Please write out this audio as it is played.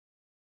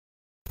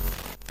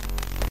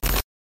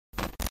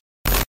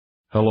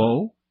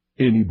Hello?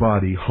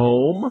 Anybody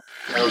home?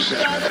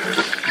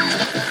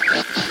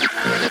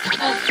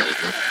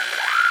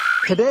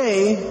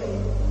 Today,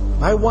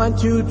 I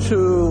want you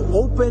to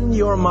open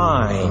your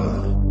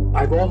mind.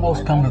 I've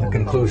almost come to the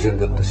conclusion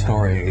that the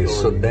story is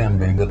so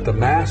damning that the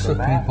mass of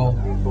people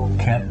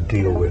can't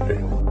deal with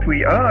it.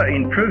 We are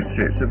in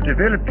process of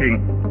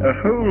developing a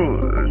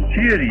whole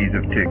series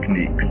of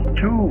techniques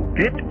to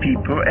get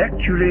people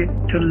actually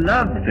to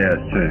love their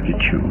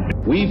servitude.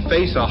 We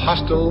face a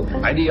hostile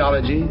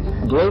ideology,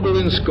 global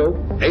in scope,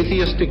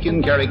 atheistic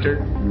in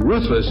character,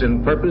 ruthless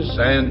in purpose,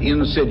 and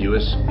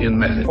insidious in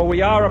method. For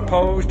we are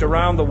opposed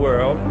around the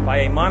world by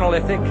a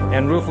monolithic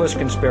and ruthless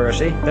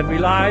conspiracy that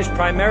relies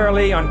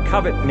primarily on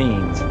covert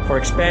means for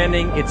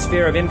expanding its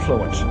sphere of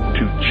influence.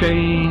 To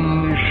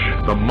change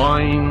the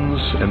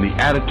minds and the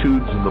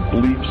attitudes and the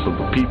beliefs of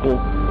the people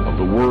of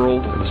the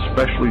world, and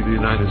especially the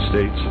United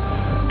States,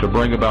 to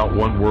bring about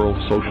one world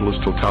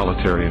socialist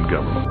totalitarian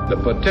government. The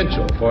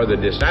potential for the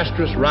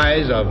disastrous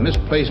rise of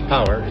misplaced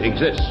power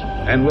exists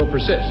and will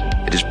persist.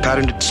 It has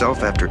patterned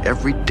itself after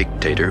every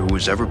dictator who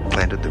has ever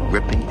planted the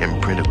ripping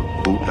imprint of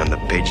a boot on the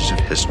pages of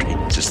history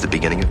since the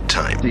beginning of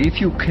time. If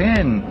you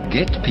can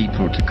get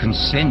people to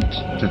consent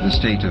to the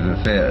state of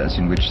affairs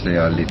in which they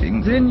are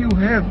living, then you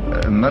have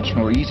a much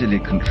more easily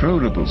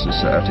controllable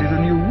society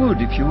than you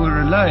would if you were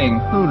relying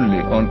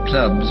wholly on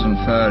clubs and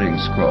firing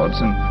squads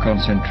and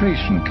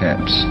concentration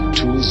camps.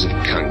 Tools of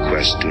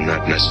conquest do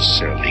not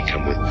necessarily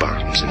come with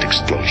bombs and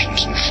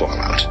explosions and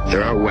fallout.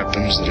 There are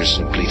weapons that are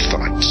simply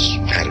thoughts,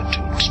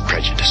 attitudes,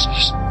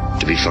 prejudices,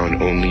 to be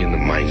found only in the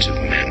minds of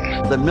men.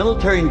 The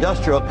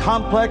military-industrial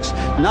complex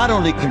not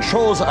only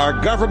controls our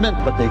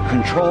government, but they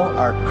control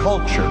our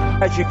culture.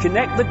 As you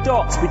connect the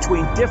dots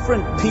between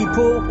different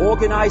people,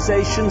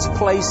 organizations,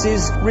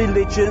 places,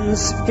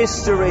 religions,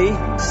 history,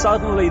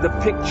 suddenly the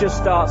picture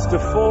starts to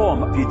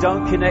form. If you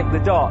don't connect the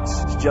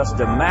dots, it's just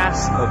a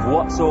mass of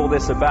what's all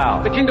this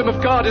about. The kingdom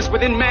of God is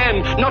within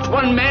man, not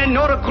one man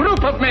nor a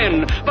group of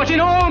men, but in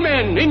all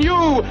men, in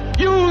you.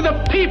 You,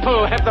 the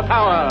people, have the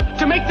power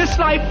to make this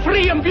life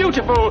free and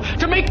beautiful,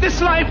 to make this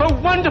life a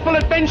wonderful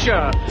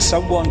adventure.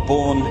 Someone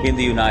born in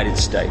the United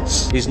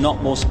States is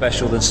not more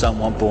special than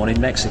someone born in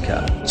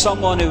Mexico.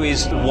 Someone who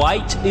is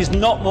white is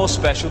not more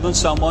special than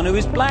someone who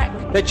is black.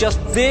 They're just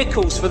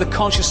vehicles for the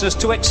consciousness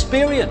to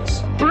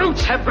experience.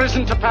 Brutes have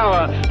risen to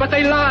power, but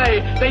they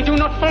lie. They do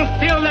not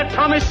fulfill that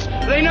promise.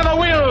 They never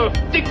will.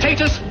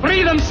 Dictators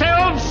free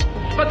themselves,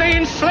 but they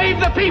enslave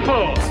the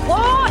people.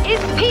 War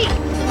is peace.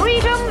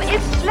 Freedom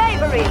is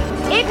slavery.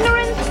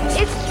 Ignorance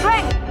is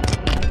strength.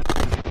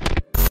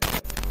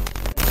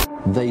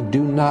 They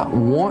do not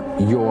want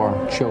your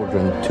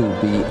children to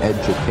be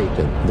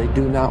educated. They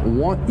do not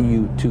want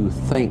you to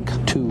think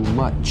too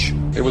much.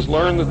 It was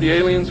learned that the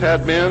aliens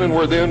had been and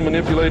were then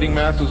manipulating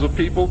masses of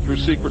people through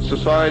secret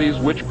societies,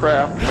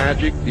 witchcraft,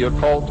 magic, the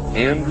occult,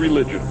 and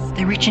religion.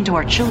 They reach into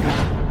our children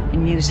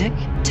in music,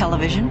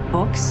 television,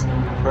 books.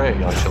 Prey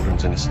on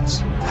children's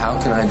innocence. How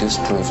can I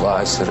disprove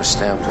lies that are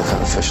stamped with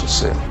an official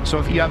seal? So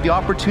if you have the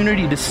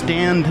opportunity to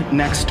stand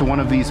next to one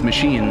of these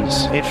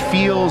machines, it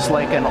feels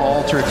like an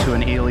altar to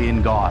an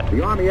alien god.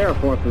 The Army Air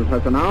Forces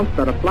has announced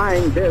that a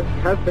flying disc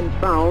has been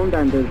found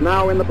and is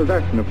now in the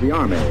possession of the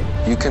Army.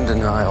 You can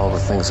deny all the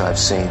things I've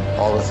seen,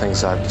 all the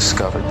things I've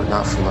discovered, but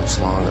not for much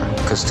longer,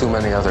 because too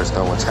many others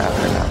know what's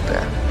happening out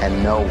there.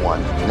 And no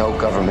one, no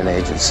government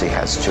agency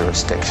has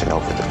jurisdiction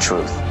over the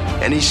truth.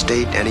 Any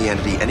state, any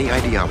entity, any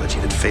ideology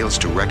that fails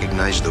to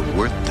recognize the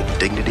worth, the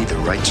dignity, the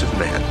rights of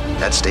man,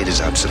 that state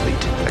is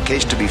obsolete. A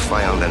case to be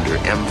filed under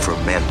M for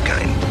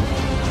Mankind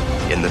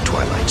in the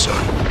Twilight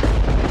Zone.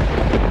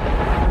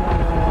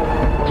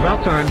 It's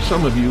about time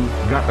some of you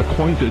got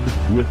acquainted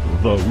with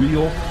the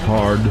real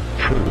hard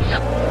truth.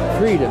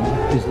 Freedom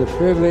is the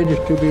privilege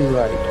to be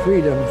right.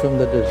 Freedom from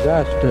the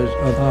disasters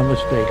of our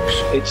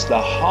mistakes. It's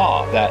the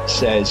heart that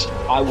says,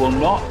 I will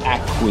not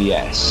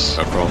acquiesce.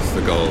 Across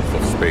the gulf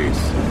of space,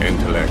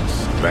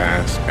 intellects,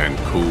 vast and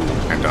cool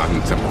and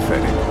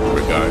unsympathetic,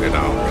 regarded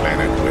our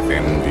planet with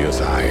envious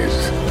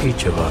eyes.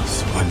 Each of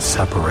us, when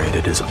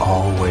separated, is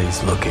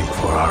always looking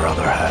for our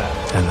other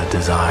half. And the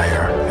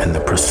desire and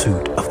the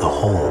pursuit of the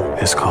whole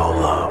is called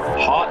love.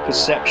 Heart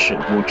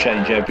perception will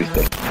change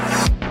everything.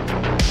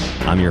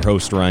 I'm your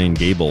host, Ryan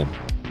Gable,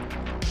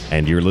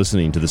 and you're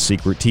listening to The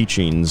Secret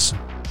Teachings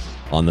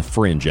on The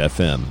Fringe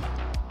FM.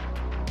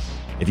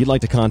 If you'd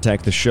like to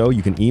contact the show,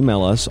 you can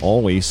email us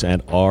always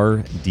at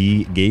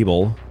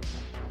rdgable,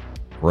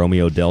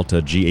 Romeo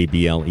Delta,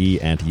 Gable,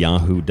 at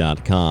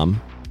yahoo.com.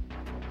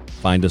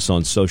 Find us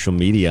on social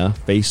media,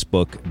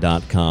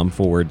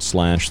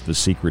 facebook.com/The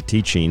Secret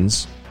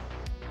Teachings.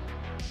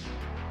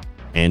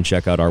 And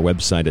check out our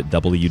website at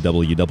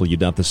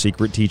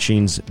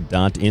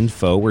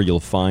www.thesecretteachings.info, where you'll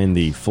find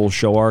the full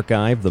show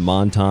archive, the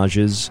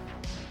montages,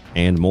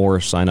 and more.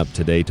 Sign up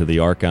today to the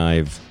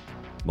archive,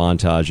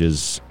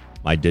 montages,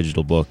 my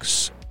digital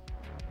books,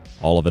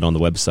 all of it on the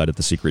website at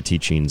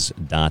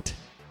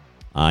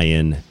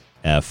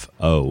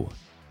thesecretteachings.info.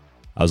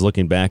 I was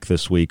looking back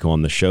this week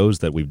on the shows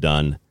that we've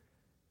done,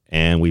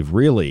 and we've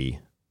really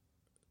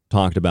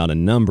talked about a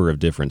number of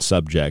different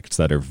subjects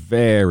that are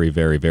very,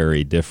 very,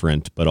 very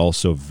different, but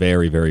also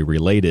very, very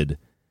related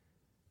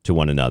to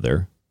one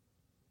another.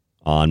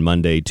 On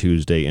Monday,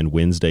 Tuesday, and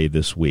Wednesday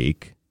this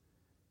week,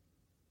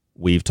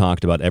 we've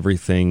talked about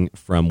everything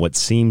from what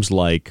seems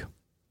like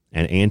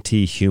an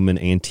anti-human,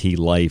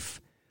 anti-life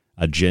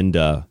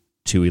agenda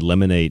to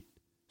eliminate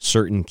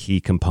certain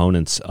key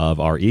components of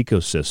our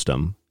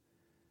ecosystem,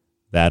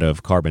 that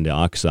of carbon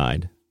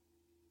dioxide,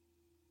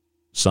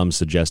 some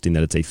suggesting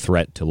that it's a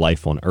threat to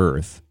life on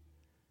Earth.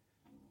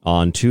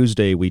 On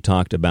Tuesday, we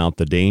talked about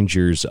the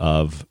dangers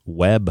of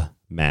web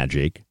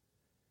magic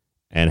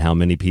and how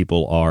many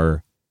people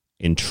are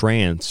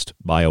entranced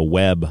by a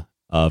web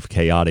of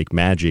chaotic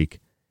magic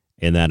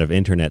and that of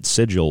internet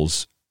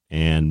sigils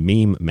and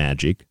meme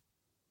magic.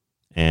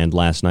 And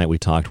last night we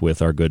talked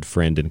with our good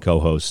friend and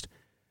co-host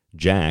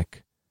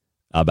Jack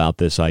about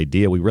this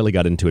idea. We really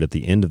got into it at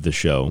the end of the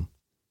show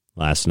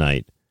last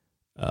night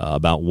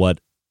about what,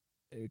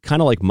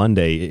 kind of like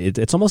Monday,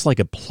 it's almost like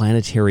a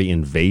planetary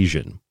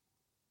invasion.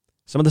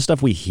 Some of the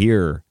stuff we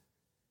hear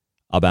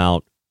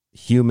about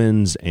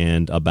humans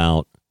and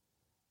about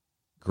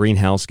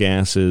greenhouse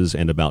gases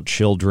and about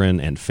children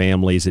and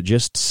families, it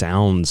just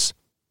sounds,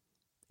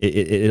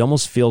 it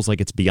almost feels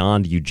like it's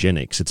beyond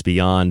eugenics. It's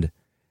beyond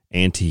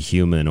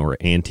anti-human or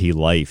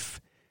anti-life.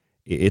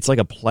 It's like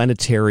a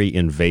planetary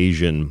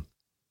invasion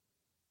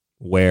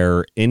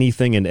where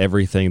anything and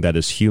everything that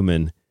is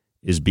human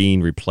is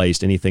being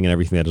replaced. Anything and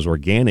everything that is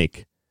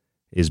organic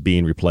is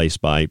being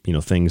replaced by,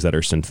 things that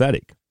are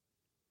synthetic.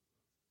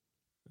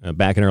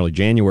 Back in early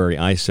January,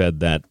 I said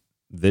that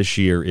this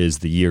year is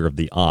the year of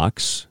the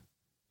ox.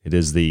 It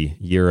is the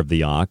year of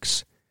the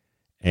ox.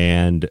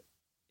 And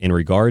in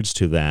regards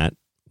to that,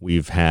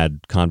 we've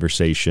had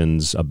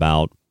conversations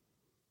about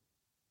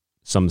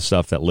some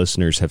stuff that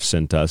listeners have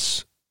sent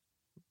us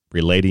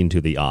relating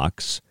to the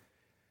ox,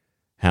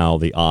 how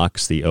the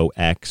ox, the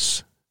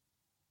OX,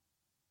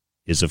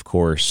 is, of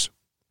course,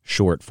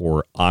 short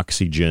for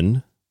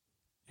oxygen,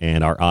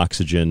 and our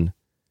oxygen,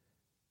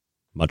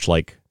 much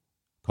like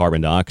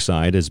carbon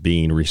dioxide, is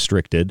being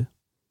restricted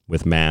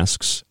with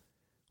masks,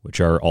 which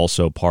are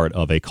also part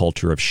of a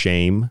culture of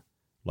shame,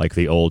 like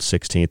the old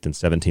 16th and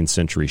 17th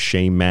century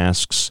shame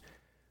masks.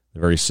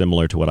 They're very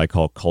similar to what I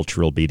call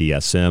cultural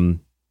BDSM.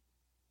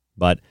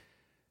 But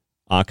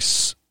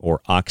ox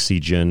or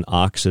oxygen,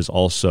 ox is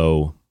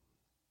also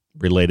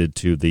related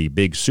to the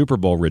big Super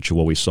Bowl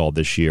ritual we saw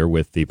this year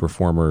with the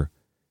performer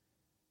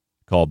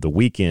called The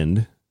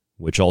Weeknd,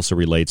 which also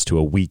relates to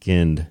a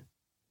weakened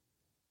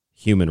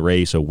human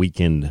race, a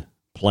weakened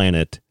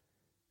planet,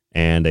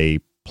 and a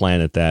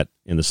planet that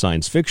in the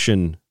science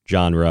fiction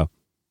genre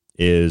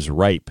is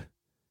ripe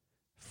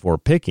for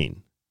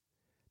picking.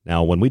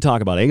 Now, when we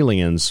talk about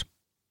aliens,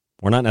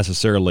 I'm not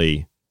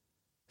necessarily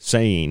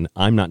saying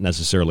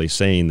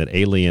that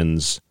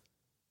aliens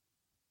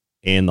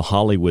in the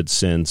Hollywood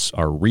sense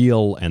are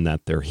real and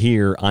that they're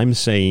here. I'm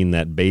saying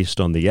that based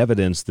on the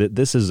evidence that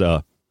this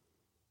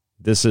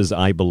is,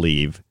 I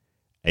believe,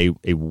 a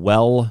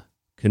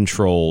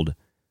well-controlled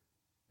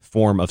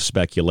form of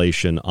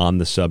speculation on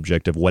the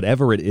subject of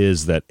whatever it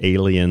is that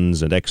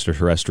aliens and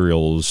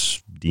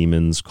extraterrestrials,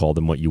 demons, call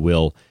them what you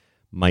will,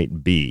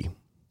 might be.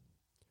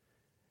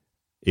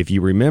 If you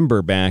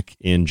remember back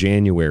in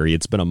January,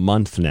 it's been a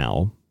month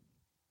now,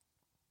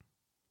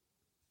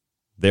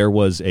 there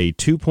was a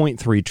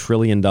 $2.3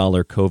 trillion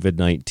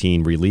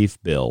COVID-19 relief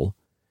bill,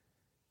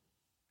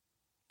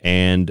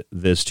 and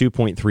this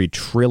 $2.3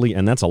 trillion,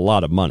 and that's a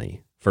lot of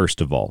money, first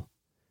of all,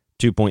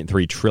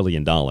 $2.3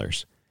 trillion.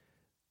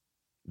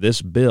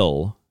 This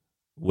bill,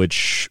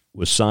 which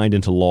was signed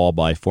into law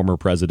by former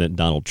President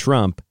Donald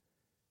Trump,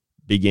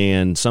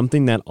 began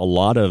something that a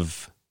lot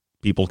of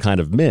people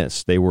kind of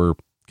missed. They were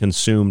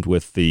consumed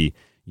with the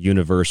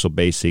universal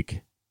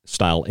basic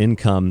style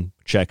income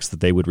checks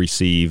that they would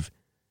receive.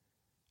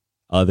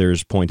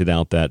 Others pointed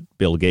out that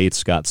Bill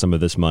Gates got some of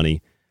this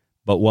money.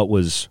 But what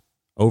was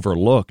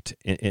overlooked,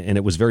 and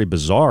it was very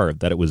bizarre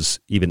that it was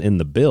even in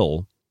the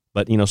bill,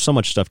 but, so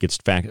much stuff gets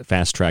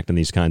fast-tracked in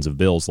these kinds of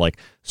bills, like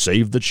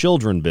Save the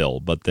Children bill,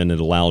 but then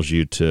it allows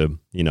you to,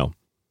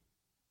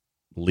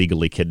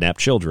 legally kidnap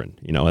children.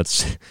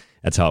 That's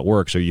how it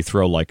works. Or you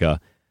throw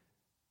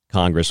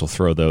Congress will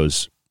throw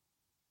those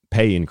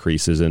pay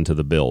increases into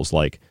the bills,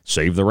 like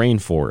Save the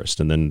Rainforest,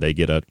 and then they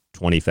get a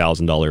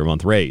 $20,000 a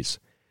month raise.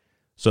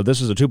 So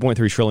this is a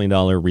 $2.3 trillion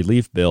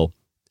relief bill,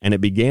 and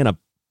it began a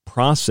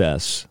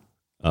process,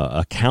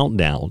 a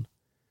countdown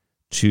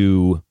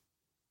to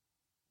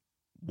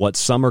what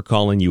some are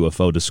calling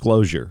UFO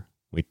disclosure.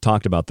 We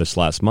talked about this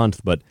last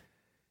month, but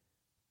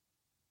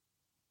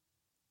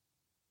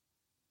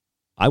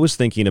I was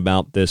thinking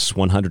about this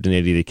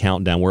 180-day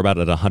countdown. We're about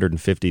at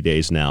 150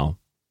 days now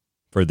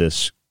for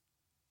this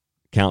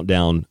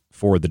countdown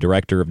for the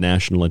Director of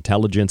National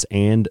Intelligence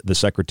and the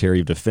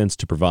Secretary of Defense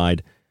to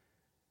provide,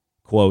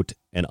 quote,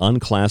 an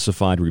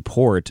unclassified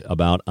report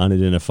about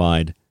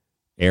unidentified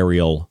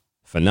aerial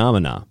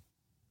phenomena.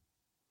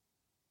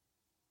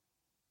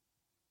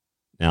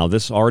 Now,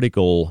 this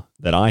article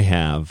that I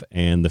have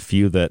and the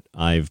few that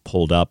I've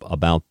pulled up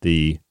about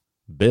the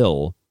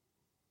bill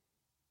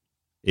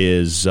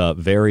is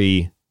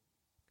very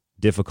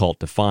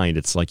difficult to find.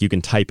 It's like you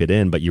can type it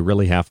in, but you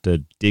really have to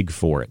dig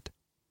for it.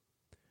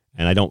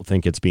 And I don't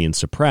think it's being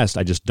suppressed.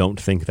 I just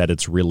don't think that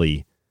it's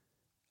really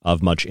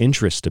of much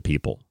interest to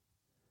people.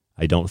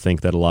 I don't think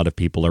that a lot of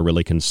people are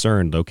really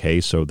concerned. Okay,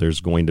 so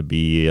there's going to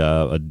be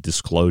a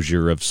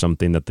disclosure of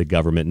something that the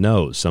government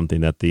knows,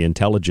 something that the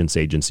intelligence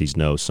agencies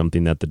know,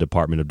 something that the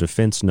Department of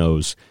Defense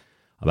knows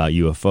about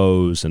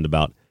UFOs and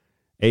about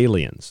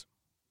aliens.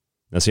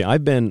 Now, see,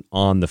 I've been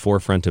on the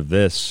forefront of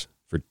this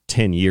for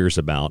 10 years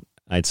about,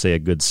 I'd say a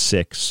good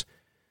 6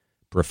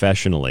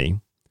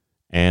 professionally,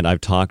 and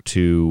I've talked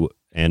to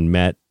and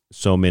met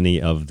so many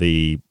of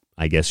the,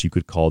 I guess you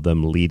could call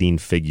them leading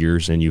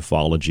figures in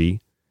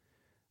ufology,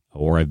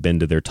 or I've been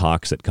to their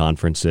talks at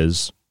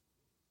conferences,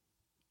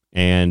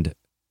 and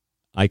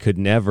I could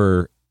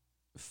never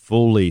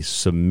fully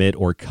submit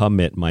or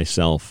commit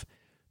myself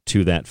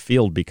to that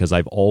field because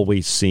I've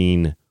always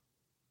seen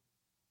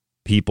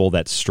people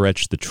that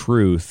stretch the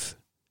truth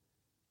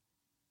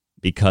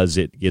because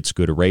it gets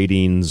good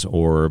ratings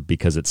or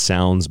because it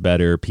sounds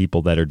better,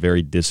 people that are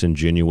very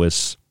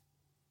disingenuous.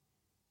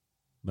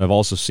 I've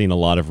also seen a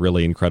lot of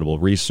really incredible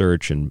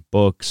research and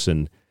books,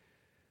 and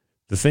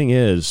the thing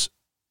is,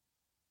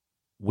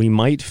 we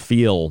might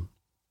feel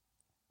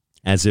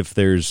as if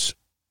there's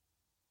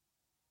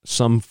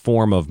some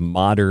form of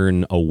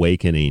modern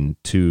awakening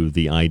to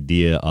the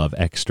idea of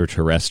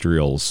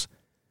extraterrestrials,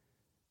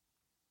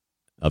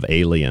 of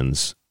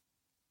aliens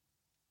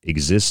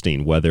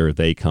existing, whether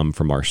they come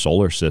from our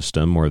solar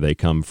system or they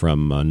come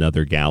from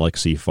another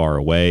galaxy far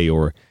away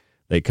or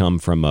they come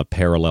from a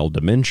parallel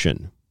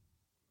dimension.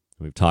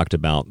 We've talked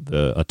about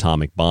the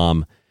atomic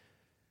bomb,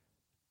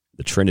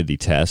 the Trinity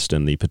test,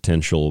 and the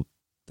potential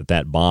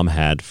that bomb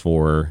had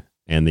for,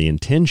 and the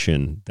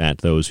intention that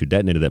those who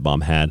detonated that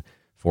bomb had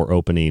for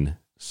opening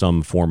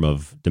some form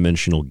of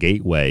dimensional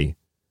gateway.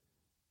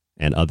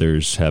 And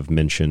others have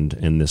mentioned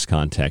in this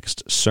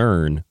context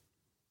CERN,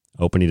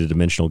 opening a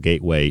dimensional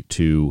gateway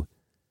to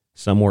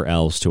somewhere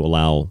else to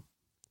allow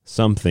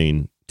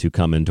something to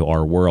come into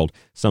our world,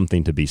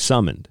 something to be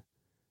summoned.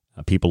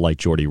 People like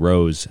Geordie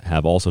Rose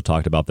have also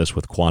talked about this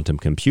with quantum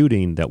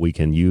computing, that we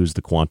can use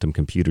the quantum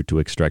computer to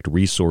extract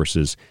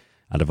resources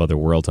out of other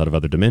worlds, out of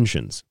other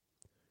dimensions.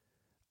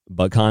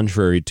 But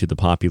contrary to the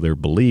popular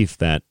belief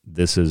that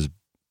this is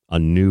a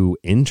new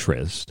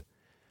interest,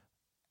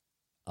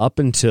 up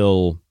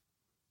until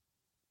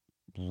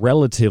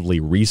relatively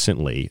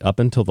recently, up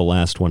until the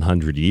last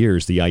 100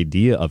 years, the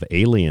idea of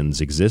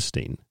aliens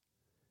existing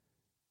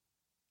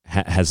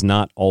has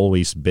not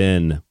always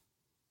been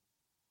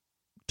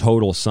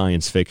total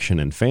science fiction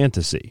and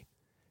fantasy.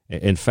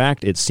 In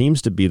fact, it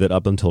seems to be that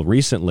up until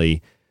recently,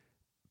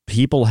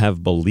 people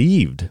have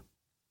believed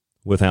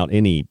without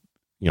any,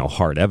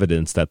 hard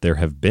evidence that there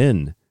have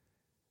been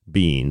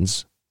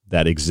beings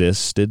that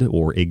existed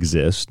or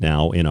exist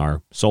now in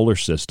our solar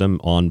system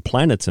on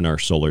planets in our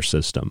solar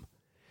system.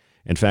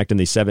 In fact, in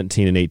the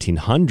 17 and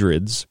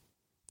 1800s,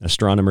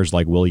 astronomers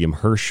like William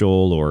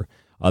Herschel or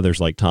others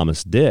like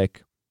Thomas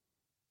Dick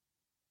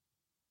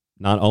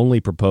not only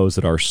proposed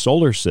that our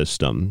solar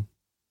system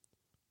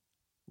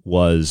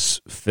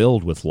was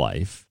filled with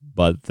life,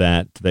 but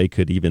that they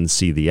could even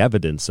see the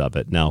evidence of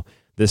it. Now,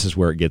 this is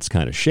where it gets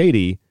kind of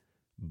shady,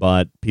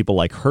 but people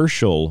like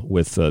Herschel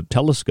with a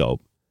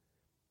telescope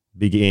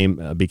became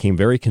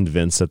very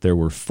convinced that there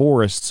were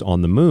forests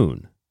on the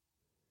moon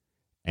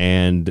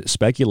and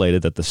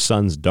speculated that the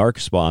sun's dark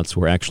spots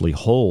were actually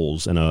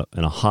holes in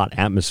a hot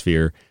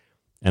atmosphere,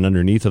 and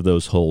underneath of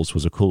those holes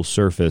was a cool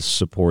surface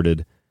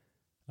supporting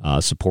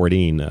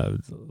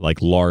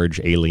like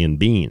large alien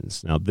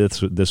beings. Now,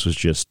 this was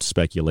just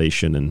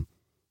speculation, and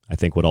I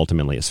think what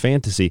ultimately is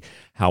fantasy.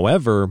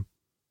 However,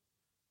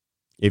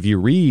 if you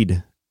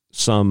read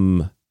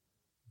some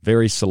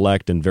very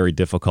select and very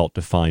difficult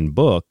to find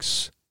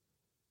books,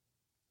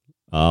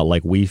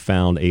 like We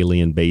Found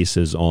Alien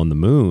Bases on the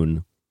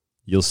Moon,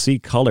 you'll see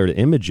colored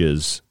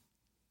images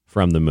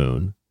from the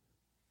moon,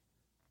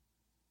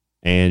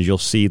 and you'll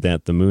see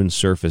that the moon's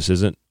surface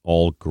isn't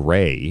all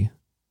gray,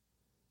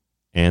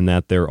 and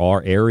that there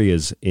are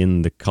areas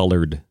in the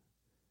colored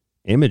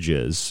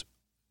images,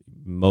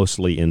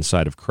 mostly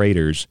inside of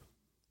craters,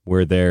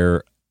 where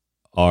there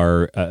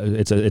are,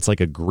 it's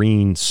like a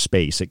green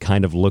space. It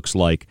kind of looks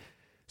like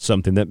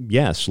something that,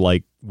 yes,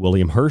 like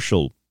William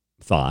Herschel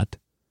thought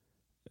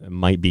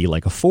might be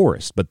like a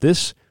forest. But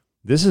this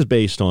is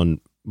based on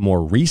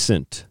more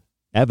recent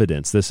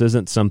evidence. This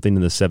isn't something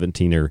in the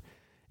 17 or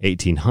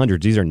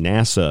 1800s. These are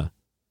NASA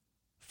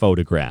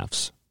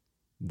photographs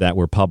that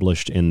were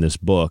published in this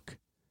book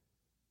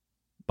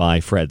by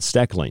Fred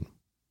Steckling.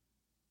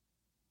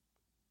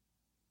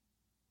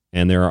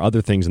 And there are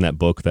other things in that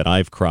book that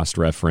I've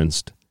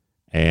cross-referenced,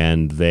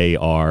 and they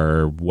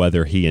are,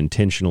 whether he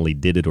intentionally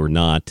did it or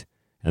not,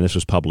 and this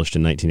was published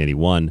in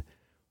 1981,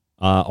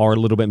 are a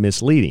little bit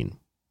misleading.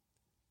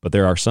 But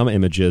there are some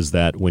images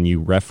that when you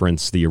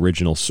reference the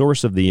original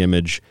source of the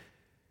image,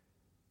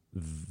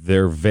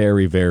 they're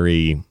very,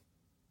 very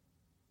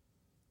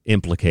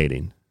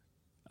implicating,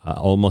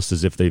 almost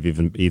as if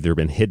they've either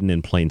been hidden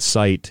in plain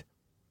sight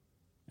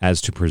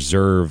as to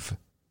preserve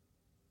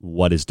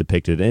what is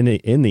depicted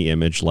in the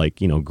image, like,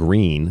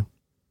 green,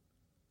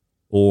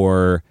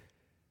 or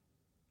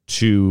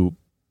to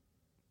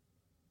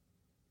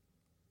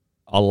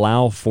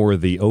allow for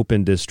the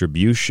open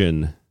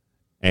distribution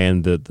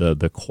and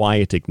the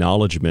quiet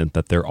acknowledgement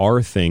that there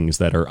are things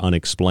that are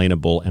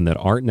unexplainable and that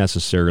aren't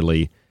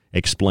necessarily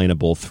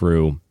explainable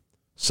through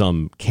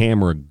some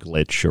camera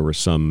glitch or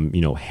some,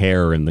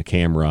 hair in the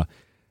camera,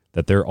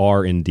 that there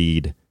are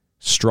indeed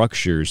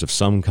structures of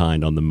some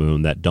kind on the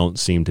moon that don't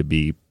seem to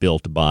be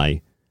built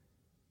by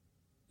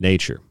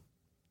nature,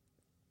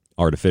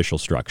 artificial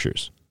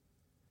structures.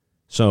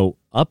 So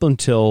up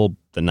until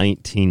the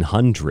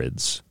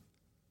 1900s,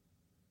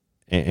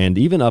 and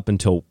even up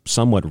until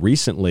somewhat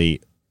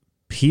recently,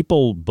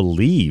 people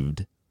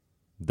believed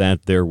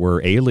that there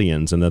were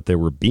aliens and that there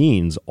were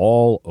beings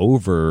all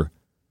over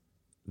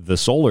the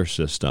solar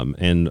system.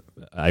 And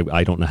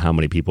I don't know how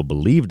many people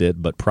believed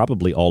it, but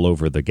probably all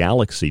over the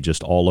galaxy,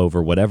 just all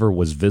over whatever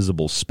was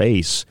visible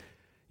space,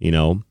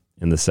 in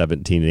the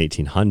 17 and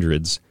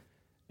 1800s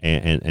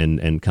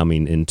and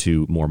coming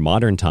into more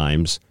modern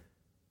times,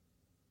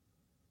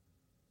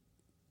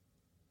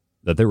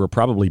 that there were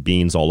probably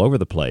beings all over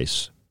the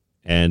place.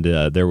 And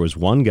there was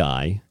one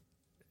guy,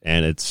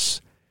 and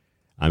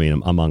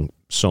among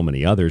so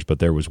many others, but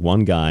there was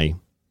one guy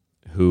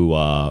who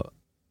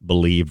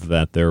believed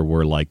that there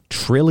were like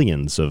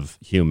trillions of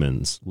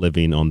humans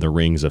living on the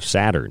rings of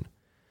Saturn.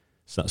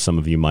 So, some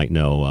of you might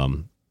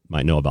know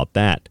about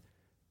that.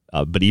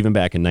 But even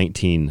back in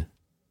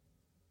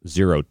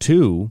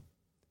 1902,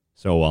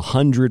 so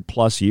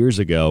 100+ years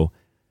ago,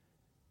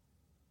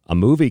 a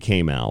movie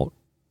came out.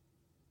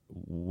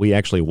 We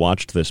actually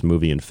watched this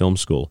movie in film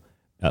school.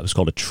 It was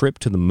called A Trip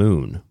to the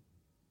Moon.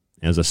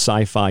 It was a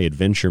sci-fi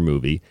adventure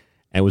movie.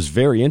 And it was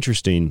very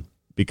interesting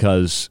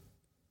because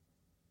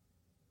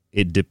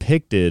it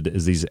depicted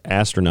as these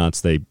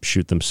astronauts, they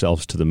shoot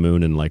themselves to the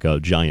moon in like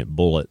a giant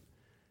bullet,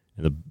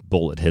 and the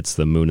bullet hits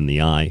the moon in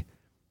the eye.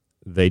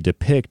 They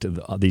depict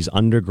these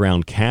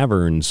underground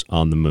caverns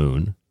on the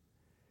moon,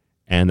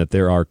 and that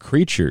there are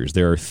creatures,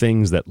 there are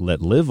things that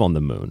live on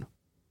the moon.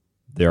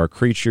 There are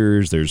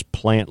creatures, there's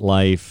plant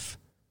life.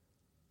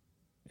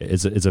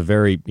 It's a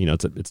very,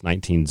 it's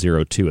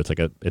 1902.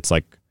 It's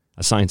like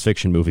a science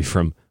fiction movie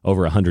from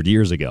over 100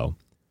 years ago,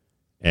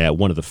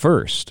 one of the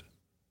first.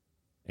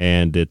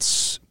 And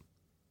it's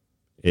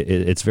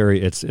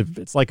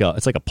like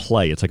a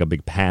play. It's like a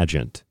big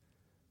pageant.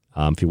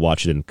 If you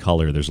watch it in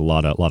color, there's a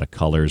lot of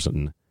colors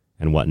and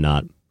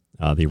whatnot.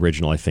 The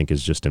original, I think,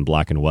 is just in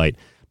black and white.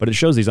 But it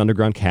shows these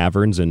underground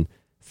caverns and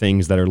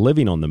things that are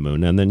living on the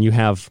moon. And then you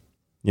have,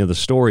 the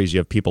stories. You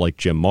have people like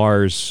Jim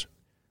Mars,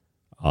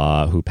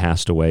 who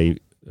passed away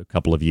a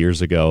couple of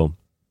years ago.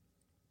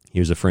 He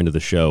was a friend of the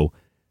show.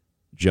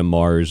 Jim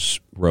Mars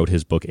wrote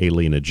his book,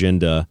 Alien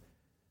Agenda.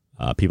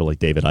 People like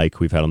David Icke,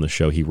 we've had on the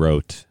show, he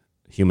wrote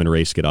Human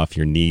Race, Get Off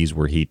Your Knees,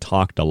 where he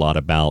talked a lot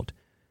about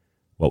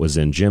what was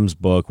in Jim's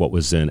book, what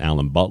was in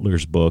Alan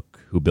Butler's book,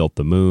 Who Built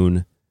the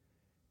Moon.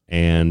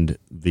 And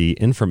the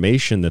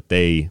information that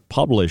they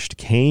published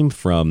came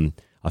from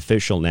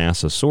official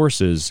NASA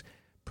sources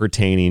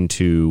pertaining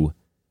to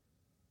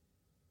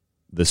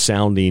the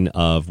sounding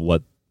of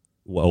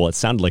it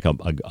sounded like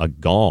a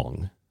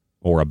gong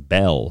or a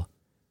bell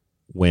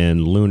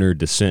when lunar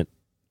descent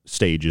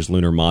stages,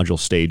 lunar module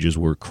stages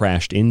were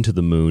crashed into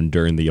the moon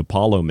during the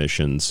Apollo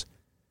missions.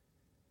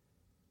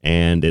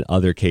 And in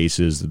other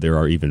cases, there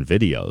are even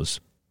videos.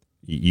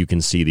 You can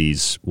see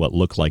these, what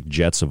look like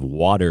jets of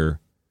water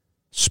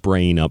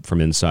spraying up from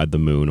inside the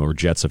moon, or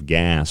jets of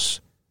gas.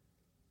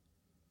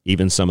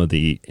 Even some of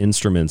the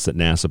instruments that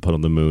NASA put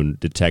on the moon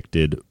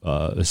detected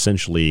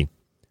essentially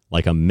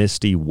like a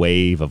misty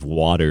wave of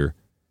water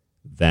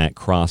that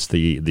crossed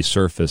the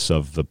surface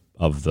of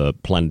the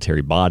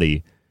planetary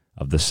body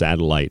of the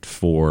satellite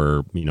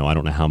for, I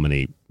don't know how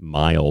many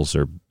miles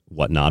or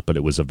whatnot, but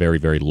it was a very,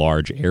 very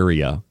large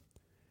area.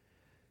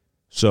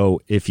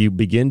 So if you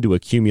begin to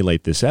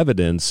accumulate this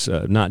evidence,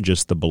 not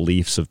just the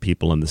beliefs of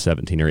people in the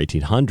 17 or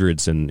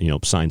 1800s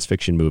and, science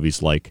fiction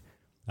movies like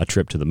A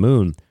Trip to the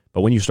Moon,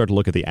 but when you start to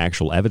look at the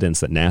actual evidence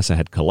that NASA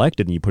had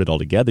collected and you put it all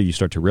together, you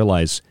start to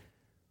realize,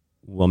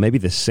 well, maybe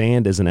the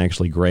sand isn't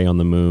actually gray on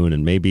the moon,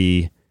 and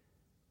maybe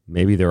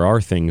there are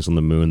things on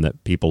the moon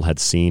that people had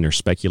seen or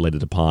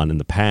speculated upon in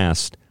the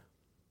past,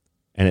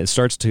 and it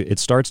starts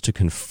to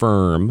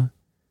confirm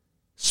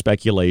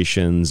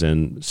speculations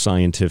and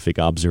scientific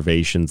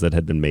observations that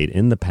had been made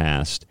in the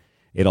past.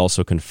 It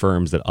also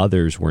confirms that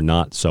others were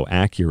not so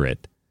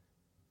accurate,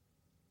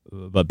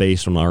 but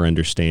based on our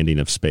understanding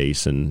of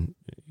space and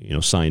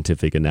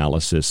scientific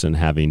analysis and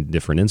having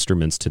different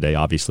instruments today,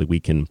 obviously we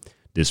can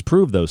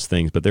disprove those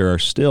things, but there are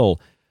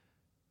still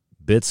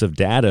bits of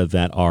data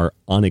that are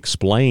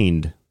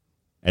unexplained,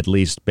 at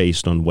least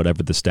based on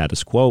whatever the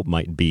status quo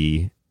might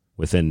be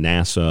within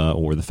NASA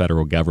or the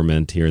federal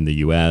government here in the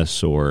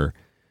U.S. or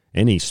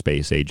any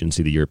space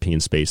agency, the European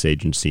Space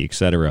Agency,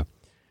 etc.,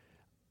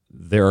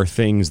 there are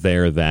things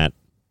there that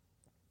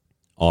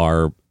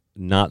are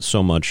not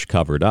so much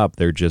covered up.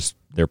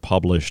 They're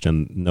published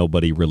and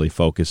nobody really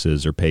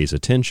focuses or pays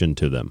attention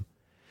to them.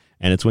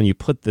 And it's when you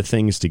put the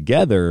things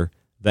together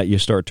that you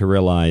start to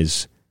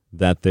realize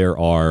that there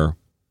are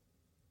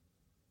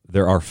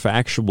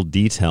factual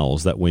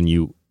details that when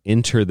you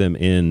enter them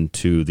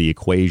into the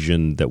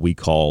equation that we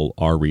call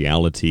our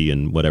reality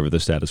and whatever the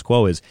status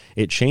quo is,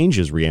 it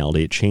changes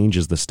reality. It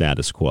changes the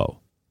status quo.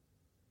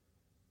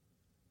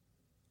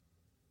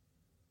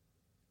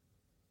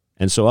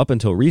 And so up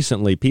until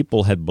recently,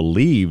 people had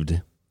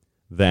believed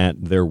that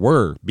there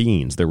were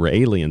beings, there were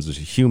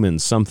aliens,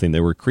 humans, something.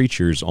 There were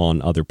creatures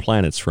on other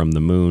planets from the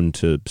moon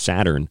to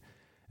Saturn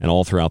and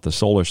all throughout the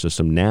solar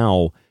system.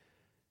 Now,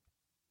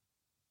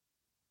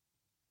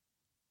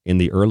 in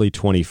the early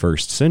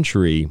 21st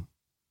century,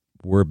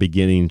 we're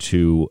beginning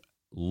to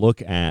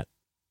look at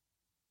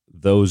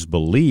those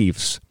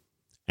beliefs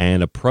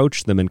and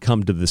approach them and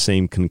come to the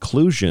same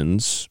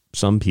conclusions,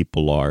 some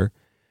people are,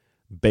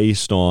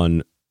 based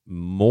on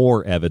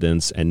more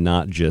evidence and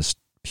not just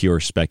pure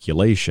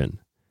speculation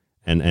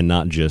and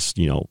not just,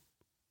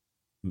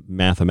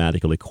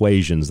 mathematical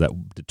equations that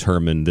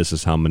determine this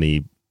is how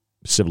many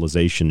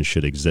civilizations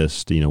should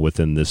exist,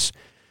 within this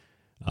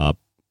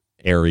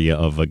area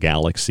of a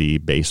galaxy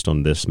based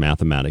on this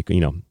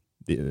mathematical,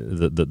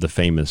 the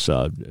famous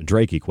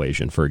Drake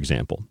equation, for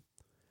example.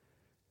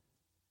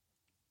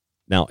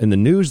 Now, in the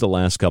news the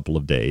last couple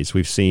of days,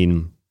 we've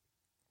seen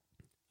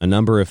a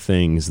number of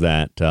things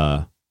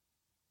that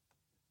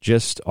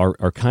just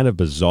are kind of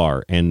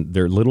bizarre, and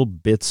they're little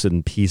bits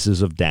and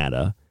pieces of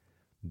data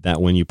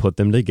that when you put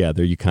them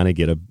together, you kind of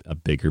get a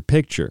bigger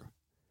picture.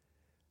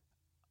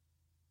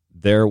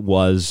 There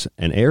was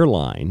an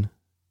airline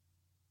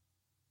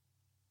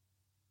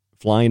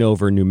flying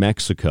over New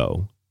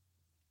Mexico.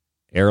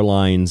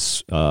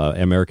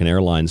 American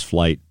Airlines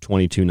Flight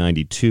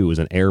 2292 is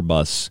an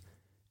Airbus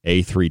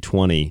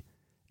A320.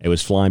 It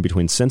was flying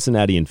between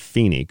Cincinnati and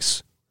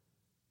Phoenix.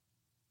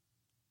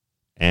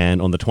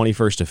 And on the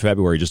 21st of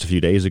February, just a few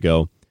days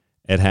ago,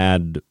 it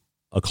had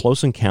a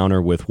close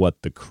encounter with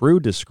what the crew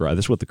described.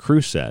 This is what the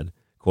crew said,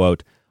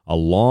 quote, a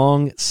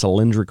long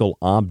cylindrical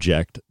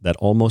object that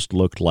almost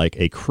looked like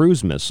a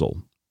cruise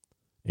missile,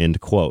 end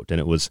quote. And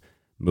it was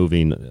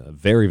moving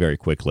very, very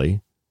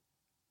quickly.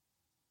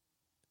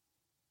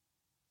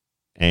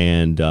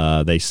 And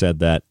they said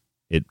that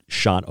it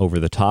shot over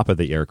the top of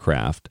the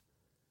aircraft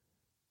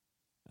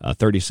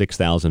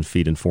 36,000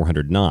 feet and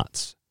 400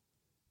 knots.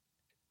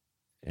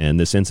 And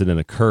this incident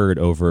occurred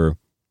over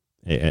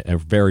a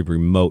very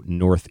remote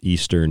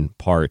northeastern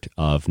part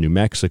of New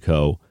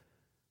Mexico.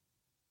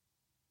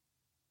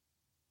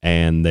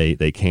 And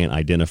they can't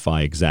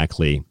identify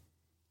exactly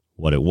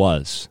what it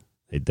was.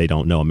 They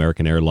don't know.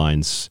 American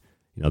Airlines,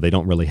 they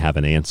don't really have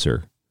an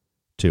answer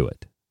to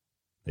it.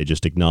 They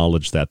just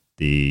acknowledged that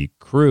the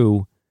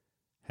crew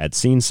had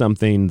seen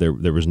something. It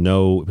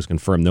was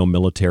confirmed no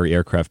military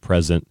aircraft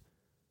present.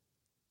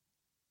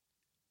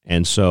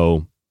 And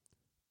so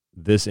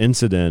this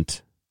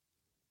incident,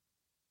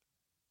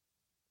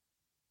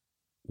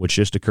 which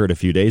just occurred a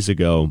few days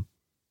ago,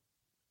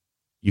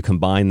 you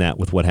combine that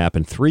with what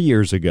happened 3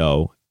 years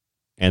ago,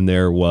 and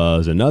there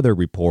was another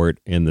report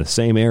in the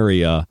same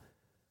area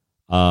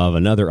of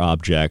another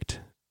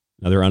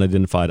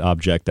unidentified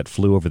object that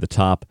flew over the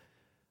top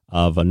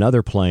of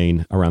another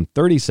plane around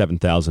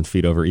 37,000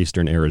 feet over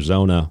eastern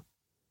Arizona.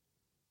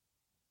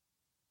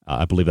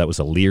 I believe that was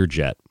a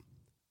Learjet.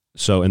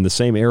 So in the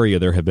same area,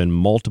 there have been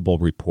multiple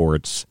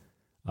reports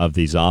of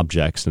these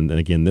objects. And then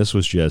again, this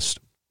was just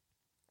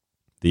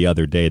the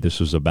other day. This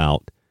was on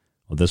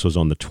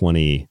the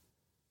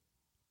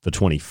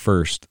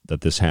 21st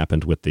that this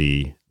happened with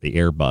the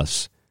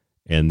Airbus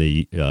in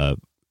the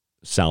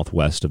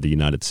southwest of the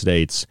United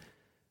States.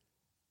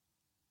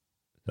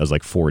 That was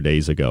like 4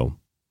 days ago.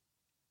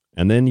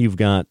 And then you've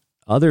got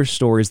other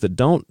stories that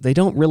don't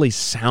really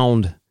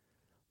sound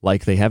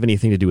like they have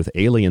anything to do with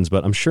aliens,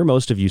 but I'm sure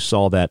most of you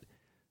saw that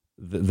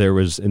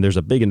there's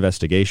a big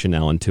investigation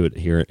now into it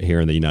here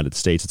in the United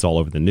States. It's all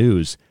over the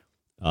news,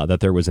 that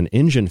there was an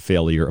engine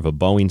failure of a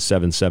Boeing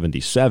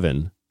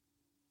 777.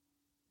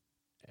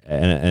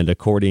 And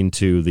according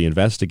to the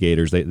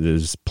investigators,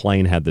 this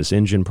plane had this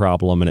engine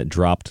problem, and it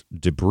dropped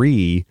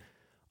debris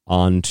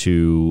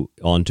onto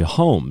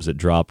homes. It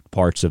dropped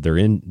parts of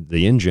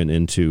the engine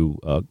into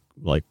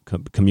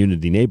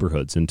community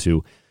neighborhoods,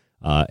 into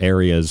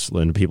areas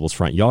in people's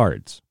front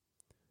yards.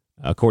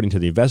 According to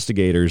the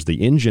investigators,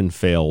 the engine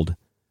failed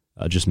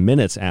just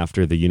minutes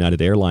after the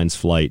United Airlines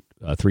Flight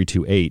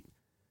 328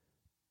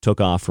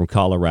 took off from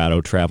Colorado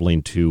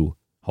traveling to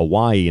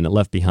Hawaii, and it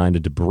left behind a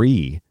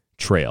debris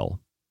trail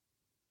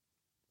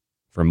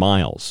for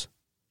miles.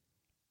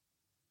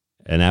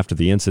 And after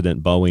the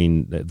incident,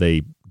 Boeing,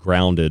 they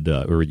grounded,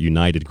 or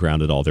United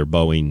grounded all their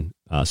Boeing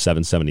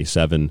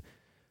 777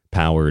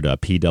 powered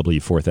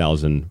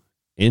PW4000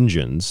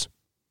 engines.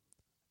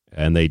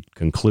 And they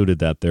concluded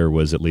that there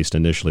was, at least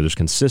initially, there's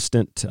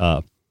consistent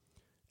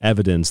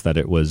evidence that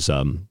it was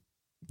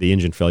the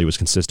engine failure was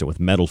consistent with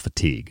metal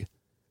fatigue.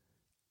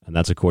 And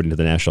that's according to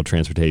the National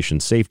Transportation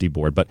Safety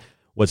Board. But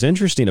what's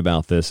interesting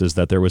about this is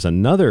that there was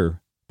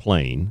another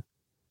plane,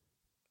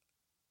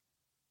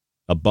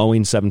 a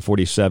Boeing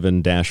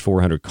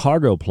 747-400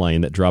 cargo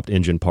plane that dropped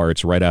engine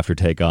parts right after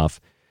takeoff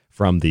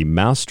from the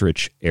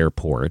Maastricht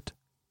airport.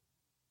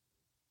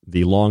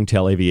 The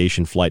long-tail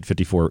aviation flight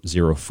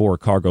 5404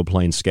 cargo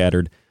plane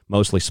scattered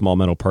mostly small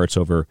metal parts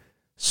over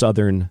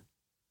southern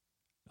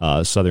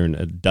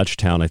Dutch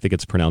town. I think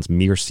it's pronounced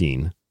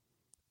Meersien.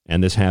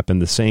 And this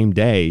happened the same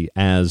day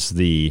as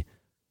the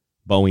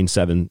Boeing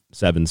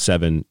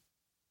 777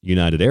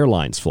 United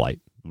Airlines flight,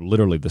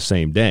 literally the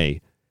same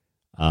day.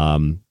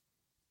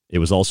 It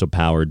was also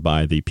powered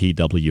by the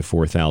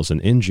PW4000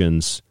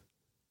 engines.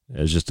 It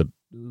was just a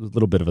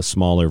little bit of a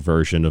smaller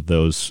version of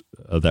those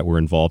that were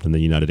involved in the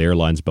United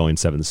Airlines Boeing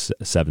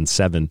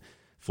 777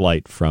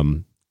 flight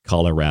from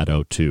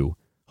Colorado to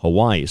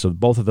Hawaii. So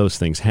both of those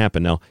things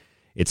happened. Now,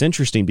 it's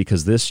interesting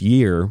because this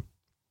year,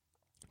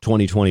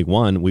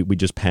 2021, we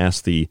just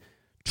passed the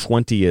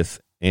 20th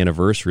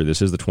anniversary.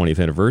 This is the 20th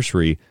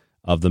anniversary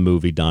of the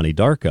movie Donnie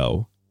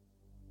Darko.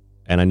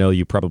 And I know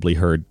you probably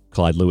heard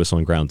Clyde Lewis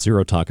on Ground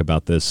Zero talk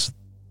about this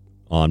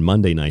on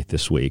Monday night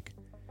this week.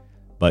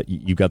 But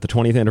you've got the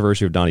 20th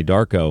anniversary of Donnie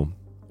Darko,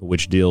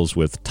 which deals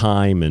with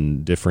time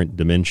and different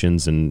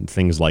dimensions and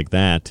things like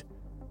that,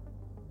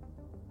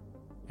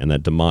 and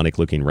that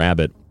demonic-looking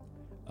rabbit.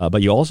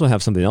 But you also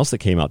have something else that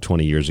came out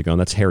 20 years ago, and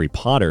that's Harry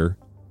Potter.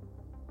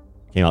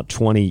 Came out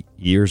 20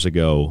 years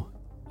ago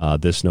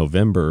this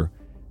November,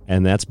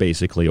 and that's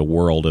basically a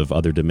world of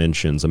other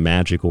dimensions, a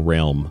magical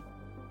realm.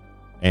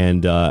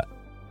 And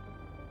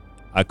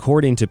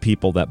according to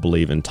people that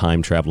believe in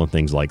time travel and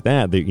things like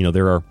that,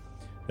 there are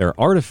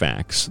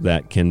artifacts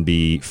that can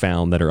be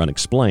found that are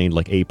unexplained,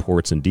 like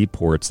A-ports and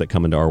D-ports that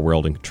come into our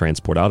world and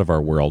transport out of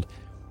our world,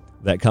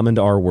 that come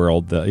into our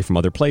world from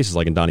other places.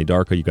 Like in Donnie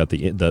Darko, you got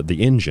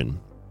the engine.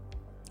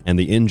 And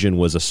the engine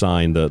was a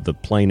sign, the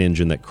plane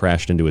engine that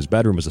crashed into his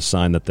bedroom was a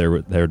sign that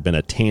there had been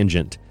a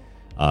tangent,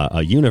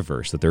 a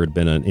universe, that there had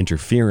been an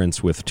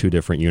interference with two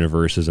different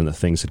universes and that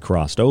things had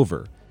crossed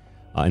over.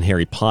 In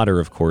Harry Potter,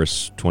 of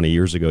course, 20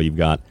 years ago, you've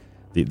got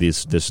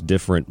this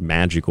different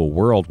magical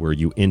world where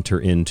you enter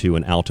into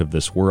and out of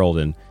this world,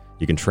 and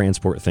you can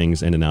transport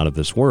things in and out of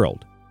this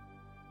world.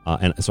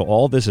 And so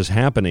all this is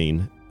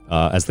happening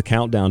as the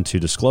countdown to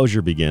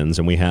disclosure begins,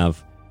 and we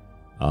have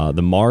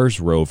the Mars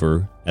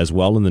rover as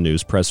well in the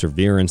news,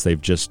 Perseverance. They've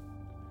just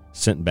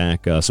sent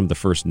back some of the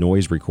first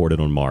noise recorded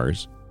on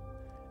Mars.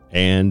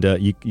 And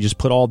you just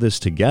put all this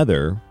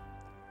together,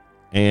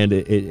 and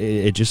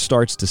it just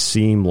starts to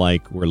seem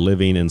like we're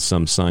living in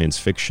some science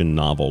fiction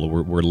novel.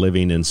 We're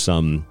living in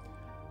some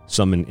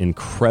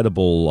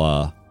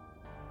incredible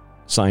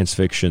science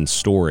fiction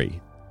story.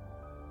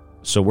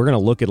 So we're going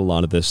to look at a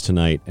lot of this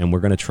tonight, and we're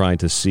going to try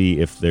to see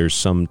if there's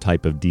some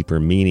type of deeper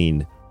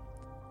meaning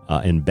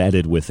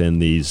embedded within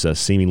these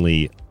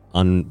seemingly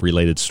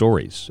unrelated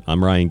stories.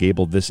 I'm Ryan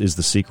Gable. This is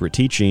The Secret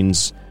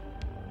Teachings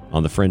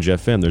on the Fringe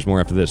FM. There's more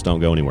after this. Don't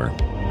go anywhere.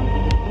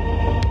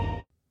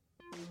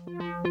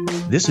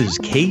 This is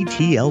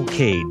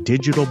KTLK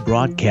Digital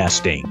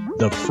Broadcasting,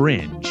 The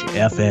Fringe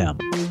FM.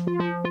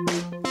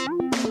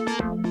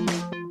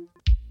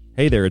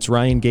 Hey there, it's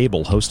Ryan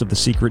Gable, host of The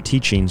Secret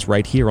Teachings,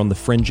 right here on The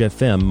Fringe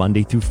FM,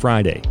 Monday through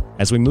Friday.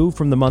 As we move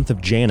from the month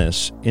of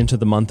Janus into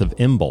the month of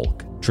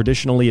Imbolc,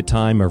 traditionally a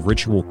time of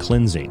ritual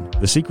cleansing,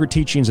 The Secret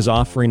Teachings is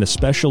offering a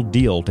special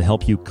deal to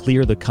help you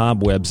clear the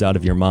cobwebs out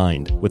of your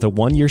mind. With a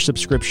 1-year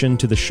subscription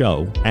to the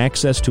show,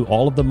 access to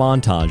all of the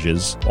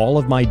montages, all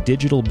of my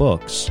digital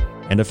books,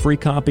 and a free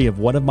copy of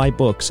one of my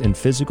books in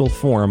physical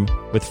form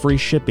with free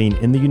shipping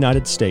in the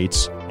United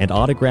States and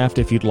autographed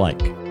if you'd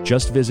like.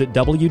 Just visit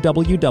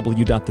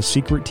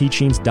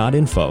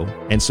www.thesecretteachings.info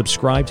and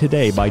subscribe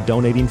today by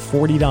donating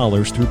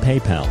 $40 through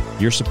PayPal.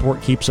 Your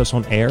support keeps us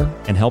on air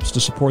and helps to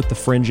support the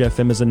Fringe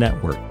FM as a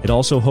network. It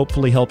also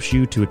hopefully helps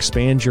you to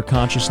expand your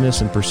consciousness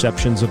and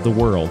perceptions of the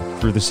world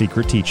through The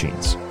Secret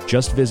Teachings.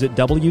 Just visit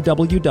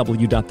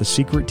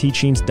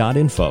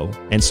www.thesecretteachings.info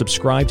and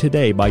subscribe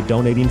today by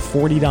donating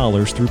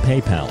 $40 through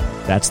PayPal.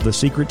 That's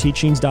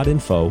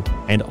thesecretteachings.info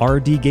and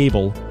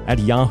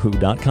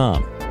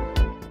rdgable@yahoo.com.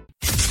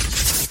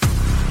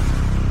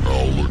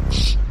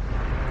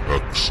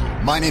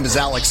 My name is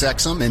Alex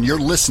Exum, and you're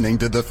listening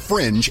to The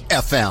Fringe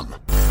FM.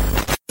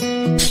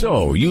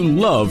 So, you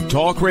love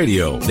talk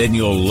radio? Then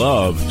you'll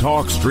love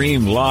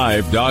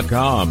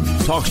TalkStreamLive.com.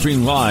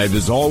 TalkStream Live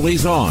is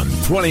always on,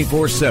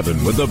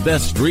 24/7, with the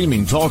best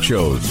streaming talk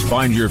shows.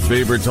 Find your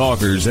favorite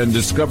talkers and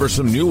discover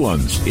some new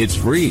ones. It's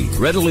free,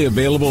 readily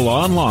available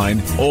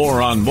online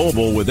or on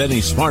mobile with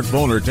any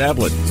smartphone or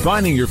tablet.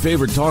 Finding your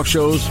favorite talk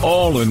shows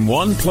all in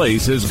one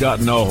place has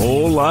gotten a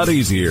whole lot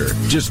easier.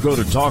 Just go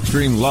to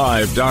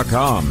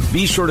TalkStreamLive.com.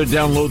 Be sure to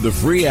download the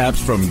free apps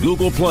from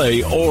Google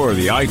Play or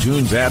the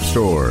iTunes App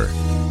Store.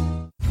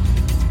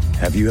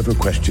 Have you ever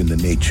questioned the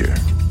nature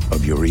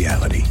of your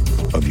reality,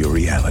 of your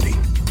reality,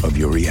 of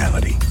your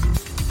reality?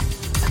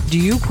 Do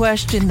you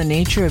question the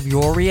nature of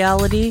your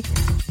reality?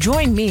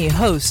 Join me,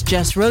 host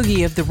Jess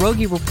Rogie of The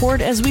Rogie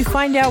Report, as we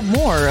find out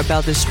more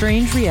about the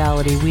strange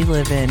reality we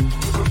live in.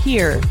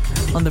 Here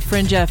on The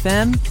Fringe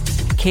FM,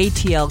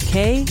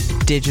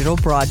 KTLK Digital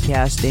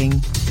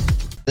Broadcasting.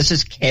 This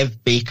is Kev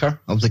Baker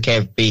of The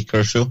Kev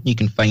Baker Show. You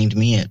can find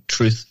me at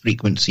Truth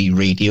Frequency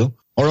Radio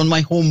or on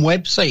my home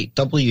website,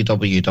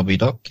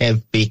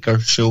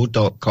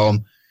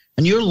 www.kevbakershow.com.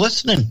 And you're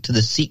listening to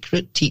The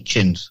Secret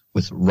Teachings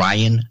with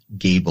Ryan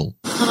Gable.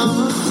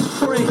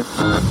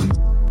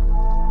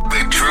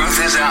 The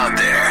truth is out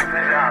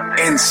there,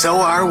 and so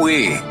are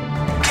we.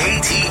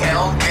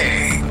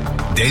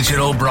 KTLK,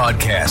 Digital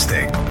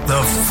Broadcasting,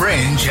 The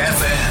Fringe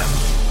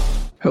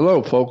FM.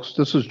 Hello, folks.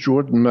 This is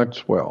Jordan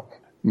Maxwell.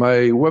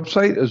 My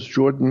website is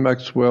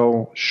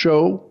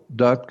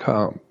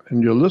jordanmaxwellshow.com,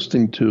 and you're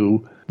listening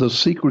to The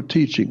Secret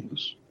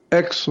Teachings.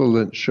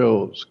 Excellent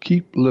shows.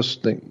 Keep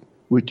listening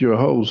with your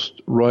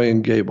host,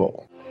 Ryan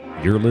Gable.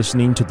 You're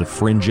listening to The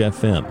Fringe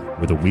FM,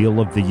 where the wheel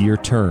of the year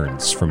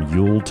turns from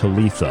Yule to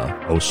Letha,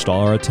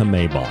 Ostara to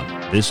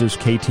Mabon. This is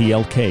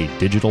KTLK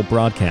Digital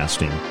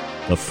Broadcasting,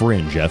 The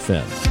Fringe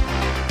FM.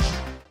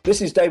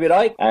 This is David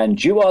Icke,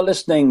 and you are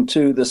listening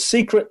to The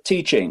Secret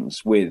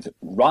Teachings with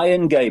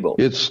Ryan Gable.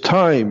 It's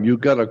time you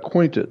got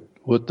acquainted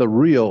with the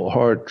real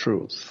hard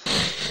truth.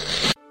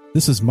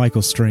 This is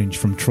Michael Strange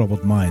from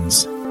Troubled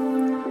Minds.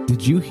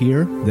 Did you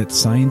hear that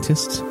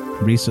scientists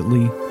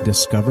recently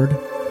discovered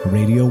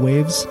radio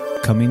waves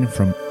coming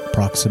from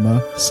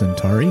Proxima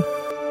Centauri?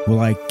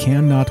 Well, I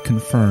cannot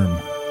confirm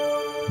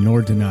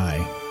nor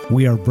deny.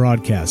 We are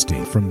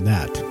broadcasting from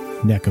that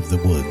neck of the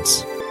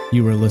woods.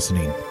 You are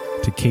listening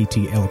to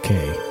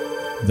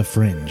KTLK, The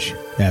Fringe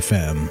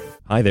FM.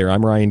 Hi there,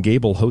 I'm Ryan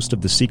Gable, host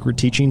of the Secret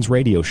Teachings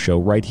radio show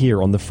right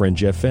here on The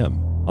Fringe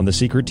FM. On The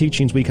Secret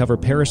Teachings, we cover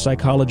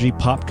parapsychology,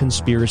 pop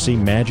conspiracy,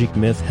 magic,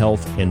 myth,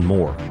 health, and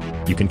more.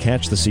 You can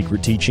catch The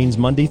Secret Teachings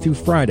Monday through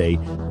Friday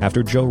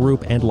after Joe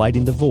Roop and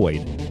Lighting the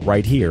Void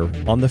right here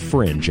on The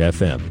Fringe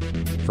FM.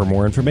 For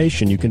more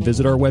information, you can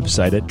visit our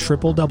website at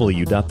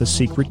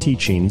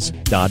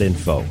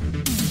www.thesecretteachings.info.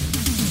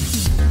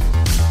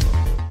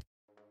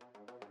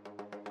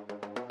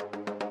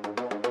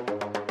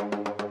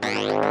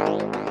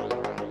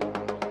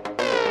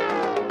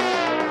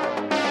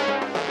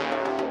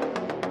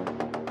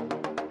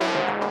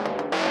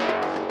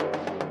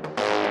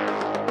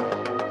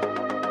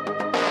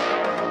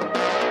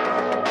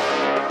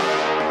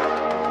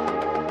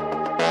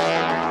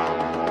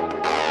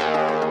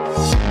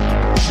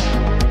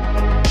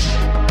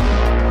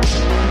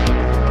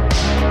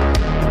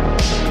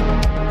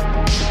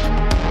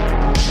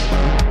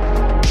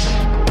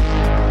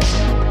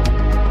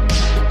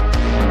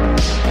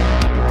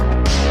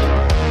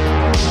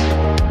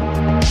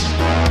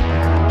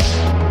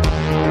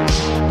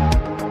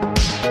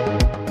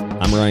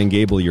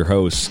 Gable, your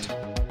host.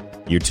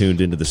 You're tuned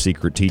into The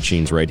Secret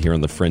Teachings right here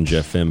on The Fringe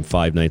FM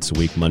 5 nights a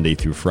week, Monday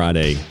through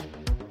Friday.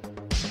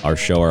 Our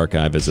show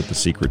archive is at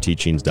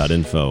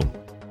thesecretteachings.info.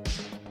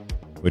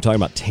 We're talking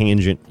about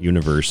tangent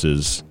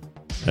universes.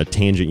 A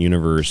tangent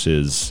universe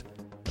is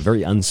a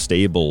very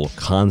unstable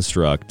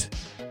construct,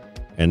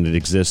 and it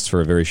exists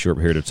for a very short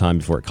period of time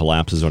before it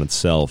collapses on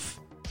itself.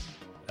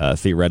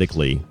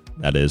 Theoretically,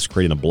 that is,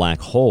 creating a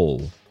black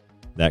hole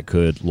that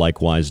could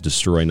likewise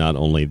destroy not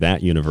only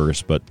that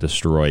universe, but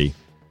destroy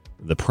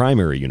the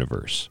primary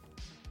universe.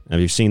 Now,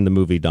 if you've seen the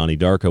movie Donnie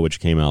Darko,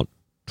 which came out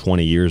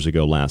 20 years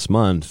ago last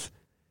month,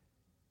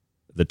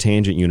 the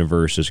tangent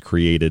universe is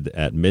created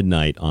at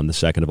midnight on the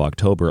 2nd of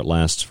October. It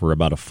lasts for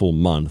about a full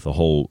month, a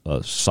whole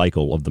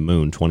cycle of the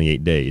moon,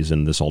 28 days,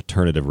 in this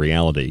alternative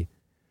reality.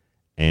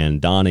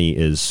 And Donnie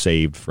is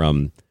saved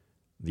from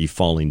the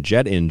falling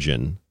jet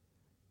engine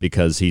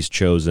because he's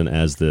chosen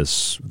as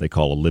this, they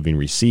call a living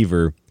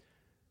receiver,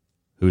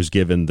 who's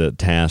given the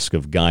task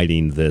of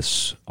guiding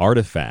this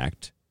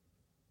artifact,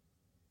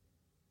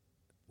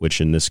 which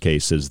in this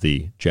case is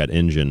the jet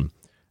engine,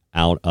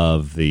 out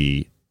of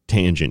the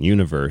tangent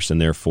universe,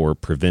 and therefore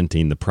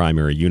preventing the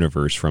primary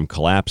universe from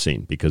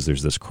collapsing because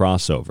there's this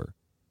crossover.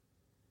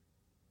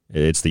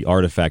 It's the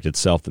artifact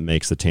itself that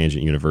makes the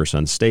tangent universe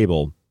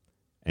unstable,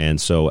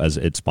 and so as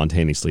it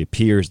spontaneously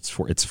appears,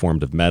 it's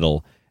formed of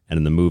metal, and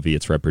in the movie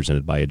it's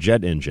represented by a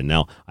jet engine.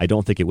 Now, I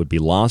don't think it would be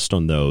lost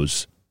on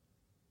those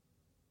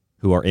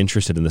who are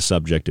interested in the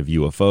subject of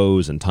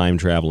UFOs and time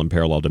travel and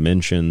parallel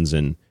dimensions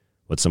and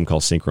what some call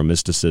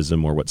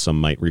synchromysticism, or what some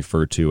might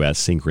refer to as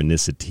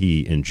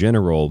synchronicity in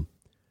general.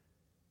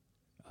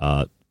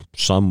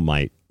 Some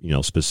might,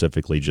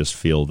 specifically just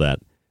feel that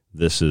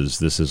this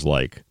is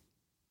like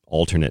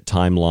alternate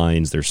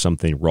timelines. There's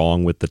something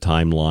wrong with the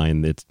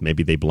timeline.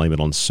 Maybe they blame it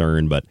on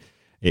CERN, but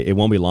it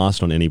won't be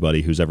lost on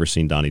anybody who's ever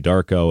seen Donnie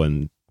Darko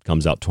and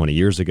comes out 20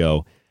 years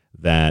ago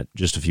that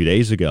just a few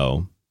days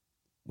ago,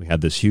 we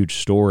had this huge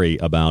story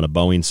about a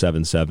Boeing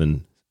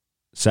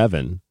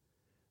 777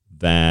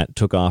 that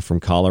took off from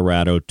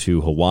Colorado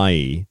to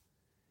Hawaii,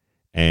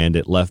 and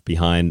it left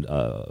behind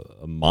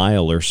a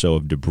mile or so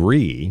of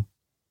debris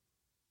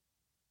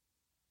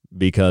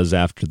because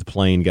after the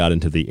plane got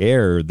into the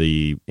air,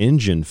 the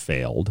engine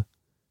failed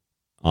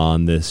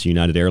on this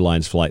United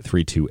Airlines Flight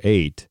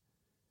 328,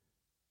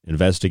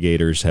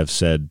 investigators have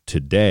said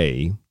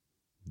today,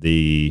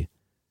 the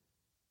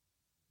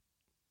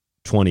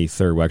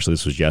 23rd, well, actually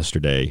this was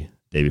yesterday,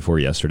 day before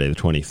yesterday, the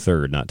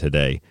 23rd, not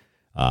today.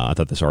 I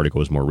thought this article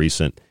was more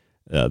recent.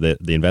 The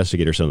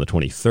investigators said on the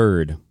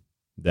 23rd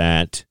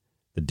that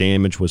the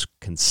damage was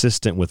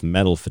consistent with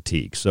metal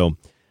fatigue. So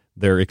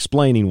they're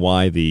explaining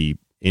why the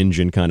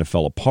engine kind of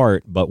fell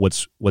apart, but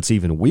what's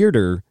even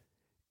weirder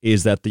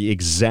is that the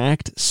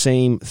exact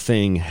same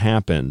thing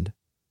happened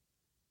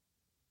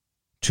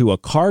to a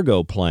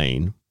cargo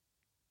plane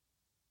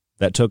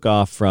that took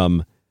off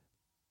from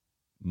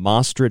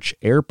Maastricht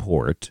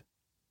Airport,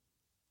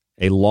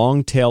 a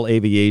long-tail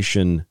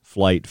aviation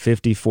flight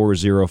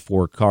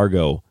 5404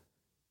 cargo,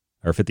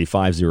 or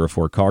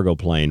 5504 cargo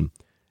plane,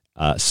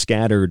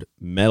 scattered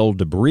metal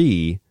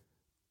debris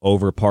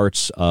over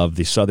parts of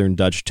the southern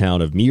Dutch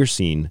town of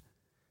Meersing,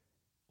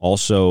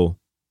 also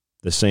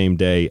the same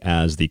day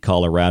as the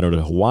Colorado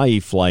to Hawaii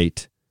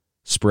flight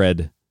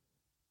spread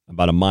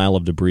about a mile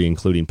of debris,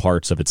 including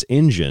parts of its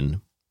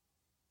engine,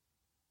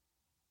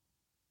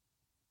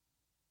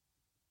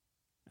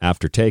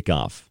 after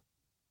takeoff.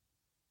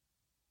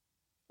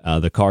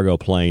 The cargo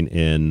plane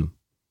in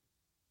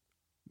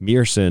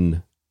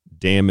Meersing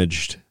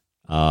damaged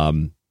a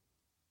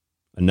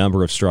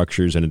number of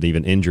structures and it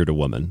even injured a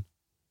woman.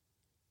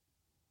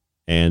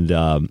 And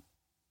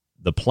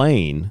the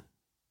plane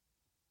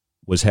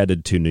was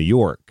headed to New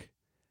York,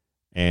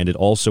 and it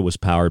also was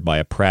powered by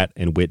a Pratt &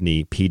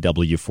 Whitney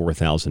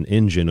PW4000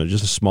 engine, or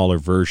just a smaller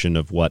version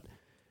of what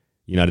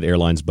United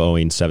Airlines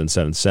Boeing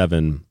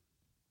 777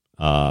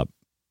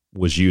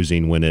 was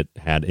using when it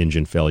had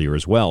engine failure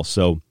as well.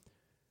 So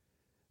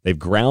they've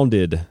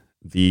grounded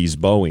these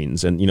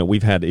Boeings, and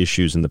we've had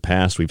issues in the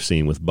past we've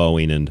seen with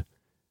Boeing and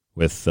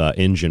with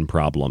engine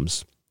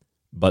problems.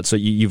 But so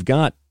you've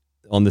got,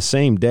 on the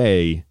same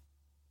day,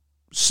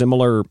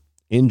 similar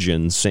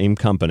engines, same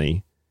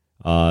company,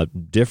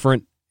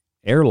 different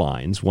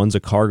airlines. One's a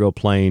cargo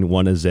plane,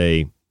 one is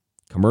a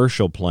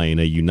commercial plane,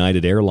 a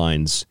United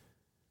Airlines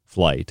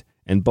flight,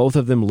 and both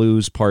of them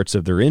lose parts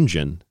of their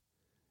engine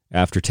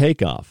after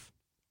takeoff.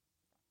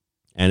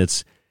 And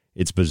it's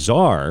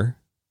bizarre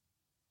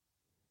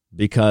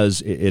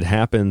because it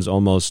happens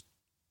almost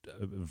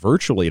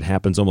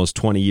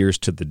 20 years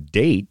to the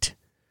date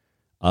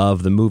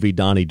of the movie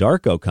Donnie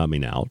Darko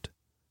coming out.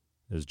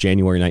 It was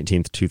January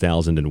 19th,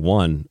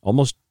 2001,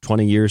 almost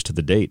 20 years to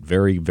the date,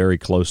 very, very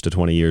close to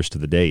 20 years to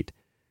the date.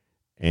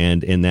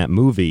 And in that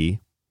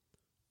movie,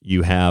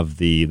 you have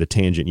the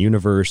tangent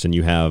universe and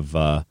you have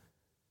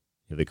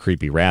the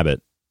creepy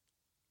rabbit,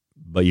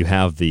 but you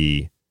have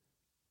the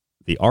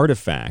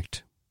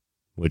artifact,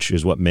 which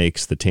is what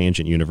makes the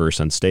tangent universe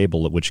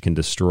unstable, which can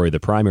destroy the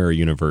primary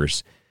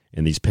universe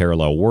in these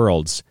parallel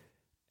worlds.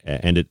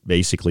 And it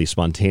basically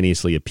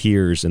spontaneously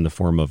appears in the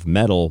form of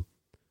metal.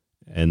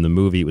 In the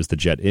movie, it was the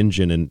jet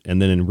engine.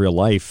 And then in real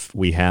life,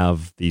 we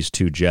have these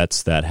two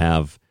jets that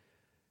have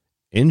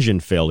engine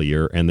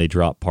failure and they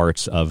drop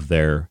parts of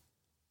their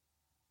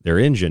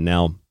engine.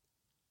 Now,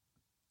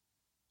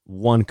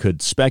 one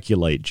could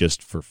speculate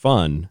just for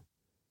fun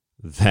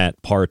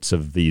that parts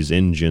of these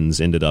engines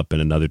ended up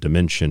in another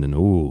dimension and,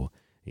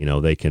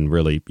 you can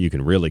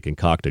really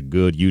concoct a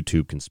good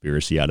YouTube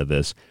conspiracy out of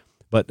this.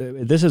 But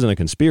this isn't a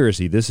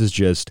conspiracy. This is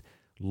just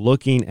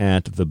looking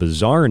at the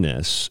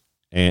bizarreness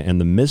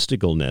and the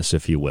mysticalness,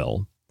 if you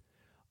will,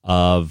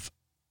 of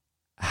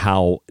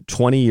how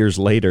 20 years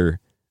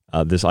later,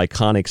 this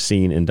iconic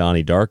scene in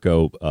Donnie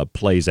Darko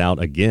plays out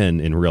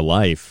again in real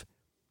life.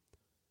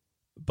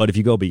 But if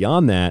you go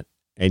beyond that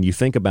and you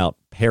think about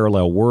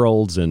parallel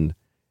worlds and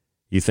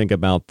you think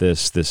about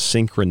this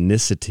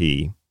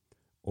synchronicity,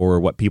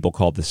 or what people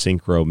call the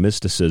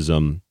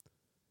synchromysticism,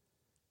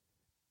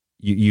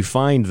 you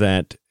find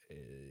that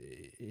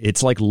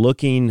it's like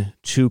looking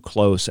too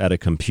close at a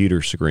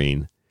computer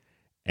screen.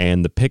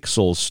 And the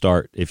pixels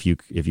start, if you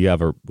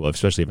have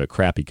especially if you have a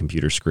crappy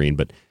computer screen,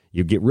 but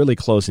you get really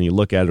close and you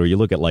look at it, or you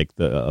look at like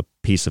a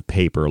piece of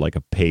paper, like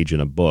a page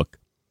in a book,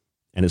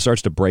 and it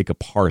starts to break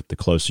apart the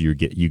closer you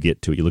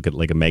get to it. You look at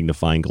like a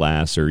magnifying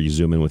glass, or you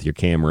zoom in with your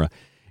camera,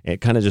 and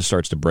it kind of just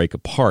starts to break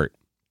apart.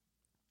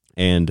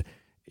 And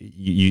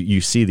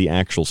you see the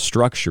actual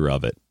structure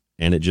of it,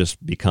 and it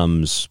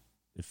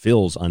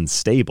feels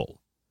unstable.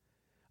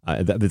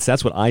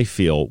 That's what I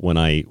feel when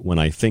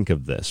I think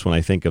of this, when I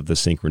think of the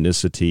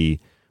synchronicity,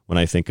 when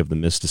I think of the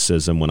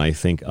mysticism, when I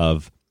think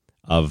of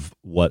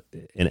what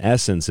in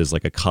essence is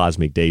like a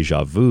cosmic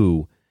deja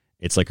vu.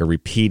 It's like a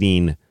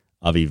repeating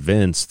of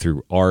events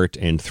through art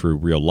and through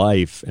real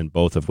life, and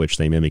both of which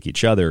they mimic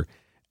each other.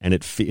 And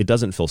it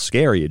doesn't feel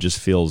scary. It just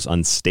feels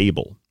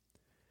unstable.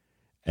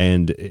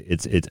 And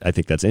I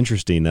think that's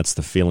interesting. That's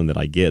the feeling that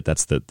I get.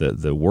 That's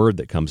the word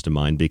that comes to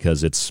mind,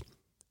 because it's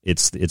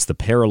the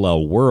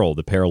parallel world,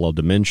 the parallel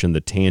dimension,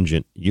 the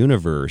tangent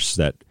universe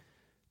that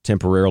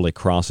temporarily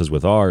crosses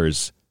with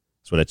ours.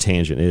 That's what a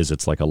tangent is.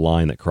 It's like a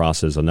line that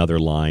crosses another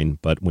line,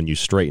 but when you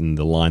straighten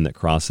the line that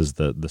crosses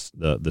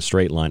the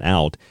straight line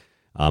out,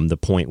 the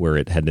point where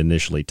it had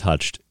initially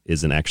touched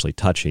isn't actually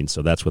touching.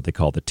 So that's what they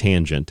call the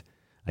tangent,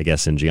 I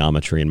guess, in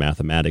geometry and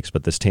mathematics.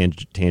 But this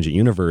tangent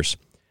universe,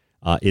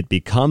 it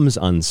becomes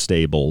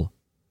unstable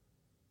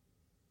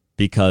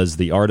because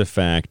the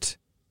artifact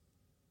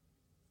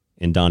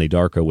in Donnie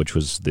Darko, which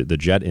was the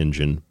jet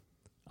engine,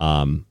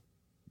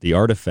 the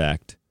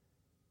artifact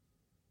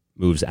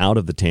moves out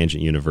of the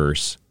tangent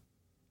universe,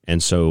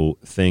 and so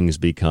things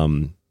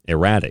become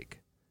erratic.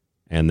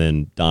 And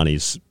then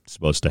Donnie's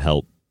supposed to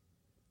help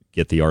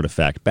get the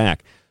artifact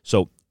back.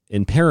 So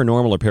in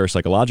paranormal or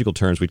parapsychological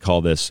terms, we'd call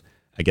this,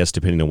 I guess,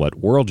 depending on what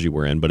world you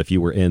were in, but if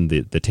you were in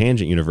the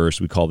tangent universe,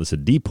 we call this a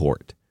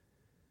deport,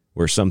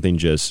 where something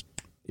just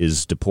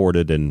is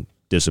deported and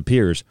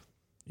disappears.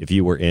 If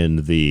you were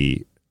in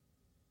the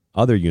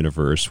other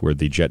universe where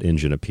the jet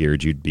engine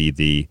appeared, you'd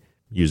be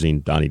using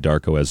Donnie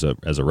Darko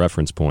as a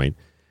reference point,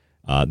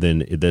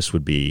 then this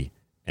would be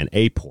an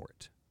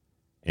aport.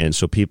 And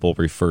so people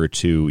refer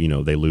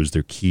to, they lose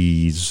their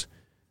keys,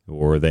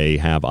 or they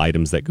have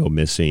items that go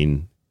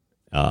missing,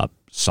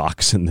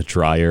 socks in the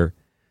dryer.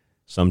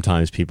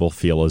 Sometimes people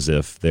feel as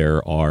if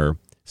there are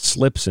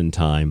slips in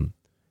time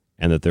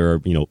and that there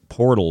are,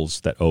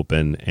 portals that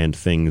open and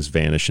things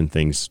vanish and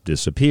things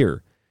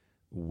disappear.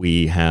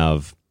 We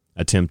have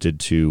attempted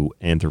to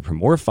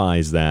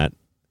anthropomorphize that,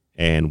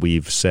 and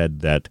we've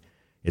said that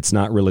it's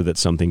not really that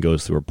something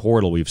goes through a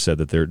portal. We've said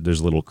that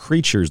there's little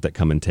creatures that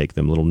come and take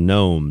them, little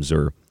gnomes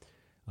or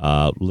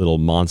little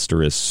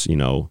monstrous,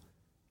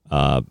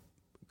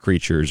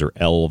 creatures or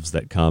elves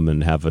that come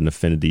and have an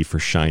affinity for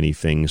shiny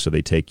things, so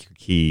they take your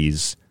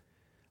keys.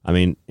 I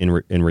mean,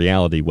 in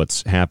reality,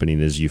 what's happening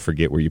is you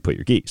forget where you put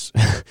your keys.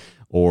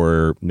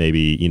 Or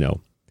maybe,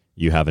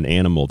 you have an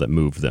animal that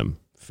moved them.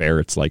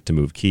 Ferrets like to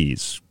move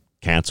keys.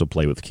 Cats will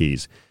play with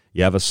keys.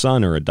 You have a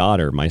son or a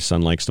daughter. My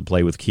son likes to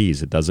play with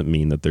keys. It doesn't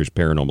mean that there's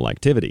paranormal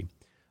activity.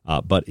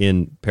 But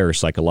in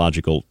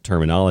parapsychological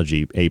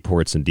terminology,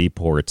 aports and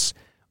deports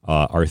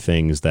are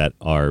things that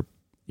are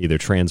either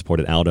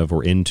transported out of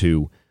or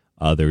into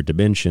other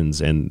dimensions,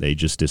 and they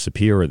just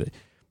disappear, or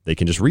they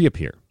can just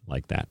reappear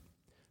like that.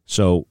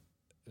 So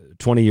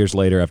 20 years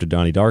later, after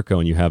Donnie Darko,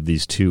 and you have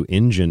these two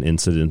engine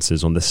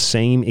incidences on the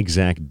same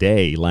exact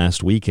day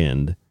last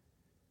weekend,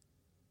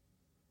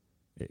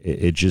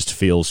 it just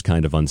feels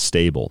kind of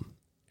unstable.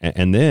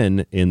 And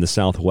then in the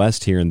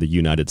Southwest here in the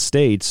United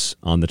States,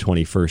 on the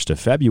 21st of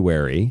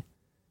February,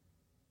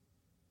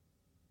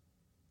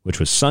 which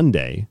was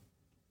Sunday,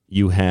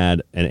 you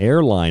had an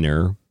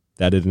airliner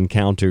that had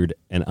encountered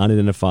an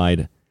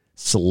unidentified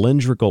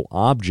cylindrical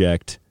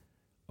object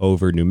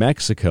over New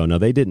Mexico. Now,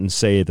 they didn't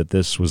say that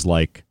this was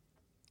like,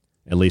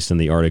 at least in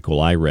the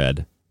article I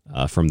read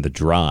from The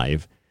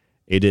Drive,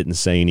 it didn't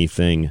say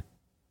anything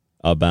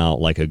about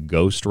like a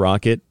ghost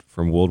rocket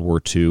from World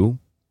War II.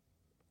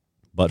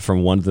 But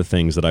from one of the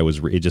things that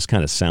it just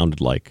kind of sounded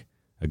like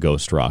a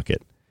ghost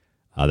rocket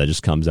that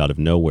just comes out of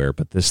nowhere.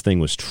 But this thing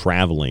was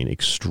traveling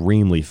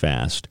extremely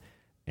fast,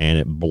 and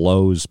it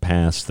blows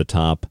past the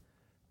top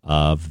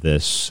of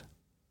this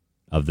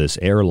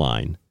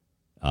airline.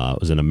 It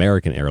was an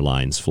American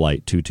Airlines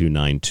Flight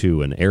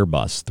 2292, an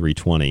Airbus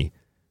 320,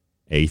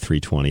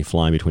 A320,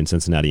 flying between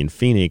Cincinnati and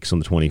Phoenix on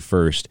the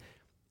 21st.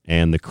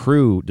 And the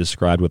crew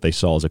described what they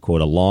saw as a,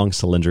 quote, a long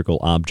cylindrical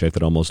object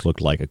that almost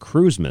looked like a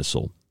cruise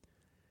missile.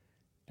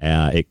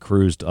 It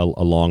cruised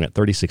along at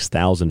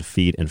 36,000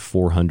 feet and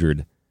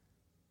 400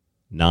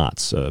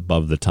 knots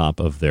above the top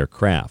of their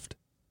craft.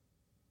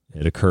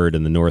 It occurred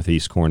in the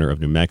northeast corner of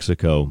New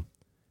Mexico,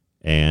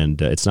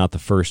 and it's not the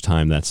first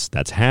time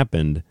that's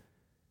happened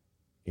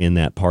in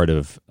that part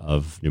of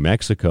New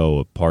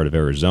Mexico, part of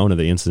Arizona.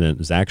 The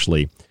incident is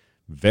actually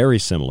very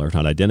similar, if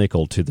not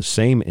identical, to the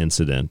same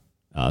incident.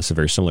 It's a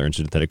very similar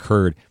incident that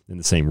occurred in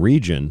the same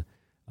region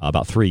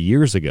about 3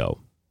 years ago.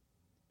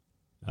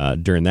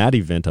 During that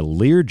event, a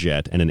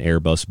Learjet and an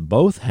Airbus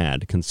both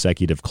had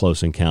consecutive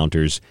close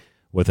encounters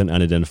with an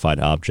unidentified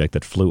object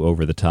that flew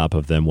over the top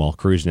of them while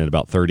cruising at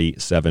about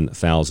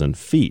 37,000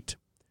 feet.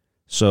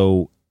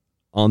 So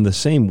on the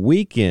same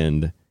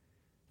weekend,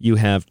 you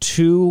have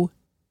two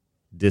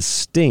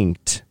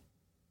distinct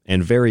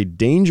and very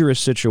dangerous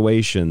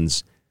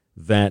situations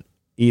that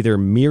either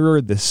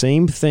mirror the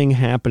same thing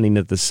happening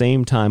at the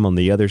same time on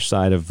the other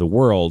side of the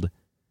world,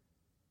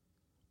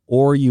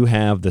 or you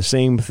have the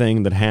same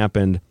thing that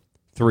happened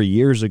 3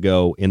 years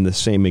ago in the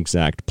same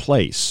exact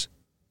place.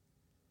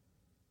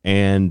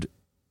 And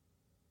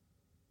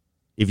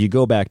if you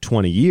go back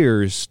 20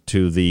 years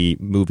to the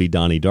movie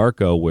Donnie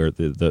Darko, where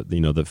the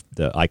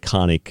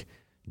iconic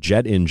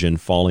jet engine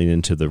falling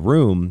into the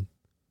room,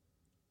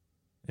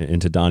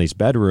 into Donnie's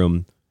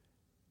bedroom,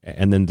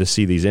 and then to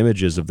see these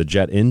images of the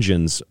jet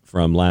engines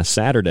from last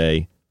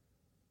Saturday,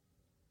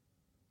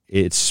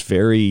 it's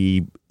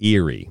very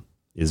eerie.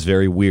 It's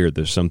very weird.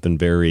 There's something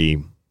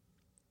very,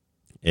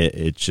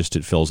 it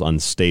feels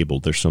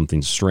unstable. There's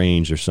something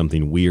strange. There's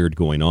something weird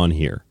going on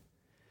here.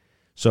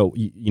 So,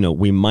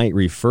 we might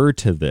refer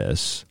to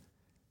this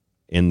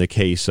in the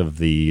case of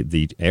the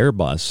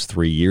Airbus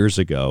 3 years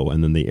ago,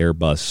 and then the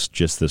Airbus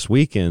just this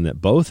weekend,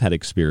 that both had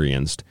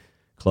experienced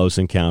close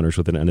encounters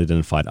with an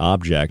unidentified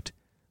object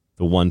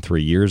the one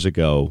 3 years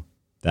ago,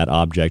 that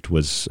object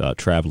was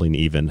traveling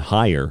even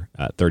higher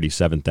at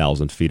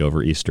 37,000 feet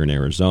over eastern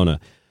Arizona.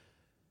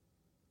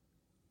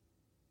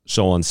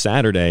 So on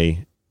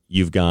Saturday,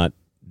 you've got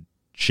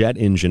jet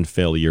engine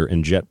failure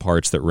and jet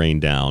parts that rain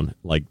down,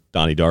 like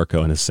Donnie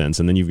Darko in a sense.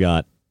 And then you've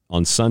got,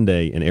 on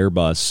Sunday, an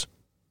Airbus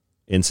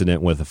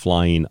incident with a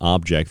flying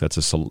object that's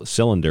a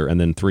cylinder. And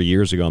then 3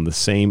 years ago, on the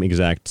same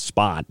exact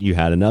spot, you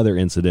had another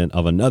incident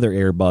of another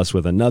Airbus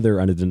with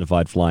another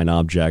unidentified flying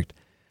object.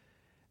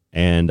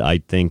 And I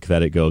think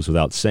that it goes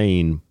without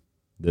saying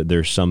that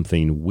there's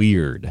something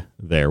weird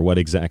there. What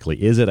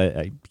exactly is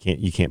it?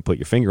 You can't put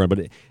your finger on,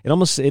 but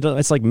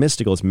it's like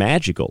mystical. It's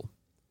magical.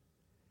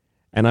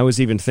 And I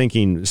was even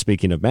thinking,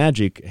 speaking of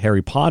magic,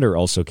 Harry Potter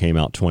also came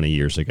out 20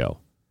 years ago.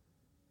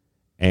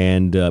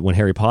 And when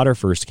Harry Potter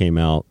first came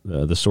out,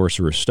 the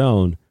Sorcerer's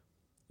Stone,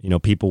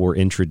 people were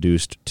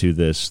introduced to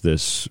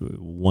this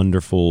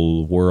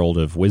wonderful world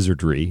of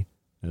wizardry,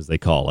 as they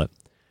call it.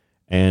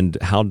 And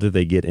how did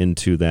they get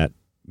into that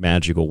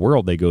magical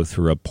world? They go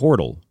through a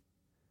portal.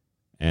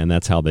 And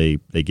that's how they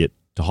get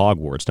to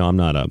Hogwarts. Now, I'm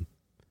not a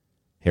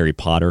Harry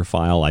Potter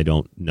file. I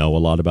don't know a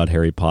lot about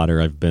Harry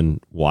Potter. I've been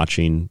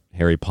watching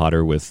Harry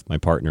Potter with my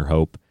partner,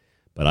 Hope,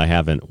 but I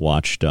haven't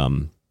watched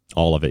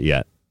all of it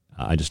yet.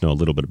 I just know a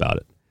little bit about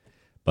it.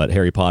 But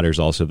Harry Potter is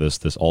also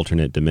this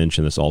alternate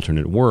dimension, this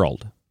alternate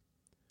world.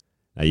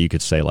 Now, you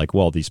could say, like,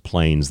 well, these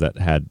planes that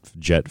had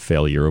jet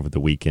failure over the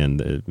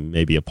weekend,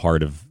 maybe a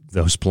part of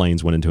those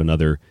planes went into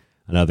another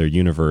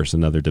universe,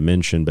 another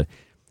dimension. But,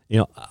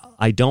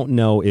 I don't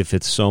know if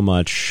it's so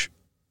much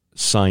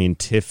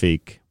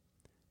scientific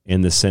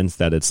in the sense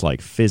that it's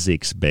like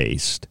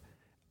physics-based,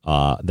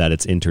 that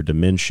it's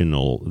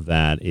interdimensional,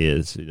 that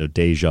is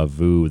deja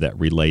vu, that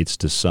relates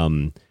to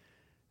some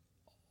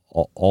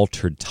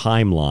altered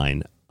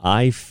timeline.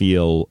 I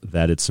feel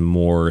that it's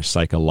more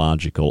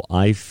psychological.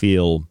 I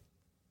feel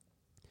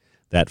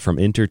that from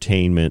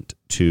entertainment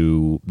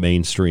to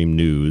mainstream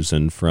news,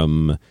 and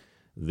from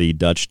the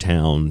Dutch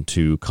town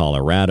to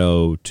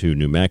Colorado to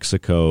New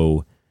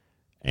Mexico,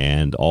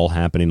 and all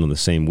happening on the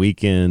same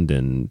weekend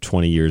and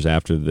 20 years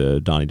after the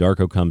Donnie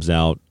Darko comes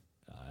out,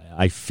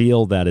 I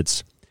feel that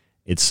it's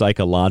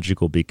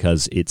psychological,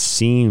 because it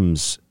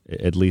seems,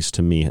 at least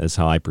to me, as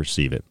how I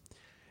perceive it,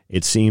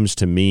 it seems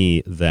to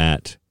me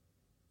that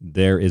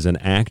there is an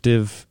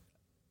active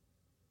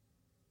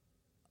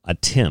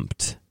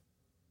attempt,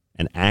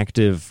 an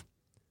active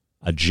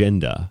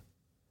agenda,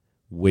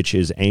 which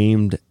is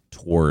aimed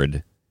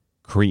toward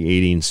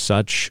creating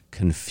such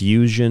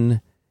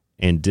confusion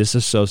and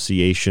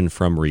disassociation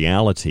from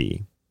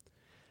reality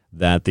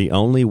that the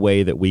only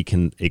way that we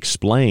can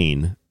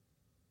explain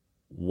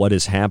what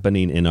is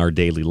happening in our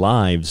daily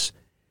lives,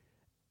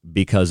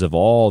 because of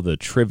all the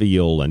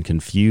trivial and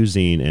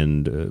confusing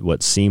and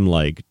what seem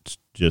like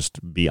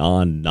just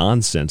beyond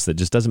nonsense that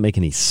just doesn't make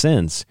any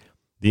sense,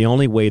 the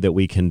only way that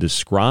we can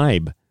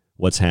describe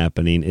what's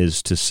happening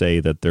is to say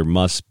that there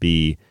must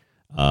be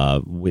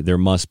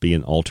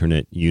an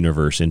alternate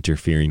universe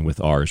interfering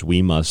with ours.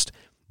 We must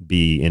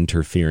be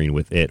interfering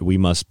with it. We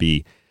must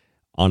be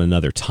on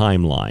another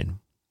timeline.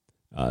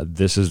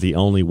 This is the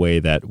only way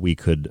that we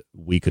could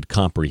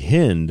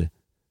comprehend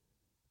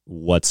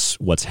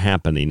what's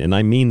happening. And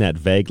I mean that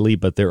vaguely,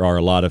 but there are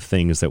a lot of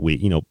things that we,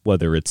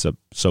 whether it's a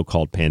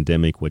so-called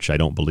pandemic, which I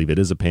don't believe it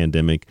is a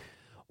pandemic,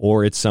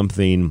 or it's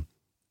something,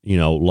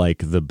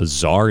 like the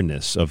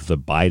bizarreness of the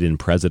Biden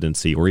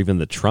presidency or even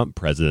the Trump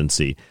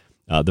presidency,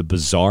 the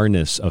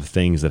bizarreness of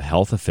things that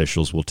health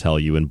officials will tell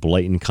you in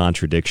blatant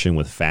contradiction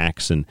with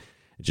facts and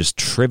just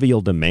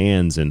trivial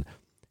demands and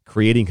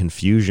creating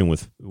confusion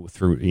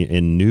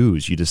in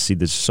news. You just see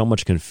there's so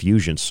much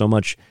confusion, so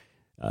much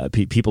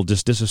people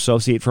just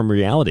disassociate from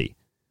reality.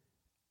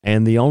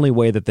 And the only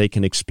way that they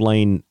can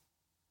explain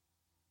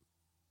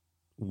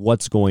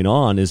what's going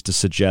on is to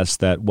suggest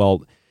that,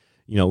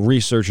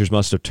 researchers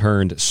must have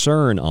turned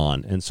CERN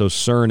on. And so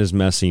CERN is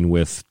messing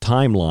with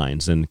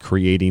timelines and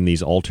creating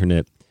these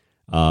alternate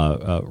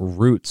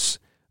routes,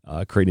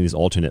 creating these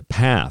alternate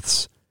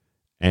paths.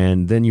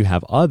 And then you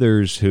have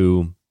others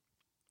who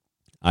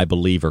I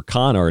believe are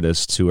con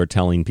artists who are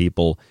telling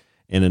people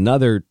in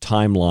another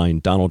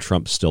timeline, Donald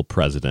Trump's still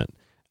president.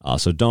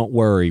 So don't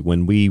worry,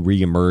 when we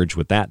reemerge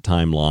with that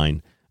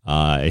timeline,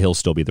 he'll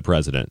still be the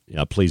president.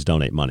 Please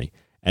donate money.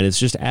 And it's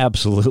just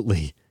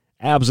absolutely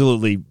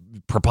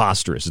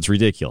preposterous. It's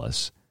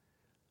ridiculous.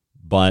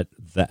 But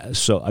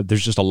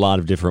there's just a lot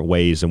of different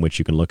ways in which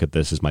you can look at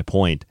this, is my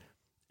point.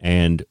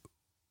 And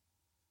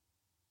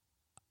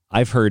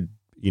I've heard,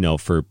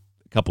 for a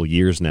couple of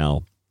years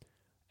now,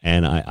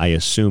 and I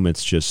assume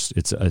it's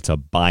a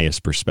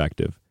biased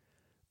perspective.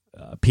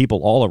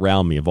 People all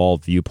around me of all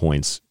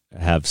viewpoints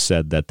have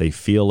said that they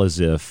feel as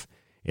if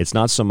it's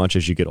not so much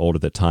as you get older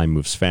that time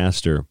moves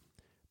faster,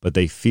 but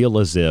they feel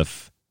as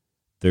if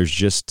there's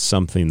just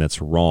something that's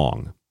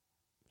wrong.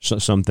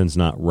 Something's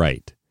not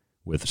right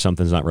with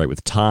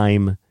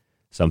time.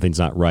 Something's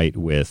not right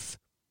with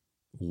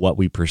what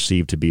we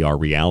perceive to be our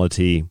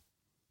reality.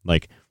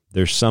 Like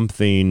there's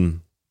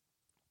something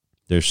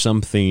there's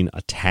something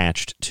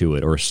attached to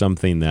it, or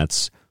something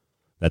that's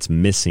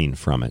missing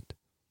from it.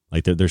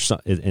 Like there's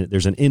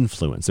an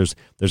influence.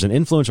 There's an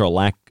influence or a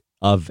lack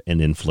of an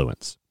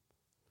influence.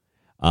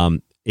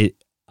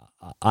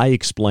 I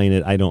explain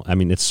it.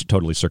 It's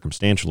totally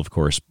circumstantial, of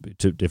course,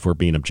 if we're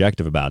being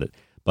objective about it.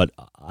 But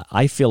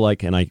I feel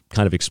like, and I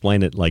kind of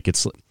explain it like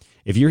it's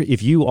if you're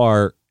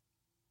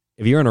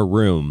in a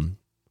room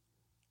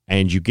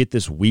and you get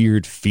this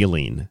weird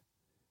feeling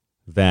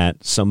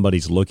that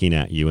somebody's looking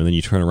at you, and then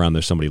you turn around,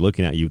 there's somebody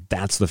looking at you.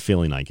 That's the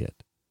feeling I get.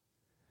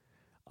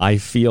 I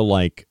feel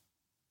like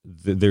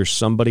there's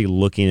somebody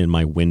looking in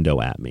my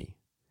window at me.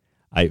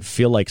 I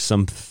feel like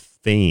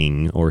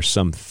something is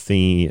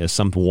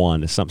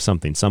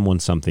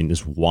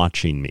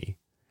watching me.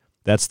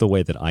 That's the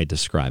way that I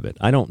describe it.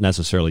 I don't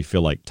necessarily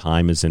feel like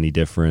time is any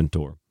different,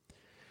 or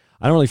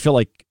I don't really feel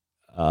like,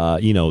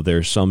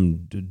 there's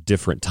some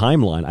different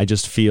timeline. I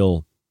just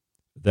feel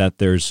that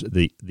there's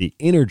the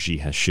energy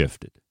has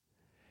shifted.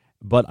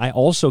 But I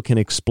also can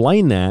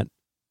explain that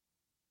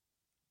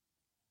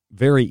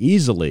very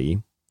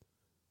easily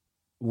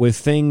with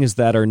things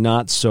that are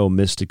not so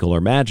mystical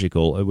or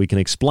magical. We can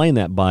explain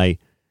that by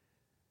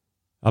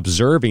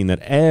observing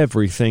that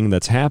everything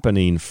that's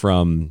happening,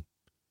 from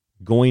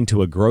going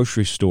to a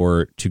grocery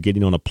store to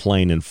getting on a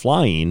plane and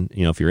flying,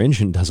 if your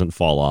engine doesn't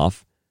fall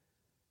off,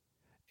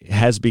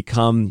 has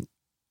become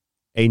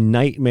a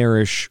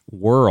nightmarish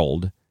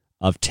world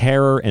of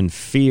terror and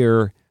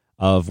fear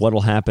of what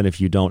will happen if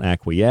you don't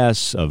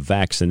acquiesce, of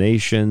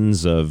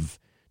vaccinations, of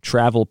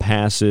travel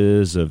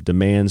passes, of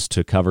demands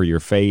to cover your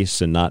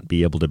face and not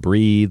be able to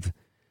breathe,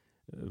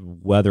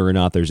 whether or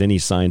not there's any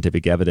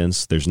scientific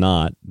evidence, there's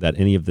not, that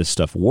any of this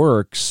stuff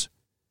works.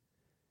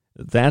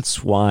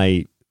 That's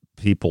why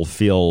people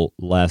feel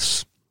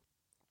less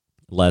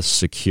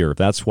secure.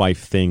 That's why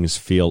things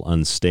feel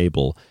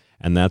unstable.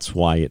 And that's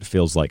why it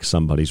feels like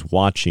somebody's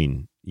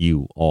watching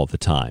you all the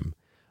time.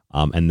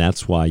 And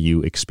that's why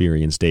you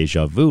experience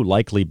deja vu,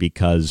 likely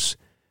because,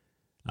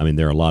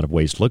 there are a lot of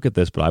ways to look at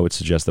this, but I would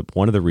suggest that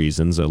one of the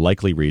reasons, a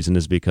likely reason,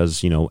 is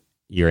because,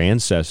 your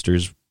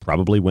ancestors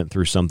probably went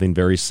through something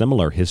very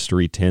similar.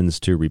 History tends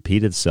to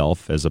repeat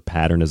itself as a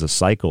pattern, as a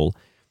cycle,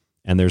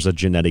 and there's a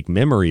genetic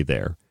memory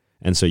there.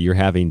 And so you're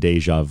having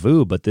deja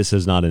vu, but this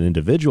is not an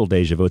individual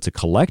deja vu, it's a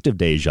collective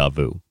deja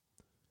vu.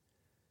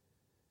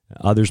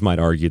 Others might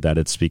argue that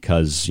it's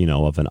because,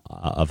 of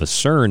a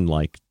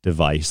CERN-like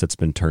device that's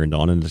been turned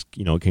on, and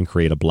it can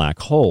create a black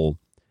hole,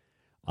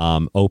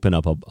 open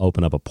up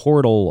a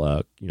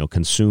portal,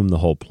 consume the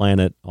whole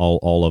planet,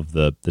 all of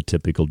the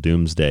typical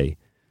doomsday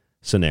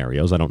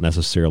scenarios. I don't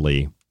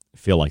necessarily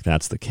feel like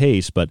that's the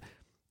case, but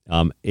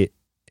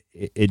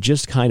it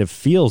just kind of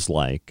feels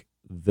like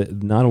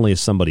that not only is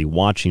somebody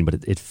watching,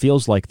 but it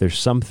feels like there's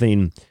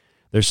something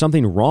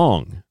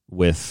wrong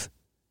with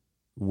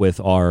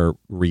our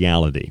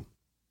reality.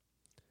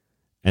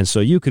 And so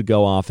you could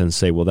go off and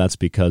say, well, that's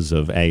because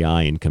of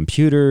AI and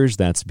computers.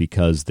 That's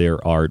because there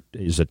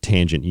is a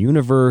tangent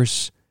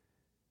universe,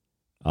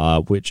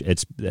 which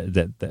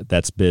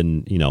that's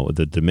been,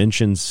 the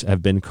dimensions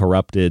have been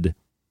corrupted,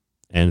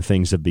 and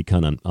things have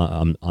become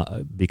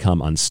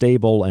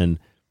unstable, and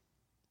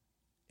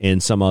in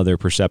some other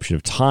perception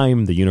of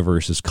time, the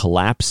universe is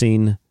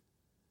collapsing,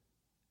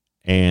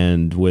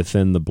 and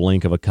within the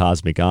blink of a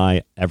cosmic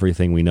eye,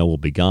 everything we know will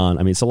be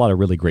gone. It's a lot of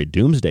really great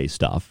doomsday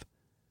stuff.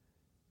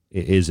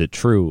 Is it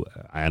true?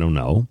 I don't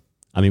know.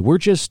 We're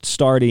just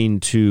starting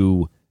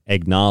to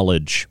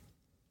acknowledge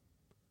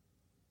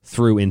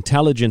through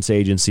intelligence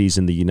agencies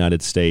in the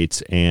United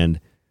States and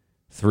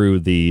through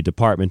the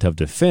Department of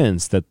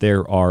Defense that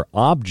there are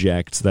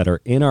objects that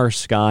are in our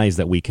skies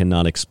that we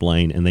cannot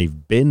explain, and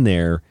they've been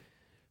there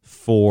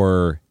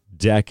for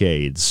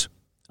decades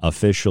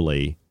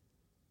officially,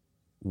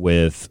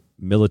 with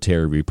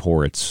military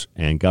reports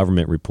and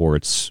government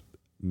reports,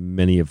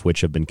 many of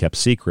which have been kept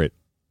secret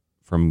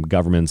from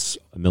governments,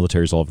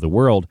 militaries all over the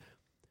world,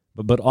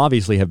 but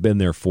obviously have been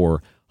there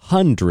for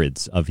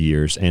hundreds of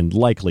years and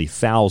likely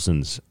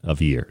thousands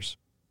of years.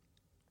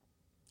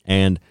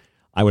 And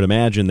I would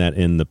imagine that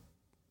in the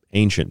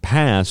ancient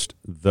past,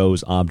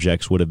 those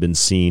objects would have been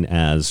seen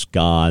as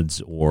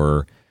gods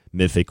or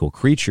mythical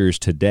creatures.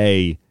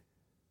 Today,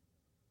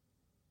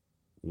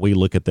 we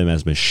look at them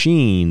as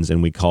machines,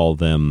 and we call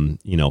them,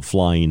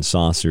 flying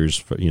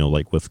saucers,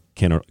 like with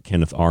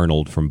Kenneth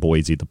Arnold from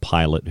Boise, the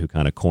pilot who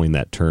kind of coined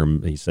that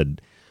term. He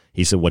said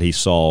what he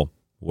saw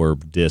were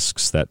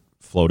discs that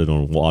floated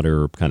on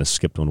water, or kind of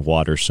skipped on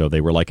water. So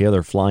they were like,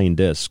 they're flying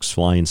discs,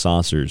 flying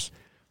saucers.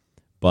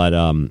 But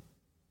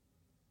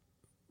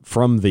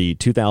from the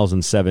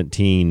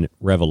 2017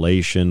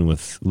 revelation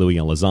with Louis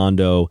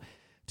Elizondo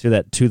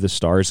to the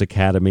Stars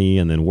Academy,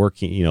 and then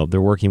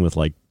they're working with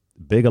like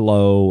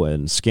Bigelow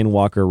and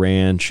Skinwalker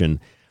Ranch, and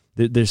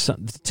there's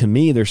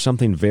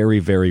something very,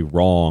 very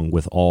wrong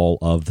with all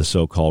of the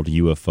so-called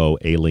UFO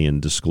alien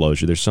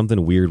disclosure. There's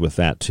something weird with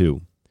that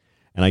too,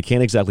 and I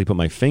can't exactly put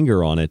my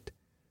finger on it,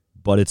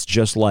 but it's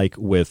just like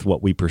with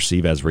what we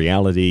perceive as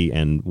reality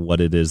and what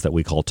it is that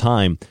we call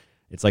time.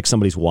 It's like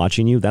somebody's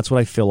watching you. That's what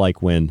I feel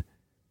like when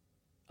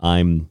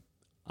I'm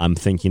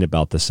thinking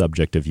about the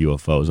subject of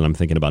UFOs, and I'm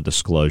thinking about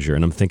disclosure,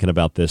 and I'm thinking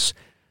about this.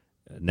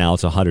 Now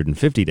it's a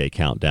 150-day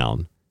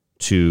countdown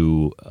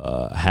to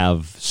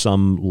have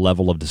some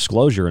level of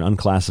disclosure, an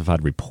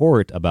unclassified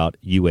report about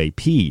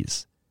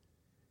UAPs.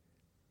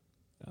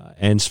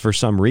 And for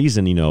some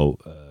reason,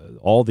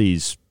 all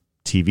these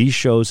TV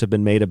shows have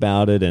been made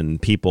about it,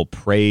 and people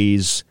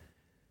praise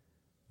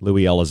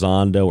Louis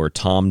Elizondo or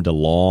Tom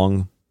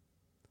DeLonge.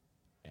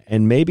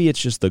 And maybe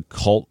it's just the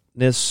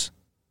cultness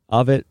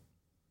of it,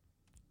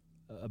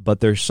 but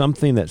there's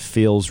something that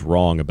feels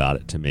wrong about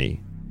it to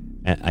me.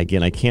 And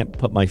again, I can't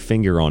put my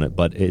finger on it,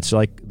 but it's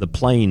like the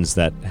planes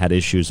that had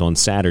issues on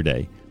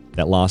Saturday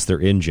that lost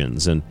their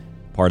engines and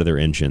part of their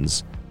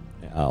engines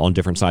on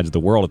different sides of the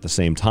world at the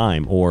same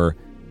time, or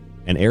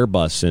an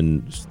Airbus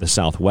in the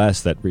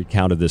Southwest that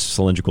recounted this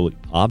cylindrical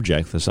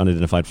object, this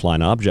unidentified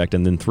flying object,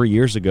 and then 3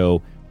 years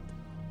ago,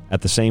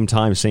 at the same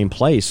time, same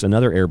place,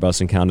 another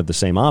Airbus encountered the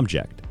same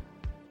object.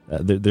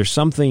 There's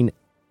something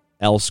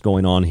else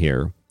going on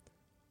here,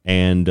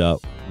 and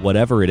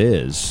whatever it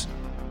is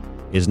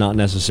not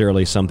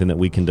necessarily something that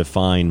we can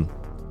define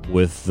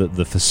with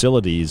the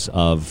facilities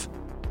of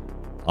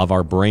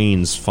our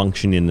brains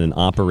functioning and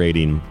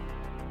operating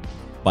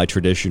by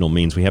traditional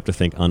means. We have to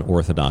think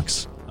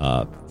unorthodox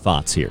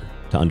thoughts here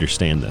to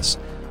understand this.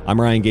 I'm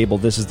Ryan Gable.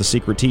 This is The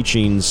Secret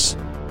Teachings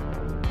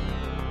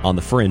on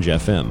the Fringe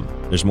FM.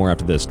 There's more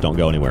after this. Don't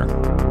go anywhere.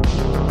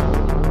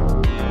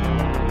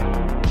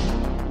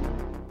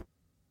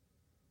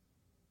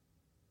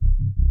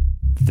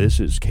 This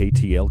is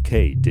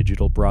KTLK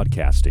Digital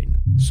Broadcasting,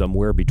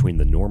 somewhere between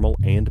the normal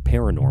and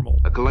paranormal.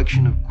 A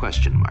collection of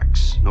question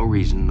marks. No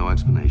reason, no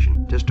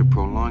explanation. Just a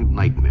prolonged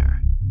nightmare.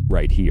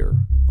 Right here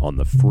on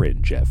the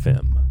Fringe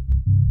FM.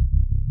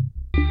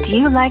 Do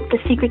you like The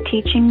Secret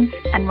Teachings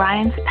and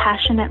Ryan's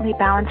passionately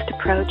balanced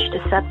approach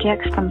to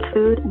subjects from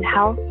food and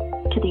health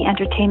to the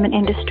entertainment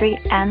industry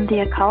and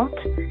the occult?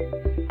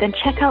 Then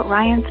check out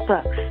Ryan's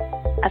books,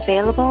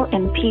 available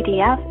in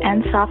PDF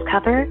and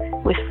softcover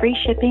with free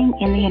shipping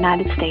in the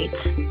United States.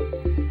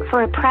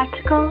 For a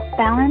practical,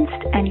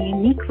 balanced, and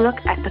unique look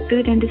at the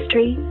food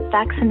industry,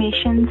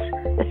 vaccinations,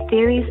 the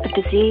theories of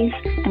disease,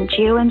 and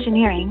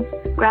geoengineering,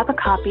 grab a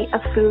copy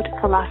of Food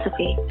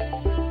Philosophy.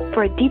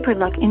 For a deeper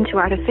look into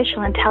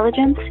artificial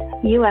intelligence,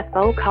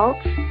 UFO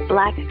cults,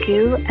 black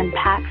goo, and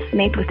pacts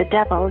made with the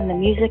devil in the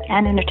music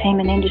and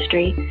entertainment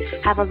industry,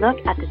 have a look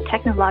at the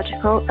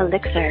Technological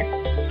Elixir.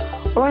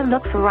 Or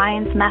look for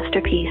Ryan's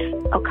masterpiece,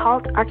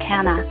 Occult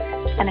Arcana,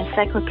 an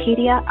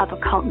encyclopedia of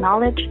occult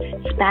knowledge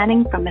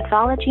spanning from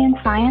mythology and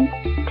science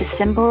to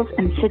symbols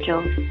and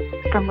sigils,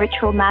 from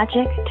ritual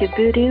magic to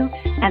voodoo,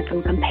 and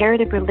from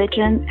comparative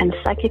religion and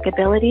psychic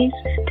abilities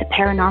to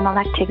paranormal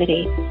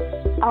activity.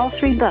 All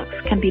 3 books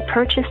can be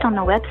purchased on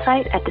the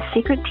website at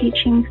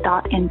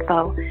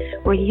thesecretteachings.info,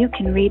 where you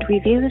can read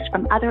reviews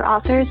from other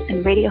authors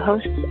and radio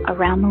hosts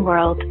around the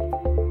world.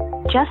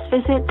 Just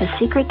visit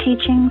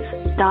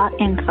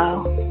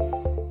thesecretteachings.info.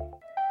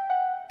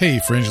 Hey,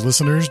 Fringe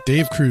listeners,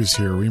 Dave Cruz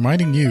here,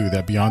 reminding you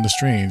that Beyond the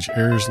Strange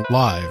airs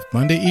live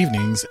Monday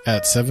evenings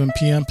at 7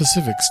 p.m.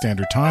 Pacific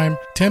Standard Time,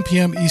 10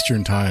 p.m.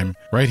 Eastern Time,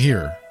 right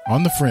here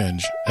on the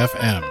Fringe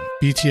FM.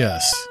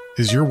 BTS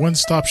is your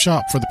one-stop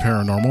shop for the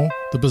paranormal,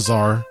 the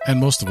bizarre, and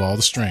most of all,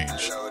 the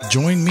strange.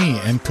 Join me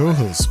and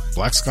co-host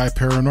Black Sky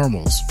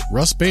Paranormal's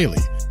Russ Bailey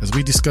as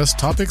we discuss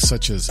topics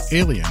such as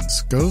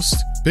aliens,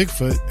 ghosts,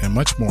 Bigfoot, and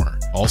much more.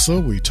 Also,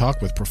 we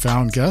talk with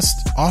profound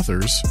guests,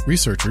 authors,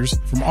 researchers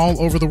from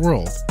all over the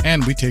world,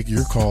 and we take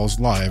your calls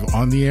live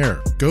on the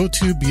air. Go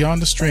to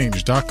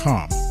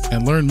beyondthestrange.com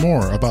and learn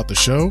more about the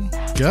show,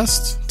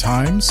 guests,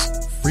 times,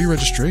 free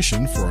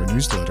registration for our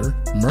newsletter,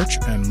 merch,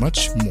 and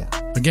much more.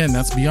 Again,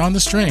 that's Beyond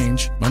the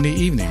Strange, Monday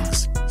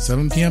evenings,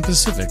 7 p.m.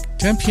 Pacific,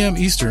 10 p.m.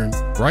 Eastern,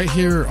 right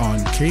here on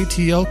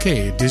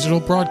KTLK Digital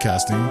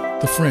Broadcasting,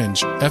 The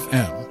Fringe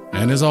FM.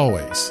 And as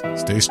always,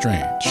 stay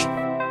strange.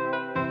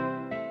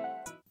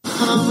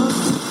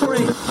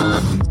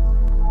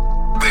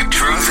 The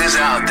truth is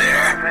out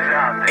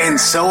there, and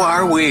so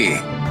are we.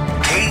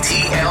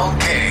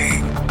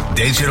 KTLK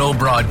Digital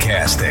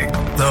Broadcasting,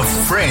 The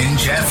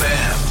Fringe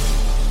FM.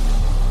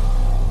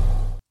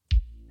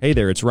 Hey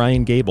there, it's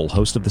Ryan Gable,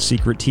 host of The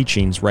Secret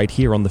Teachings, right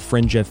here on the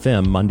Fringe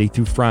FM, Monday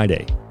through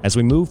Friday. As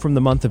we move from the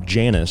month of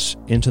Janus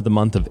into the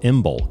month of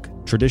Imbolc,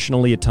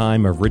 traditionally a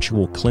time of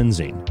ritual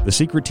cleansing, The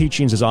Secret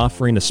Teachings is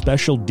offering a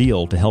special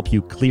deal to help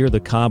you clear the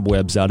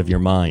cobwebs out of your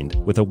mind.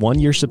 With a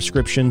 1-year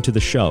subscription to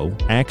the show,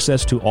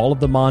 access to all of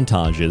the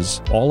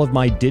montages, all of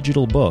my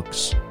digital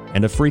books,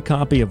 and a free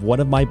copy of one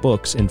of my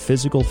books in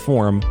physical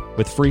form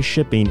with free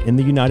shipping in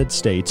the United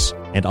States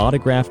and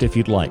autographed if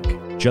you'd like.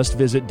 Just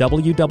visit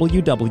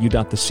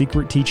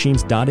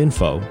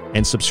www.thesecretteachings.info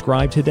and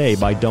subscribe today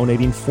by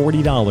donating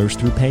 $40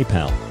 through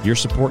PayPal. Your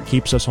support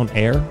keeps us on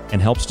air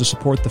and helps to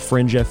support the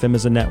Fringe FM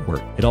as a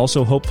network. It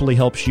also hopefully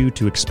helps you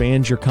to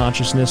expand your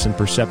consciousness and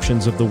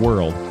perceptions of the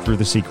world through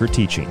the Secret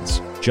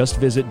Teachings. Just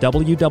visit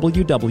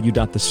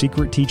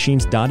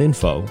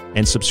www.thesecretteachings.info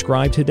and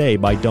subscribe today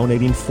by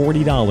donating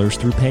 $40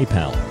 through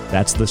PayPal.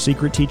 That's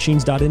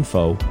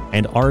thesecretteachings.info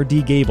and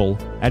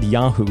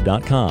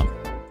rdgable@yahoo.com.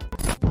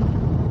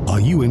 Are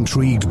you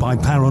intrigued by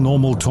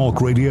Paranormal Talk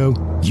Radio?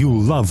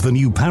 You'll love the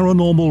new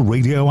Paranormal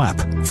Radio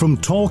app from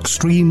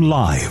TalkStream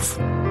Live.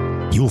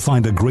 You'll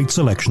find a great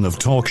selection of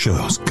talk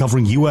shows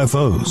covering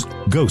UFOs,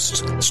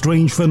 ghosts,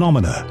 strange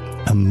phenomena,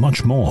 and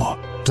much more.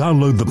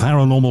 Download the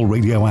Paranormal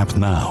Radio app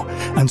now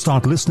and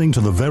start listening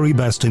to the very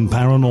best in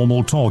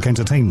paranormal talk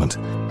entertainment,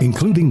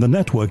 including the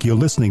network you're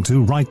listening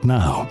to right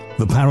now,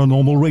 the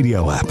Paranormal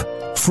Radio app,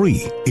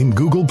 free in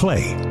Google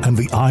Play and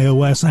the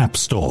iOS App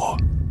Store.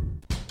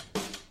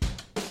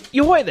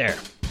 Yohoy there!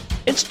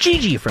 It's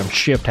Gigi from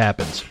Shift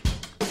Happens.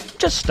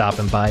 Just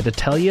stopping by to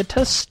tell you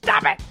to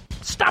stop it!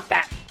 Stop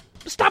that!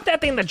 Stop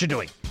that thing that you're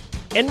doing!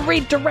 And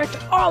redirect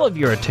all of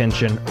your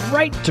attention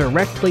right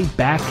directly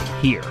back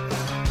here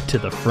to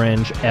the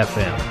Fringe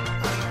FM.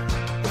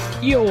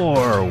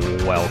 You're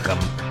welcome.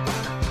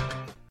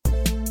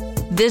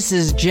 This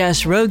is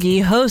Jess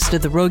Rogie, host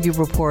of the Rogie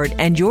Report,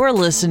 and you're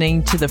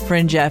listening to the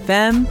Fringe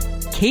FM,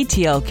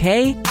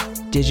 KTLK,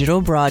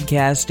 Digital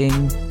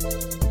Broadcasting.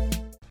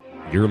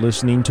 You're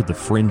listening to the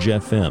Fringe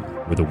FM,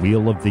 where the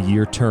wheel of the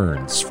year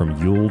turns from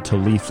Yule to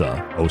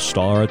Letha,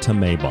 Ostara to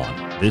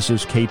Mabon. This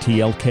is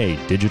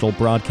KTLK Digital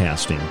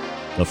Broadcasting,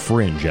 the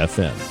Fringe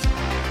FM.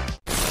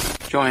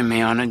 Join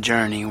me on a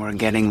journey where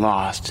getting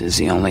lost is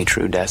the only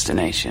true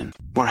destination,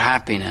 where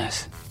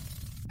happiness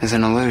is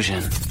an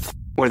illusion,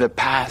 where the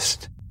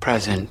past,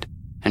 present,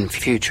 and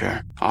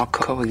future all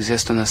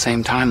coexist on the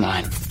same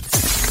timeline.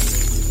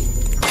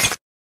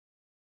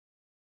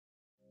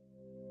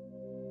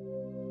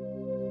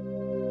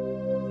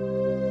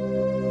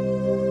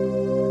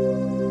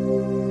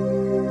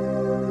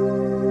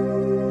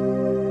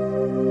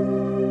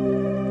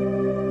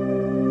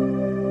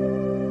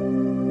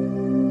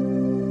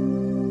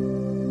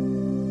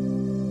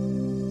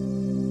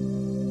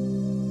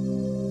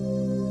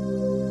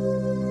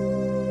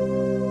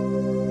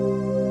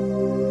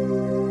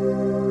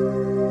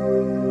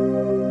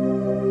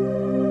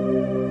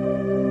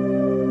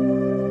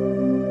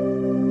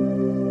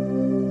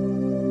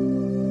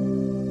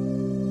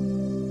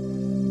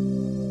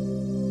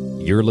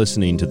 You're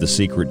listening to The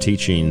Secret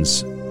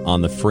Teachings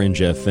on the Fringe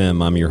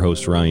FM. I'm your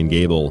host, Ryan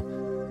Gable.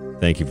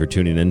 Thank you for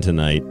tuning in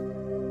tonight.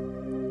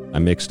 I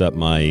mixed up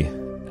my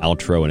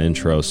outro and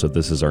intro, so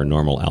this is our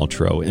normal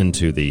outro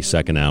into the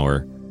second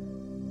hour.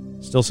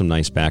 Still some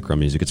nice background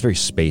music. It's very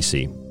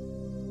spacey.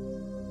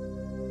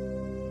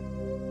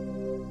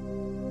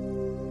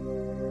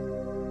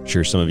 I'm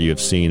sure some of you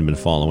have seen and been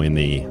following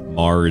the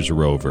Mars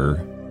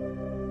rover,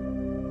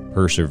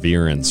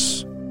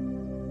 Perseverance.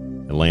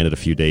 It landed a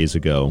few days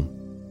ago.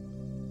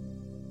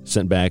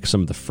 Sent back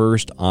some of the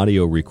first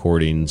audio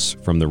recordings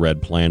from the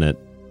Red Planet.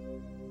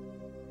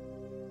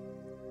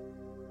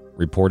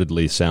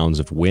 Reportedly sounds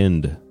of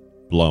wind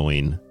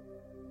blowing,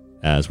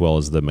 as well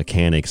as the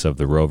mechanics of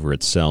the rover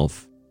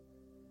itself.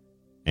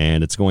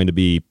 And it's going to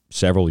be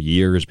several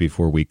years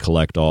before we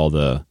collect all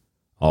the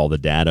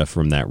data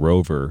from that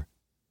rover.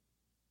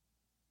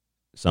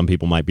 Some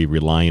people might be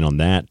relying on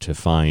that to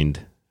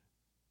find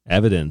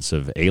evidence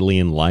of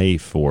alien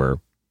life,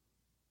 or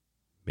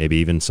maybe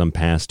even some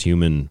past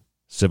human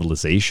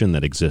civilization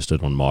that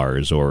existed on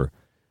Mars, or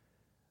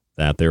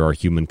that there are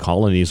human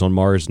colonies on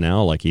Mars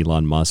now, like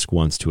Elon Musk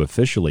wants to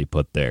officially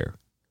put there.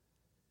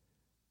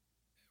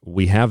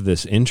 We have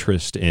this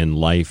interest in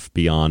life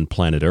beyond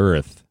planet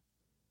Earth,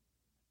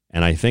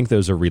 and I think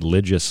there's a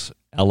religious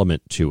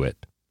element to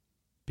it,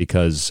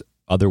 because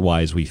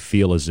otherwise we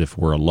feel as if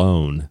we're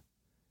alone.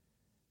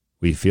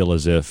 We feel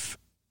as if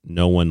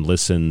no one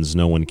listens,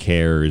 no one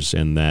cares,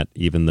 and that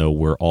even though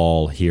we're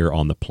all here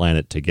on the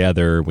planet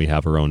together, we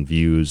have our own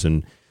views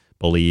and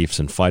beliefs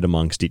and fight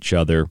amongst each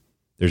other,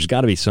 there's got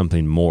to be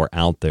something more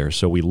out there.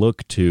 So we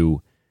look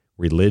to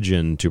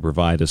religion to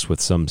provide us with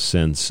some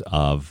sense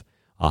of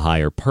a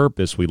higher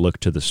purpose. We look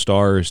to the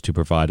stars to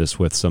provide us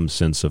with some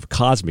sense of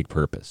cosmic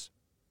purpose.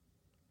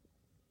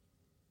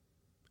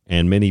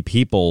 And many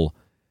people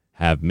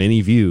have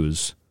many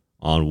views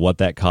on what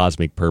that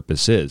cosmic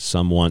purpose is.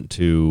 Some want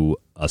to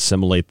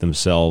assimilate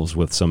themselves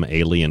with some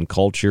alien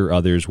culture.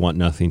 Others want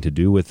nothing to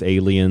do with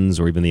aliens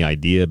or even the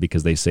idea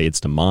because they say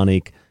it's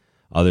demonic.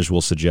 Others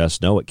will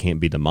suggest, no, it can't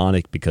be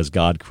demonic because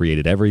God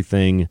created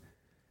everything.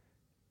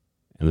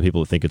 And the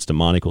people that think it's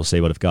demonic will say,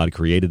 what if God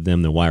created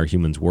them? Then why are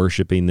humans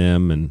worshiping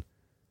them? And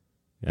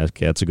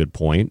that's a good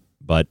point.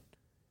 But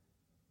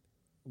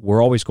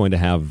we're always going to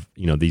have,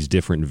 these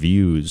different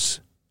views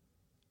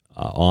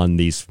on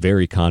these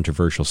very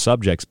controversial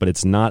subjects, but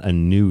it's not a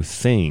new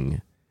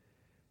thing.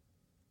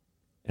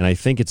 And I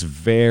think it's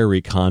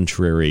very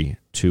contrary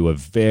to a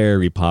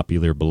very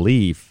popular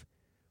belief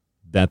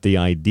that the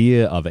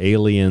idea of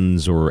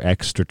aliens or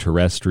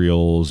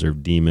extraterrestrials or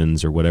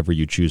demons or whatever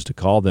you choose to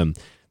call them,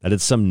 that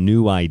it's some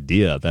new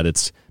idea, that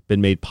it's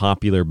been made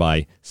popular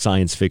by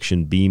science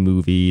fiction B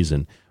movies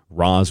and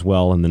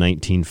Roswell in the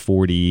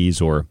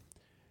 1940s, or,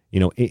 you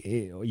know,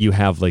 you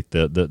have like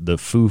the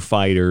Foo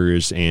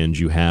Fighters, and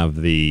you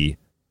have the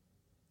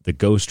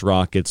ghost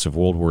rockets of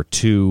World War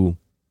II.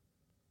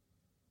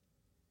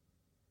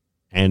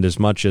 And as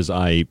much as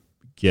I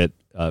get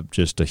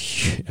just a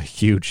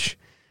huge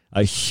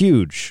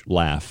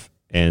laugh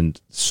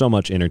and so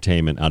much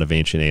entertainment out of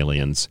Ancient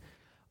Aliens,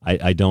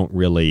 I don't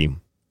really,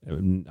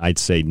 I'd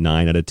say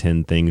 9 out of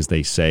 10 things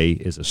they say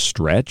is a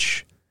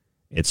stretch.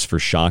 It's for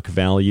shock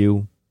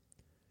value.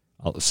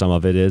 Some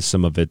of it is,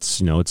 some of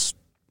it's, you know, it's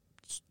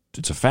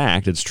a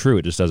fact. It's true.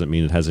 It just doesn't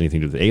mean it has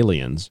anything to do with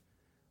aliens.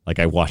 Like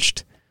I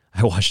watched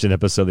an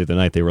episode the other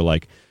night. They were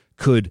like,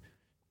 could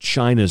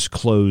China's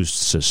closed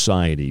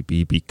society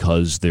be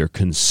because they're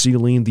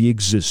concealing the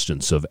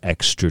existence of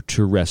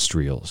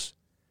extraterrestrials?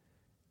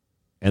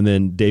 And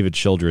then David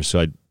Childress,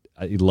 so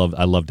I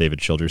love David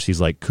Childress.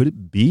 He's like, could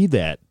it be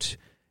that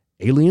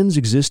aliens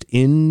exist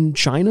in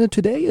China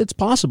today? It's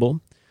possible.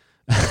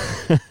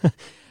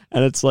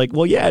 And it's like,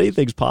 well, yeah,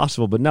 anything's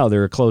possible, but no,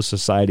 they're a closed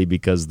society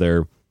because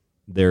they're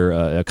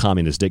a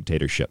communist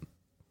dictatorship.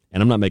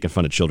 And I'm not making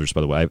fun of Childress,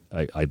 by the way.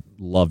 I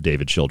love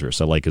David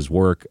Childress. I like his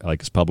work. I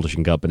like his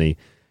publishing company.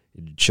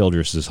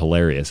 Childress is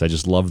hilarious. I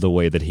just love the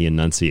way that he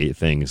enunciates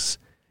things.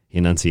 He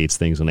enunciates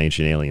things on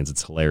Ancient Aliens.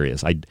 It's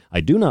hilarious. I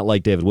do not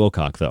like David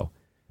Wilcock, though,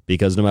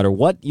 because no matter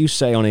what you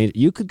say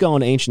you could go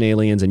on Ancient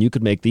Aliens and you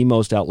could make the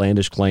most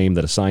outlandish claim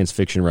that a science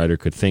fiction writer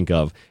could think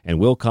of, and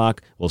Wilcock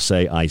will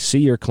say, I see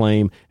your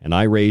claim, and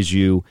I raise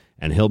you,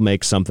 and he'll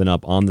make something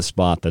up on the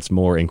spot that's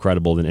more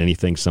incredible than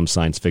anything some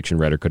science fiction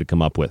writer could have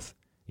come up with,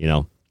 you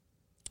know?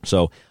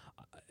 So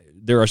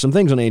there are some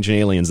things on Ancient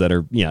Aliens that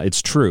are, yeah,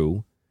 it's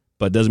true,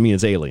 but it doesn't mean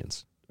it's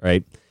aliens,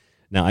 right?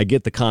 Now, I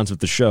get the concept of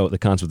the show. The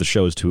concept of the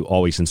show is to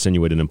always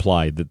insinuate and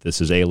imply that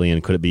this is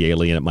alien. Could it be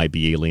alien? It might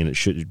be alien.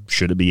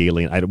 Should it be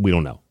alien? We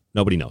don't know.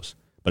 Nobody knows.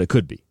 But it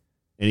could be.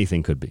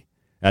 Anything could be.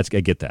 I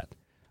get that.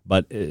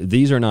 But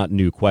these are not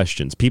new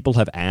questions. People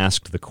have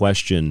asked the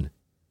question,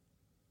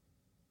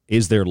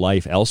 is there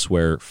life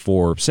elsewhere,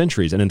 for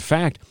centuries? And in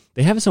fact,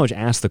 they haven't so much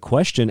asked the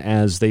question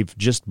as they've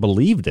just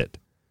believed it.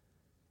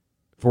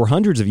 For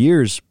hundreds of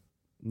years,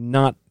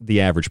 not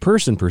the average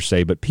person per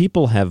se, but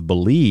people have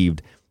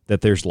believed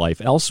that there's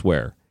life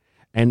elsewhere,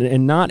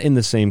 and not in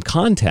the same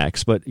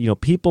context, but, you know,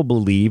 people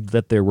believed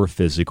that there were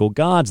physical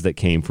gods that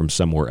came from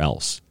somewhere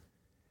else.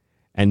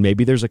 And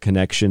maybe there's a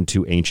connection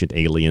to Ancient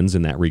Aliens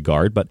in that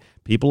regard, but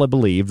people have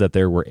believed that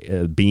there were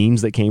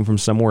beings that came from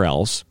somewhere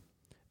else,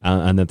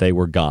 and that they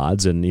were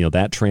gods. And, you know,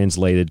 that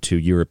translated to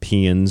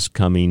Europeans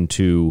coming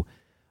to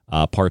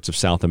parts of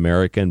South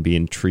America and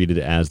being treated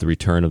as the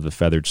return of the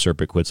feathered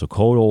serpent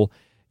Quetzalcoatl.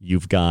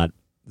 You've got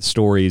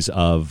stories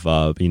of,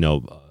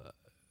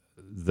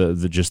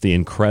 the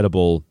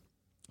incredible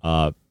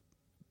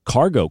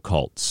cargo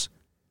cults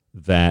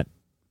that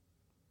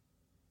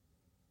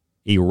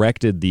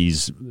erected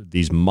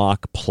these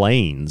mock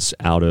planes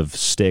out of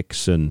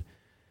sticks and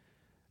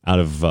out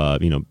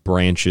of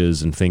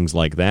branches and things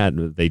like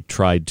that. They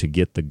tried to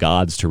get the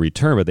gods to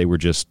return, but they were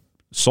just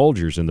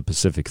soldiers in the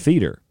Pacific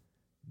Theater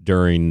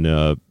during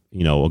a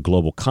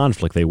global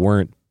conflict. They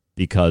weren't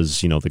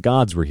because the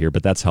gods were here,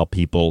 but that's how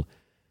people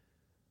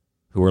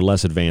who were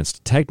less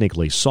advanced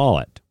technically saw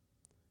it.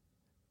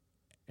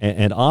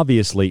 And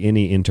obviously,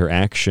 any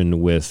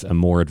interaction with a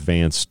more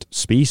advanced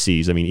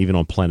species, I mean, even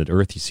on planet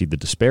Earth, you see the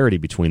disparity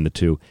between the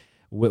two.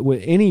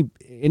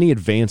 Any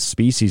advanced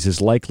species is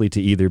likely to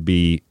either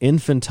be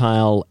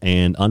infantile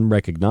and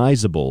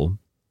unrecognizable,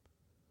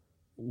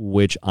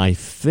 which I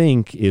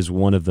think is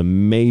one of the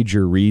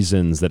major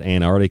reasons that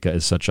Antarctica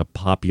is such a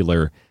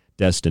popular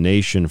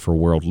destination for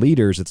world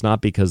leaders. It's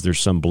not because there's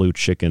some blue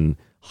chicken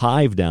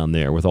hive down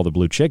there with all the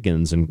blue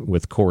chickens and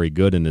with Corey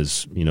Goode and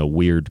his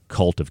weird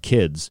cult of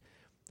kids,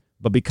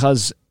 but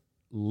because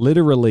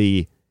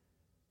literally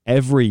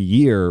every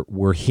year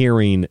we're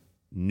hearing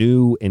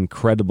new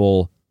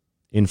incredible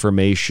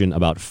information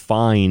about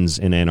finds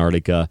in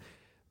Antarctica,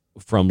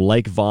 from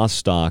Lake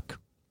Vostok,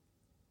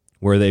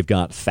 where they've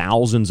got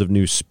thousands of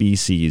new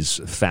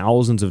species,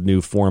 thousands of new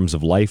forms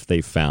of life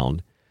they've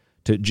found,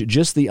 to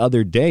just the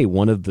other day,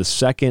 one of the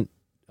second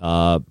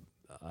largest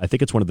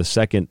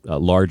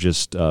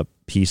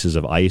pieces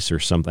of ice or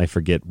something. I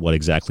forget what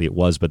exactly it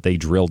was, but they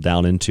drilled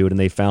down into it and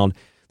they found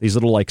these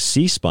little like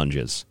sea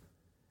sponges.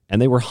 And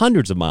they were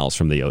hundreds of miles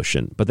from the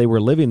ocean, but they were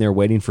living there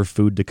waiting for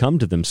food to come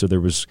to them. So there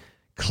was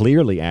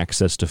clearly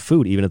access to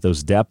food, even at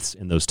those depths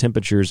and those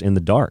temperatures in the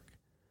dark.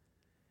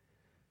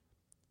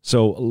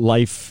 So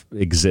life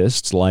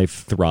exists,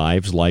 life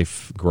thrives,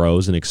 life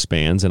grows and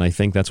expands. And I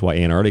think that's why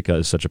Antarctica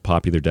is such a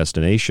popular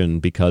destination,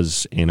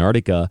 because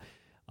Antarctica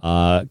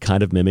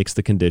kind of mimics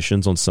the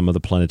conditions on some of the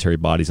planetary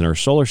bodies in our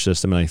solar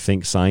system. And I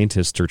think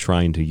scientists are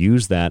trying to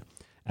use that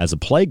as a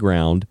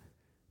playground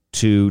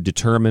to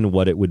determine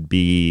what it would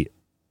be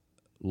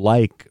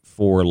like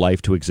for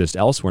life to exist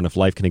elsewhere, and if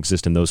life can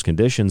exist in those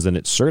conditions, then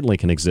it certainly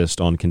can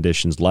exist on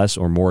conditions less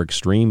or more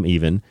extreme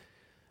even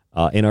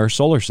in our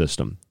solar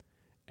system.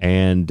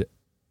 And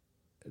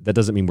that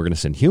doesn't mean we're going to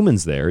send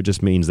humans there. It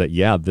just means that,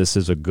 yeah, this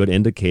is a good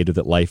indicator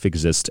that life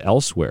exists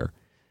elsewhere,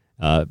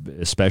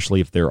 especially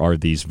if there are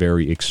these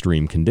very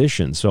extreme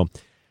conditions. So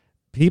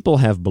people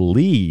have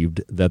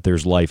believed that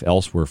there's life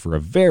elsewhere for a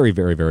very,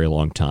 very, very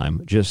long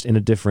time, just in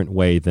a different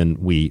way than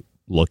we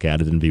look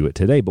at it and view it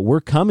today. But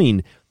we're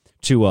coming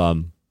to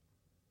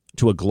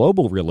a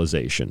global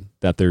realization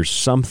that there's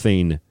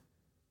something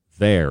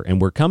there.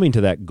 And we're coming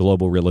to that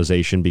global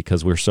realization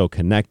because we're so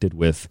connected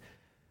with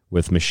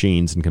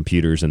machines and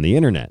computers and the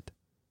internet.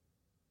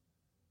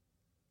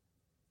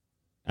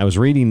 I was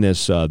reading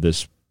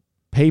this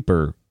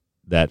paper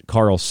that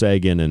Carl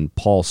Sagan and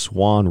Paul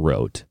Swan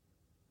wrote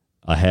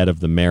ahead of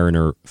the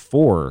Mariner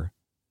 4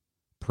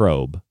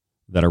 probe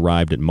that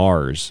arrived at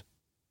Mars.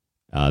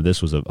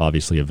 This was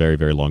obviously a very,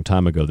 very long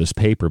time ago, this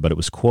paper, but it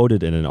was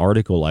quoted in an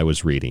article I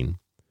was reading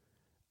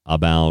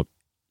about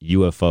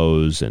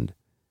UFOs and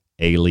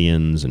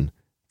aliens and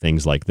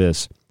things like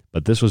this.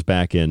 But this was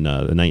back in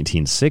the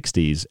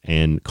 1960s,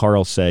 and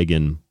Carl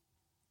Sagan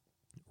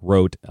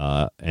wrote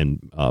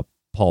and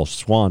Paul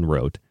Swan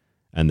wrote,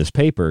 and this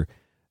paper,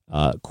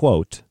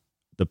 quote,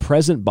 "The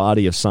present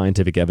body of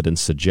scientific evidence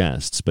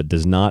suggests, but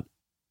does not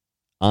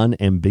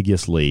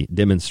unambiguously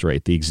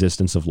demonstrate the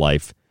existence of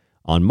life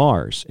on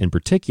Mars. In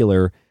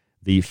particular,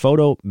 the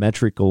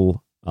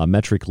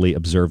photometrically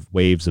observed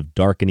waves of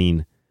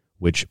darkening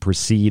which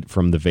proceed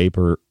from the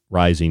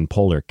vaporizing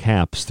polar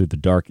caps through the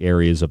dark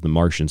areas of the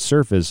Martian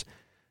surface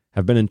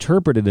have been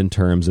interpreted in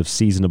terms of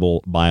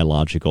seasonable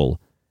biological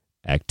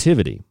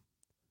activity."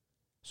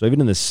 So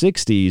even in the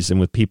 60s, and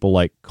with people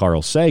like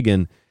Carl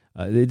Sagan,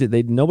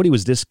 nobody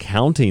was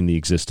discounting the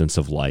existence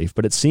of life,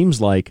 but it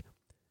seems like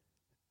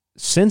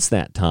since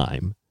that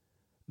time,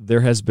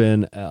 there has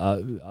been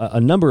a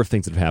number of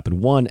things that have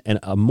happened. One, and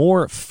a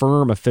more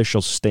firm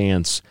official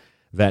stance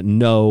that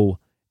no,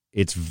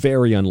 it's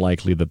very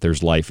unlikely that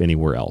there's life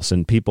anywhere else.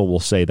 And people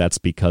will say that's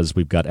because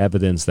we've got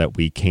evidence that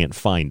we can't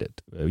find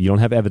it. You don't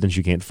have evidence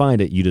you can't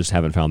find it, you just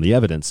haven't found the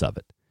evidence of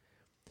it.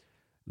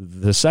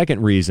 The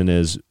second reason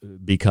is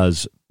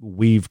because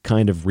we've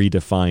kind of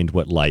redefined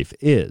what life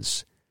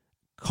is.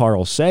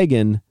 Carl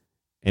Sagan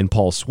and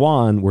Paul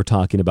Swan were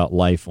talking about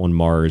life on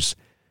Mars,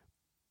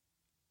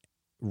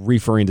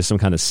 referring to some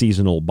kind of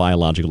seasonal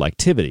biological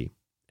activity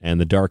and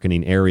the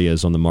darkening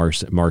areas on the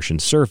Martian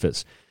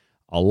surface.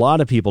 A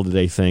lot of people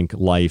today think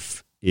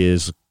life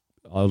is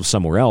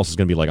somewhere else is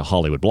going to be like a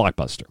Hollywood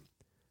blockbuster.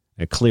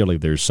 And clearly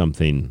there's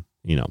something,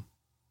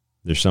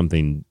 there's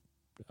something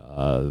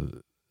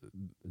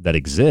that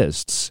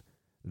exists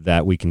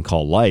that we can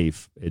call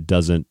life. It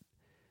doesn't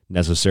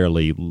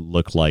necessarily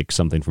look like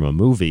something from a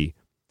movie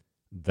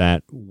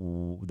that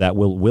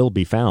will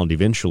be found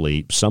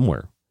eventually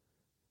somewhere.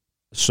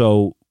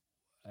 So,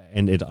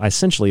 and it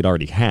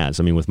already has.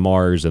 I mean, with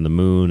Mars and the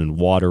moon and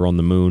water on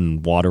the moon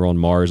and water on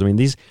Mars. I mean,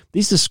 these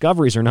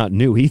discoveries are not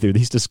new either.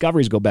 These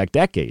discoveries go back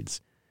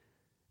decades,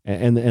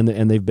 and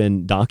they've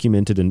been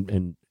documented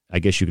and I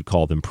guess you could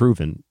call them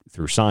proven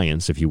through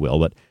science, if you will.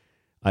 But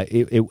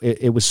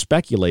it was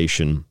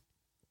speculation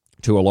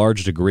to a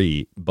large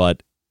degree,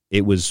 but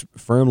it was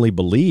firmly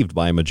believed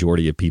by a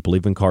majority of people,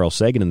 even Carl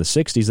Sagan in the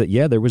 60s, that,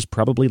 yeah, there was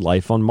probably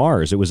life on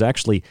Mars. It was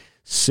actually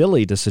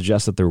silly to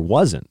suggest that there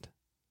wasn't.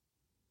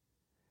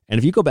 And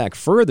if you go back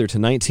further to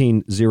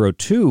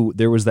 1902,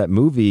 there was that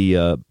movie,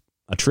 A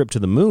Trip to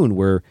the Moon,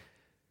 where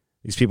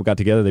these people got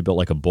together, they built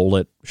like a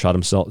bullet, shot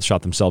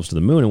themselves to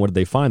the moon, and what did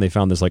they find? They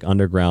found this like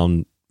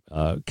underground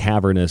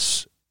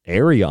cavernous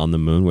area on the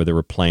moon where there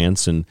were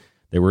plants and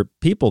there were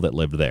people that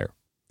lived there.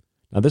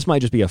 Now, this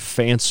might just be a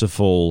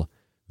fanciful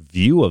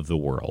view of the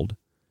world,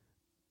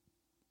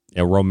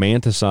 a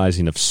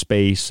romanticizing of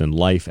space and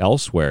life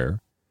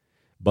elsewhere,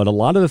 but a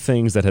lot of the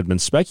things that had been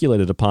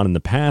speculated upon in the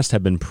past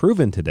have been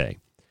proven today.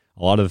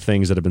 A lot of the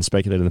things that have been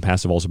speculated in the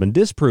past have also been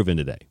disproven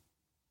today.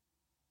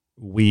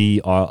 We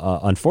are,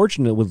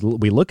 unfortunately,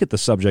 we look at the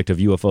subject of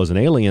UFOs and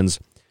aliens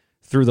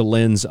through the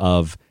lens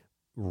of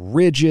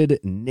rigid,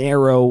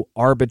 narrow,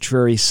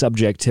 arbitrary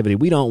subjectivity.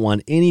 We don't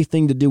want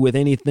anything to do with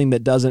anything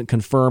that doesn't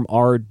confirm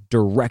our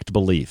direct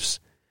beliefs.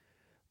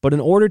 But in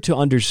order to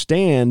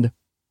understand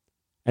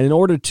and in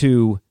order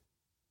to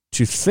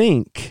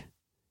think,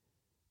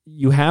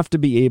 you have to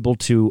be able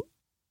to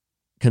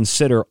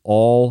consider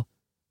all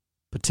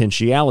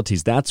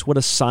potentialities. That's what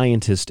a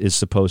scientist is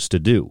supposed to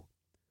do.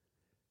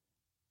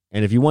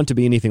 And if you want to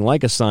be anything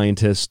like a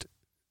scientist,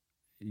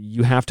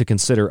 you have to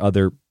consider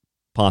other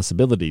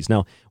possibilities.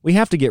 Now, we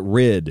have to get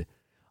rid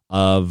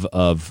of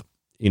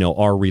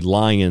our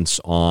reliance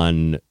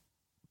on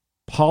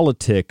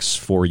politics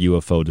for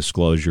UFO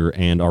disclosure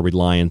and our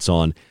reliance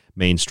on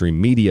mainstream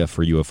media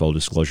for UFO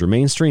disclosure.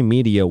 Mainstream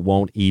media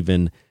won't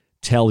even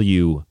tell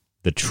you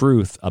the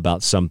truth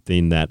about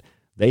something that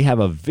they have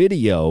a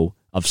video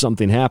of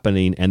something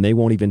happening, and they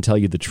won't even tell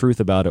you the truth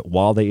about it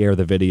while they air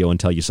the video and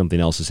tell you something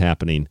else is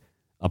happening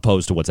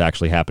opposed to what's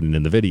actually happening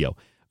in the video.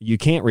 You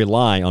can't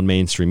rely on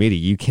mainstream media.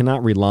 You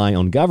cannot rely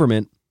on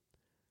government,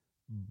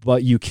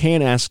 but you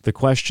can ask the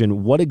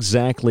question, what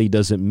exactly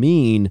does it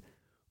mean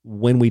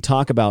when we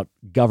talk about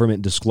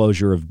government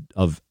disclosure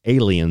of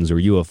aliens or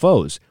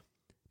UFOs?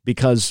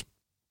 Because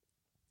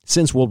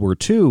since World War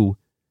II,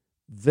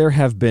 there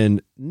have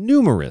been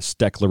numerous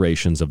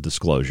declarations of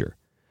disclosure.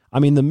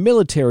 I mean, the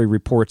military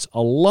reports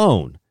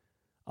alone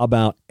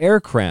about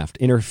aircraft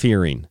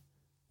interfering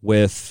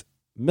with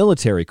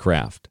military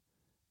craft,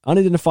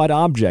 unidentified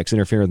objects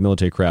interfering with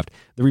military craft,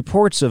 the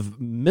reports of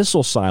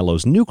missile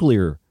silos,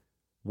 nuclear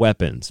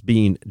weapons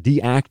being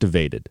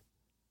deactivated.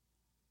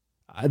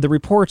 The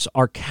reports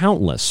are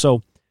countless.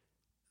 So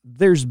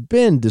there's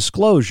been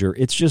disclosure.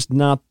 It's just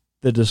not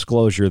the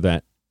disclosure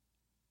that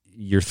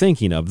you're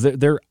thinking of.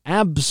 There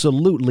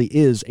absolutely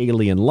is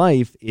alien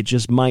life. It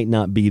just might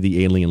not be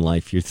the alien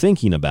life you're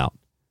thinking about.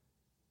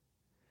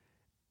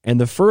 And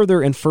the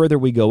further and further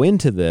we go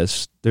into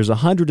this, there's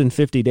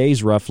 150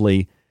 days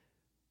roughly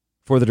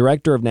for the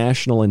Director of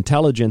National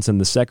Intelligence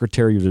and the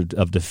Secretary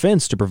of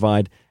Defense to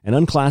provide an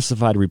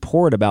unclassified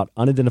report about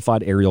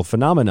unidentified aerial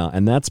phenomena.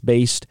 And that's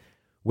based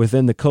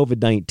within the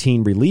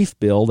COVID-19 relief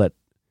bill that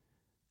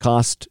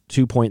cost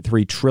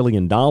 $2.3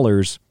 trillion,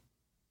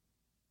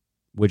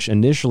 which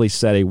initially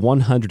set a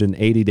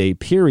 180-day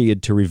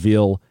period to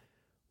reveal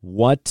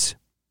what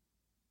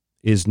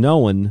is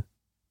known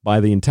by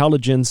the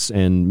intelligence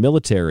and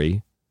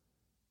military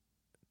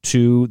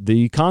to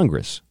the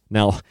Congress.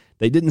 Now,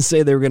 they didn't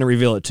say they were going to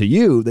reveal it to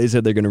you. They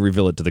said they're going to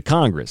reveal it to the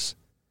Congress.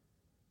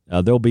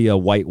 There'll be a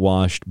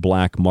whitewashed,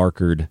 black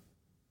markered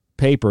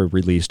paper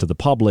released to the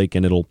public,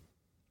 and it'll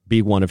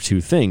be one of two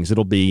things.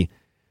 It'll be,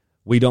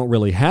 we don't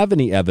really have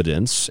any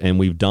evidence, and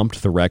we've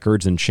dumped the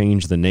records and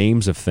changed the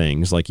names of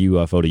things like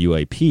UFO to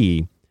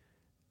UAP,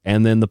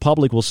 and then the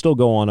public will still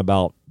go on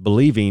about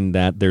believing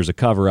that there's a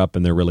cover-up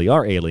and there really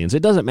are aliens.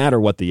 It doesn't matter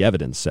what the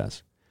evidence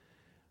says.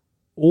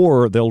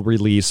 Or they'll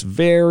release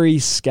very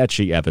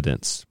sketchy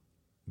evidence,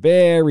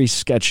 very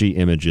sketchy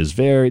images.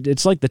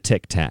 It's like the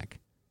Tic Tac.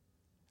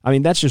 I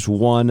mean, that's just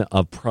one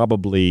of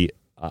probably,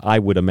 I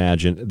would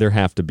imagine, there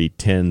have to be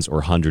tens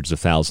or hundreds of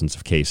thousands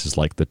of cases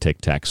like the Tic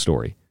Tac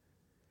story.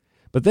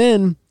 But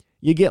then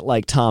you get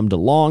like Tom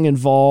DeLonge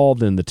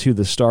involved in the To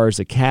the Stars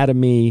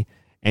Academy,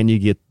 and you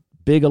get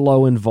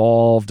Bigelow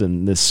involved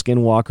in the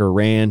Skinwalker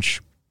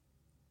Ranch,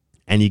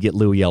 and you get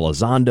Louis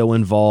Elizondo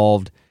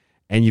involved,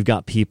 and you've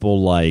got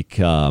people like,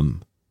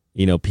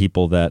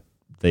 people that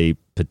they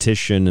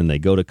petition and they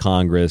go to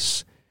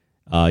Congress,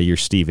 your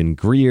Stephen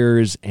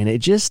Greers, and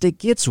it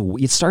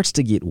starts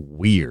to get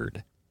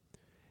weird,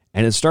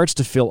 and it starts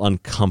to feel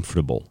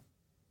uncomfortable.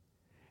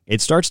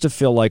 It starts to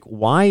feel like,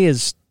 why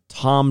is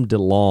Tom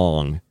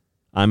DeLonge,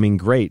 I mean,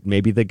 great,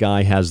 maybe the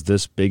guy has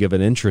this big of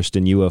an interest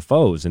in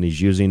UFOs and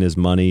he's using his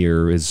money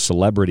or his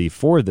celebrity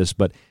for this,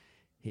 but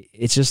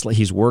it's just like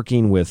he's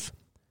working with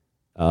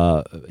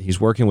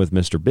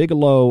Mr.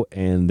 Bigelow,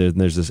 and then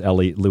there's this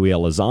Louis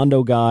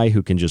Elizondo guy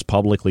who can just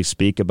publicly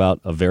speak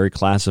about a very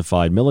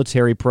classified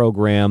military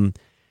program.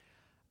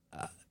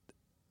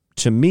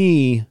 To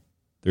me,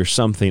 there's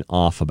something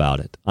off about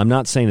it. I'm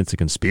not saying it's a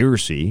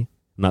conspiracy.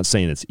 I'm not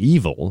saying it's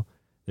evil.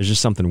 There's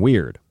just something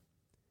weird.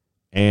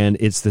 And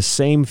it's the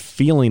same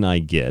feeling I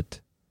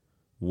get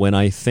when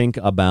I think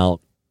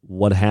about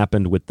what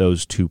happened with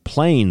those two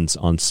planes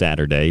on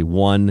Saturday,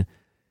 one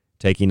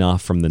taking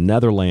off from the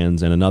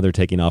Netherlands and another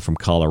taking off from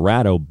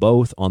Colorado,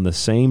 both on the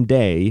same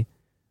day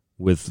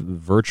with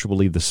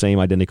virtually the same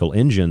identical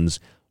engines,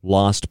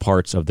 lost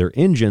parts of their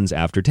engines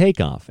after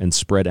takeoff and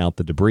spread out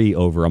the debris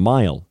over a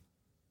mile.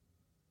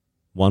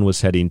 One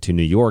was heading to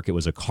New York. It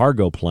was a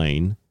cargo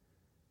plane.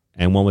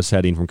 And one was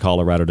heading from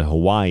Colorado to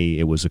Hawaii.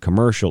 It was a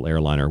commercial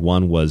airliner.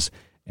 One was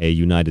a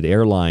United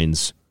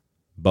Airlines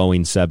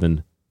Boeing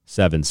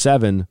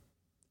 777,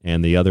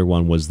 and the other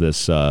one was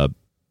this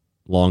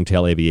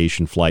long-tail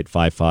aviation flight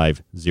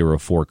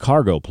 5504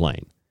 cargo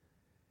plane.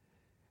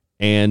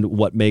 And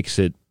what makes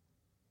it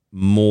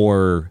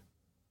more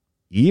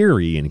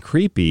eerie and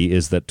creepy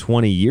is that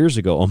 20 years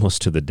ago,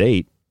 almost to the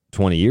date,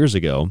 20 years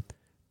ago,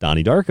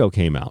 Donnie Darko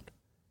came out.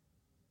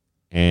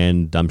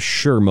 And I'm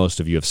sure most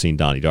of you have seen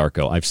Donnie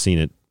Darko. I've seen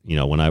it,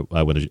 when I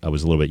was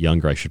a little bit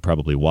younger. I should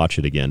probably watch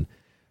it again.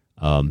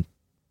 Well,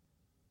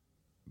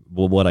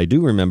 what I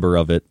do remember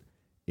of it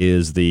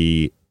is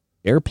the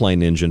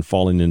airplane engine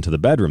falling into the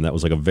bedroom. That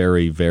was like a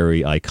very,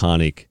 very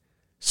iconic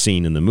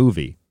scene in the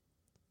movie.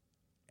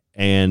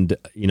 And,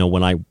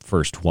 when I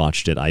first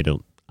watched it, I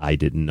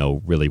didn't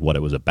know really what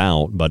it was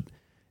about, but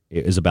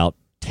it was about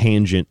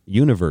tangent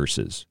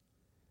universes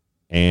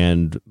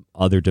and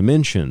other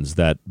dimensions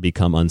that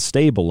become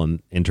unstable and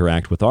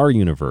interact with our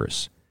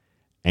universe,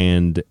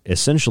 and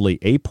essentially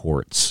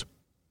aports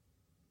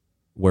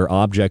where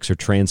objects are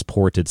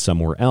transported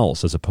somewhere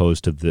else as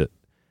opposed to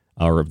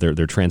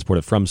they're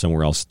transported from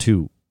somewhere else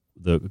to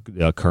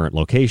the current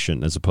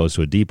location, as opposed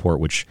to a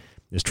deport, which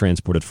is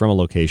transported from a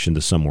location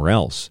to somewhere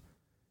else,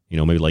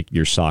 maybe like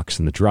your socks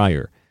in the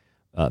dryer.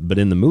 But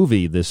in the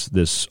movie,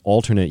 this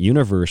alternate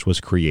universe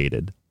was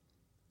created,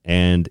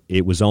 and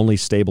it was only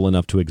stable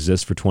enough to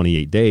exist for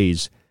 28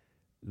 days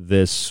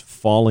this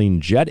falling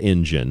jet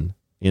engine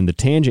in the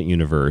Tangent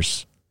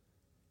universe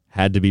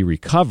had to be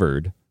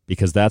recovered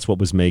because that's what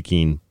was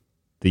making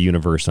the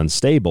universe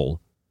unstable,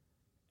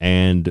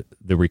 and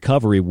the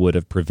recovery would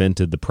have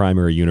prevented the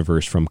primary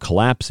universe from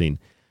collapsing.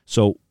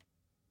 So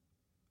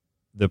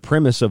the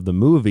premise of the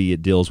movie,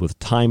 it deals with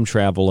time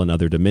travel and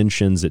other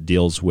dimensions. It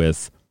deals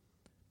with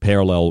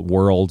parallel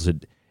worlds.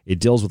 It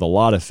deals with a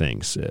lot of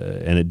things,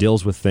 and it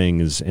deals with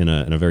things in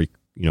a very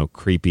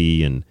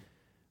creepy and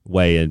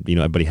way. And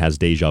everybody has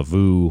deja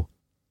vu.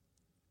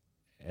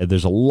 And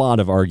there's a lot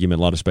of argument,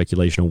 a lot of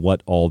speculation on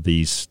what all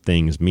these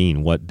things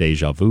mean. What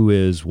deja vu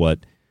is,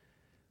 what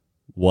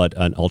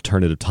an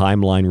alternative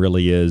timeline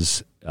really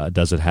is.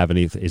 Does it have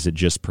any? Is it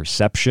just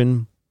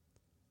perception?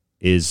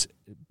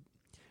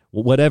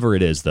 Whatever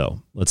it is,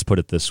 though, let's put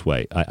it this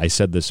way. I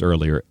said this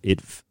earlier.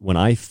 When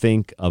I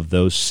think of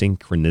those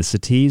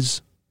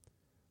synchronicities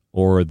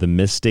or the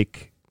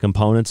mystic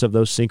components of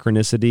those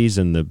synchronicities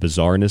and the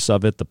bizarreness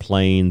of it, the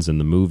planes and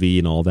the movie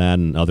and all that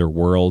and other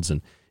worlds,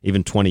 and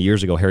even 20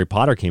 years ago, Harry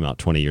Potter came out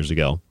 20 years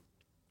ago.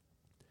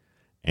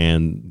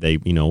 And they,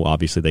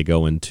 obviously they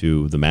go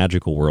into the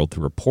magical world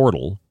through a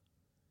portal.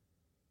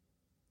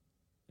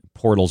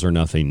 Portals are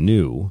nothing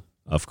new,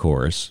 of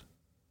course.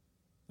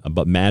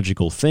 But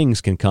magical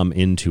things can come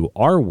into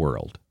our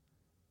world.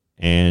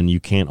 And you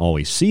can't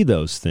always see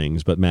those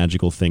things, but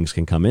magical things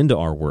can come into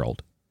our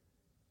world.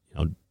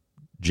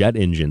 Jet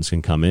engines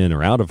can come in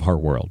or out of our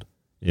world,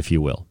 if you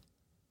will.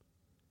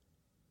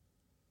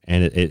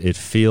 And it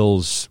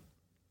feels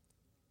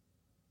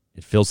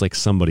like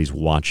somebody's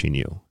watching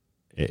you.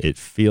 It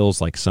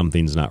feels like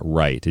something's not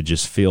right. It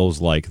just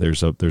feels like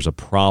there's a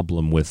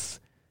problem with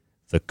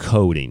the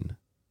coding.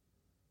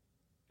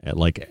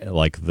 Like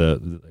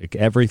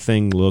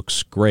everything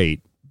looks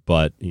great,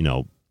 but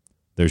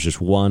there's just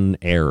one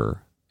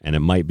error, and it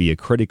might be a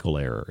critical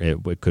error.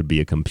 It could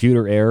be a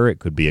computer error. It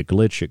could be a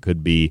glitch. It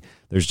could be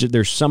there's a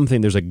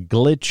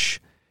glitch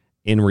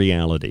in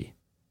reality,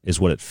 is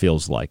what it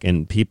feels like,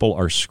 and people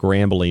are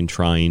scrambling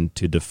trying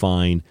to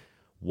define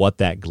what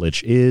that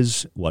glitch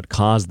is, what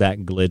caused that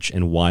glitch,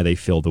 and why they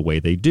feel the way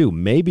they do.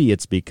 Maybe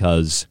it's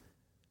because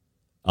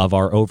of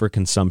our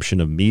overconsumption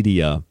of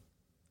media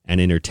and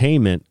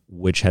entertainment,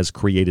 which has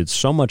created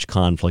so much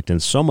conflict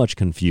and so much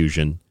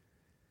confusion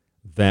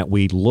that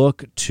we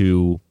look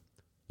to,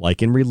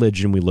 like in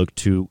religion, we look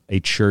to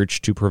a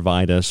church to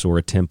provide us or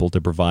a temple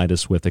to provide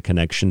us with a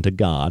connection to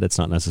God. It's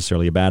not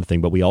necessarily a bad thing,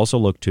 but we also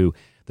look to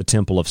the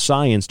temple of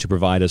science to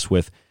provide us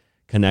with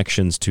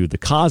connections to the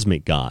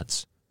cosmic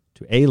gods,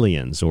 to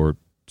aliens, or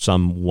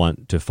some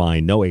want to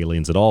find no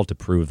aliens at all to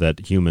prove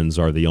that humans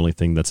are the only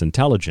thing that's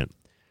intelligent.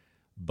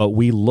 But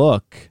we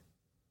look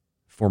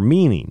for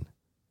meaning.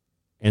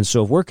 And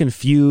so if we're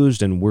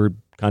confused and we're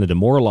kind of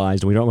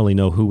demoralized and we don't really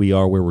know who we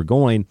are, where we're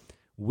going,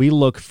 we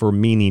look for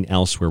meaning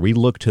elsewhere. We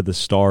look to the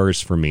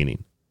stars for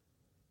meaning.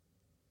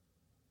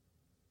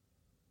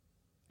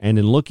 And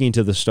in looking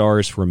to the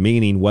stars for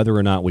meaning, whether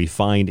or not we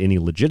find any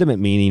legitimate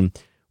meaning,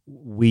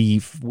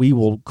 we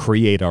will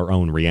create our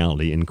own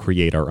reality and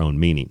create our own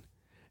meaning.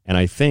 And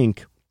I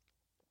think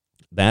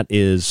that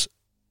is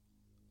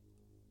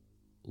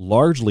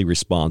largely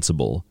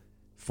responsible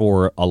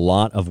for a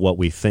lot of what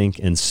we think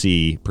and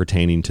see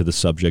pertaining to the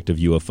subject of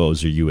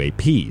UFOs or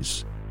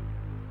UAPs.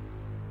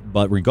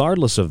 But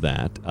regardless of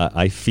that,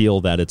 I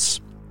feel that it's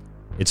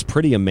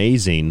pretty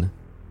amazing.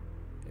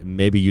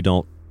 Maybe you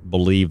don't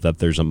believe that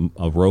there's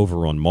a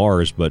rover on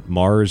Mars, but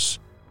Mars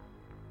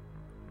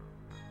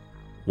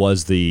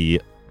was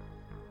the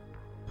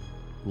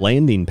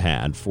landing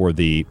pad for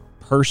the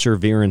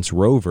Perseverance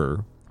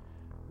rover,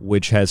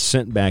 which has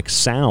sent back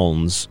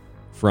sounds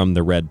from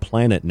the Red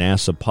Planet.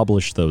 NASA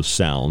published those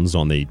sounds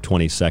on the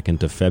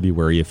 22nd of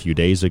February, a few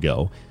days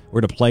ago.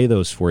 We're to play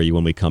those for you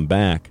when we come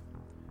back.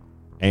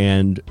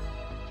 And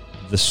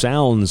the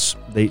sounds,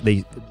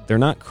 they're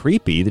not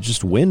creepy. They're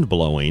just wind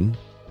blowing,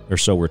 or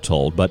so we're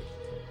told. But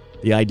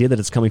the idea that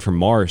it's coming from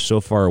Mars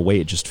so far away,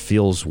 it just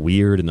feels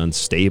weird and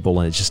unstable.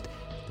 And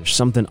there's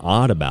something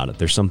odd about it.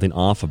 There's something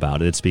off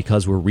about it. It's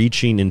because we're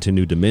reaching into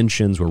new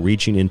dimensions. We're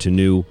reaching into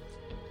new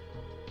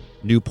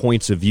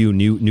points of view,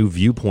 new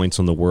viewpoints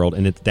on the world,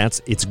 and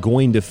it's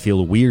going to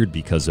feel weird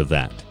because of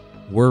that.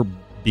 We're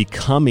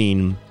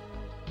becoming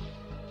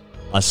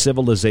a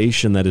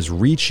civilization that is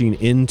reaching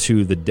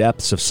into the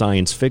depths of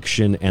science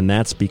fiction, and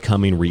that's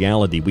becoming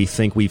reality. We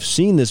think we've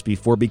seen this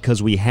before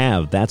because we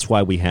have. That's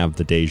why we have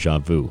the deja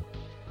vu.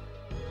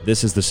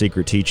 This is The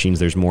Secret Teachings.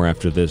 There's more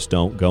after this.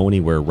 Don't go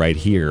anywhere, right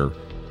here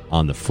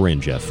on The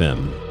Fringe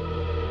FM.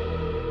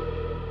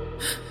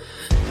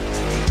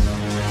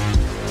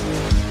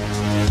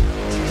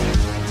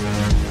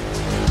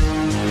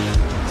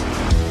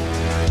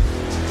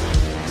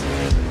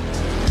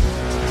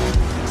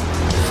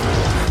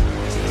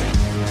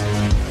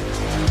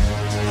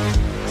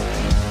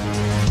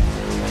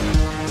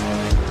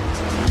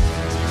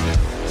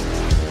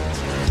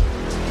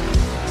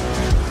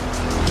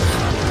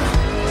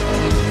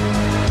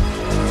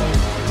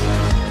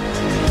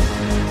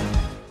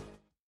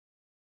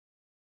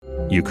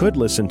 You could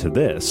listen to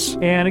this.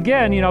 And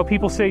again,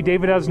 people say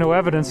David has no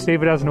evidence,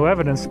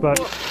 but...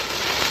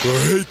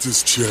 I hate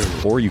this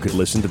channel. Or you could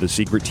listen to The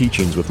Secret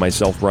Teachings with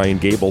myself, Ryan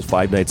Gable,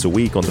 5 nights a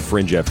week on the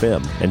Fringe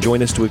FM, and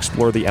join us to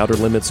explore the outer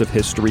limits of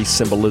history,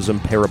 symbolism,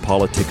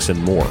 parapolitics, and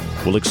more.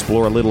 We'll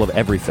explore a little of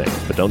everything,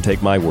 but don't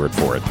take my word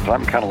for it.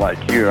 I'm kind of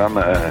like you. I'm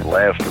the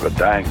last of a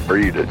dying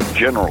breed, a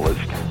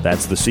generalist.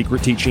 That's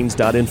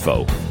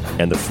thesecretteachings.info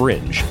and the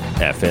Fringe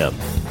FM.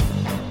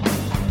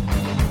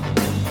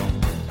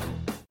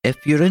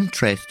 If you're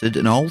interested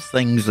in all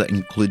things that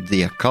include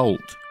the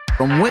occult,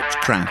 from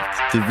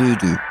witchcraft to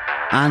voodoo,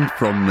 and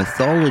from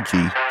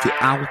mythology to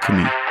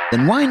alchemy,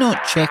 then why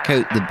not check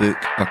out the book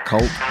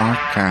Occult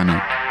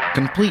Arcana,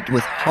 complete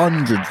with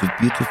hundreds of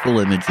beautiful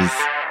images.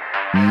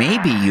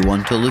 Maybe you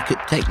want to look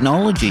at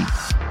technology,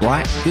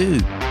 black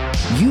goo,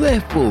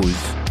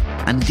 UFOs,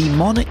 and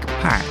demonic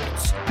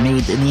pacts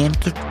made in the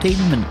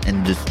entertainment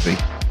industry.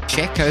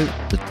 Check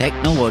out the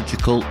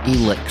technological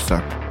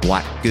elixir,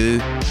 black goo,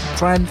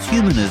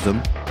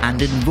 transhumanism,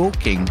 and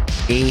invoking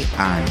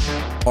AI.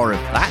 Or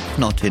if that's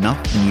not enough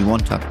and you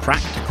want a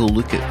practical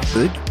look at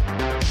food,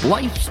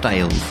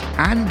 lifestyles,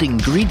 and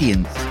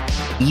ingredients,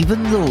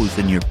 even those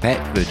in your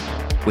pet food,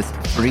 with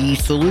free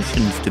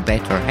solutions to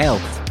better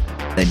health,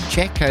 then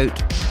check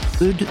out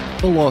Food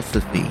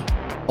Philosophy.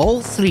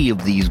 All 3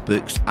 of these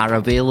books are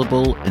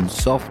available in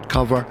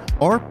softcover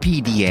or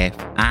PDF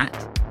at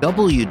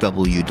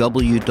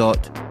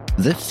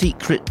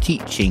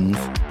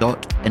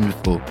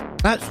www.thesecretteachings.info.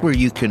 That's where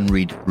you can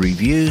read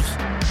reviews,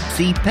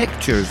 see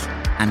pictures,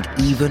 and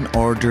even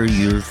order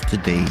yours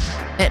today.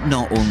 It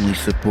not only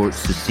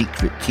supports The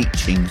Secret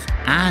Teachings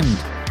and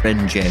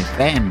Fringe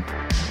FM,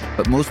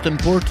 but most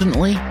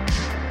importantly,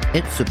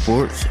 it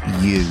supports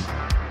you.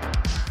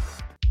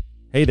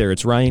 Hey there,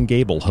 it's Ryan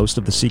Gable, host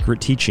of The Secret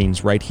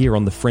Teachings, right here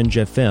on the Fringe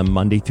FM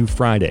Monday through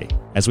Friday.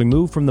 As we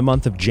move from the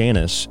month of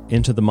Janus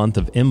into the month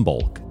of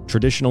Imbolc,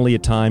 traditionally a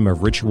time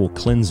of ritual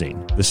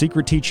cleansing, The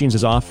Secret Teachings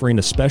is offering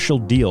a special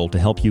deal to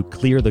help you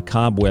clear the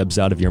cobwebs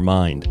out of your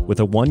mind. With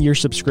a 1-year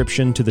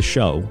subscription to the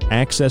show,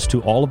 access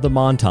to all of the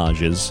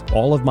montages,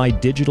 all of my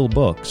digital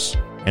books,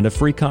 and a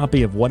free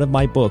copy of one of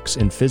my books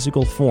in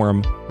physical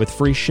form with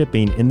free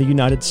shipping in the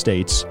United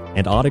States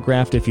and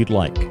autographed if you'd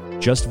like.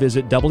 Just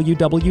visit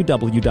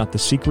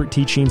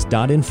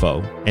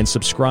www.thesecretteachings.info and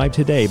subscribe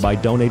today by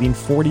donating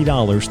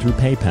 $40 through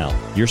PayPal.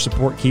 Your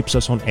support keeps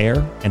us on air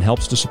and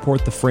helps to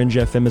support the Fringe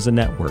FM as a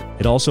network.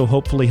 It also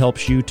hopefully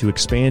helps you to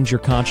expand your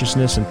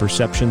consciousness and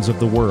perceptions of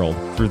the world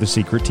through The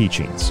Secret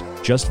Teachings.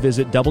 Just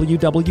visit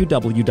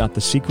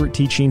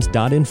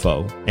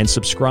www.thesecretteachings.info and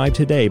subscribe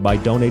today by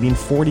donating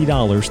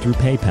 $40 through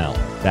PayPal.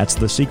 That's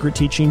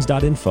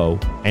thesecretteachings.info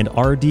and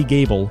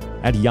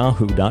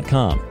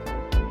rdgable@yahoo.com.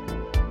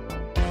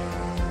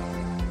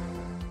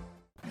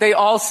 They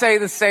all say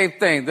the same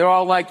thing. They're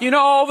all like,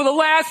 over the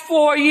last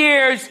 4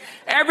 years,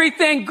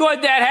 everything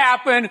good that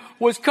happened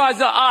was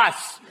because of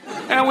us.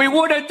 And we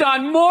would have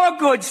done more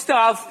good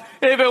stuff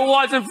if it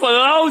wasn't for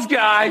those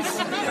guys.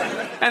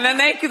 And then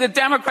the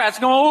Democrats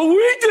go,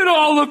 we did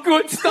all the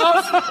good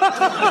stuff.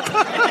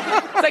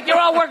 It's like you're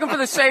all working for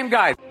the same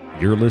guy.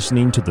 You're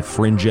listening to the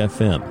Fringe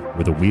FM,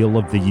 where the wheel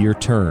of the year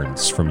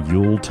turns from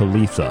Yule to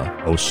Letha,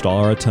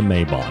 Ostara to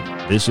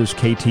Mabon. This is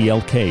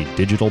KTLK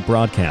Digital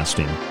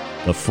Broadcasting,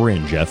 the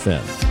Fringe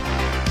FM.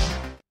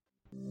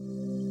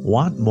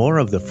 Want more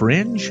of The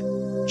Fringe?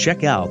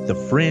 Check out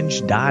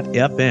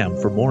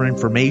thefringe.fm for more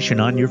information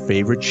on your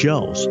favorite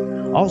shows.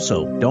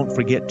 Also, don't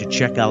forget to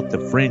check out the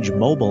Fringe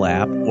mobile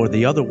app or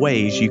the other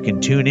ways you can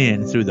tune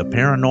in through the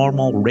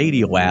Paranormal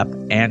Radio app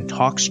and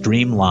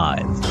TalkStream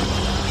Live.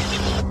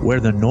 Where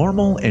the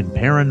normal and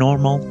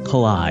paranormal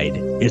collide,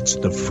 it's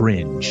the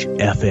Fringe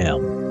FM.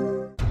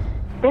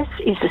 This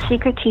is The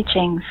Secret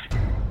Teachings.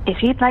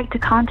 If you'd like to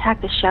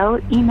contact the show,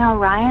 email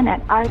Ryan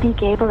at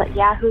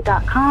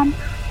rdgable@yahoo.com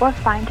or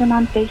find him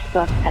on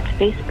Facebook at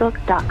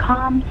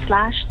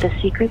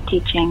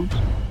facebook.com/thesecretteachings.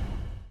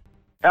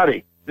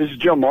 Howdy, this is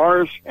Joe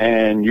Mars,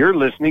 and you're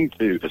listening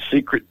to The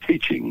Secret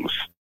Teachings.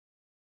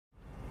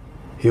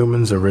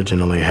 Humans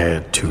originally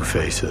had 2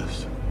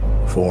 faces,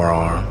 4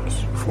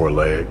 arms, 4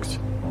 legs,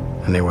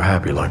 and they were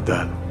happy like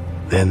that.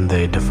 Then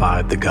they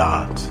defied the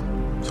gods,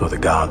 so the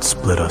gods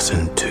split us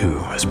in 2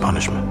 as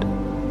punishment.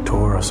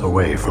 Tore us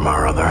away from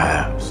our other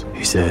halves.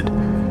 He said,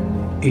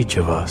 each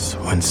of us,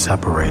 when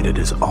separated,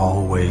 is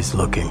always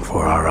looking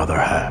for our other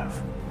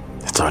half.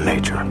 It's our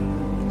nature.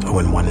 So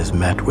when one is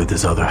met with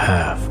his other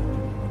half,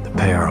 the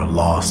pair are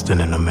lost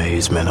in an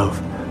amazement of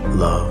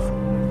love,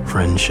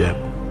 friendship,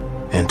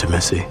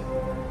 intimacy,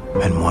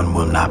 and one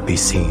will not be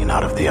seen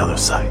out of the other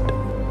sight.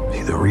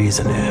 See, the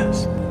reason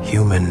is,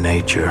 human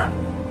nature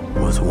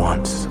was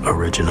once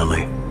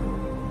originally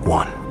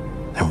one,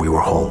 and we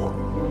were whole.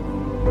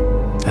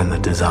 And the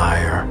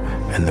desire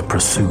and the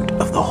pursuit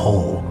of the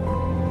whole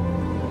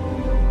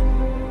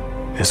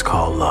is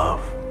called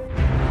love.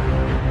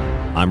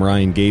 I'm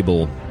Ryan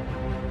Gable,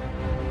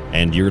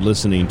 and you're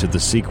listening to The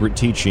Secret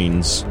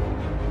Teachings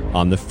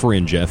on the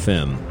Fringe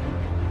FM.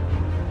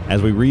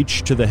 As we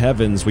reach to the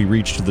heavens, we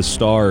reach to the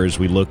stars,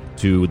 we look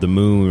to the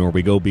moon, or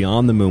we go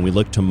beyond the moon, we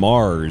look to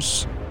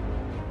Mars.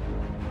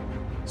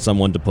 Some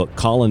want to put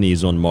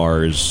colonies on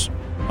Mars.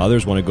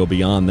 Others want to go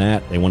beyond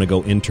that. They want to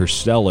go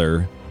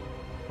interstellar.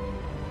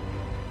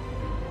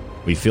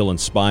 We feel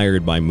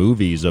inspired by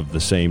movies of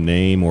the same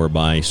name or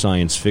by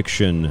science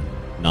fiction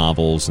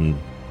novels and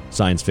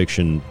science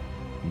fiction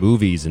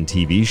movies and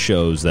TV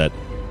shows that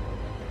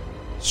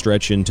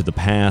stretch into the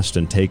past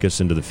and take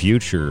us into the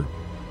future.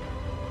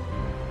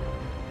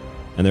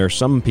 And there are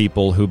some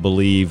people who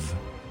believe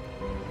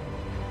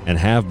and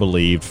have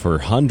believed for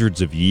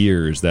hundreds of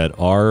years that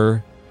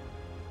our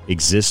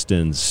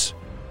existence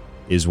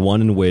is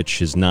one in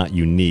which is not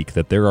unique,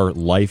 that there are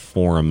life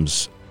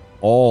forms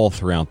all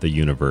throughout the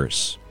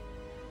universe.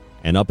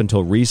 And up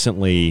until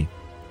recently,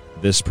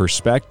 this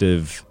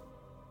perspective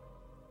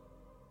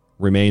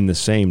remained the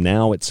same.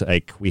 Now it's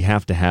like we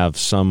have to have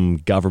some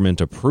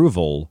government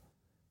approval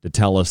to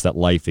tell us that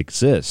life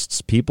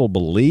exists. People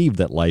believed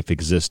that life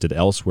existed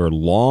elsewhere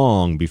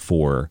long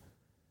before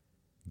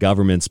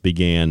governments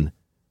began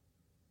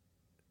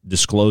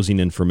disclosing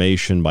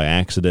information by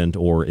accident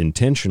or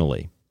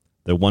intentionally.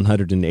 The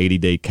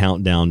 180-day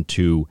countdown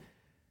to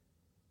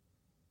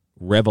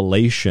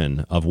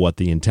revelation of what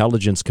the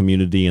intelligence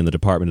community and the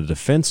Department of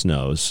Defense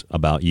knows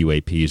about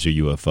UAPs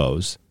or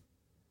UFOs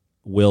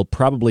will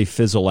probably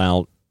fizzle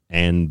out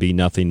and be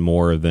nothing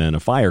more than a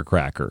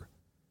firecracker.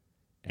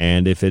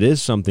 And if it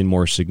is something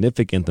more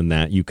significant than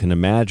that, you can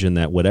imagine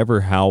that whatever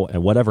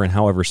and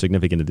however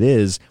significant it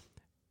is,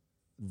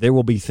 there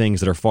will be things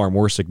that are far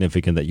more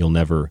significant that you'll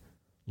never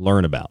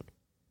learn about.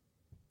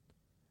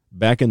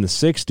 Back in the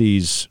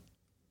 60s,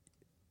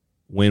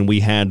 when we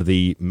had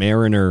the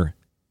Mariner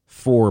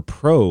 4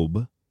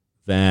 probe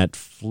that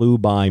flew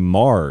by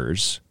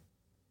Mars,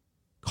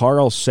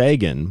 Carl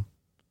Sagan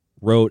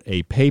wrote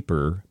a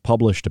paper,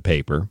 published a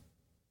paper,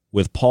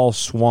 with Paul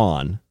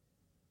Swan,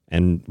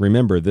 and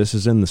remember, this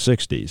is in the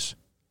 60s,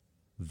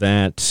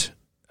 that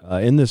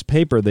in this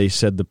paper they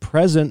said the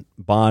present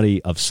body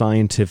of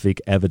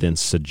scientific evidence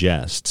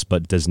suggests,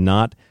 but does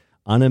not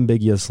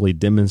unambiguously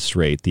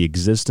demonstrate the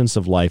existence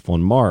of life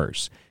on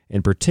Mars.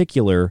 In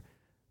particular,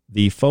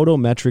 the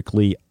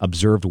photometrically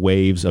observed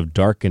waves of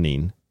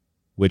darkening,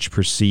 which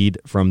proceed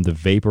from the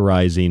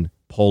vaporizing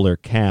polar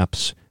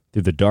caps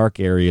through the dark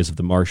areas of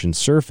the Martian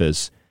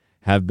surface,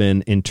 have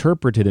been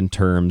interpreted in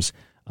terms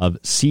of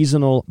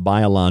seasonal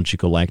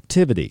biological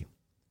activity.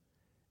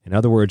 In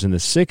other words, in the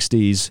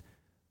 60s,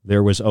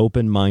 there was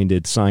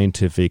open-minded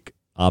scientific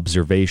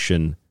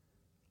observation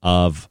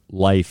of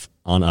life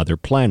on other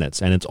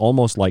planets. And it's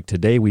almost like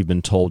today we've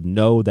been told,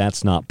 no,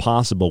 that's not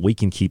possible. We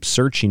can keep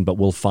searching, but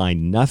we'll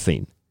find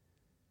nothing.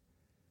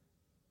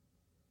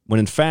 When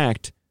in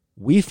fact,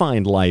 we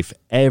find life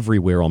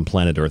everywhere on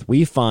planet Earth.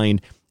 We find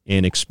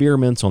in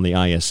experiments on the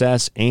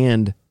ISS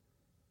and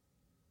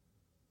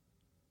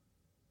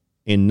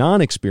in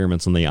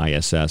non-experiments on the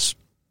ISS,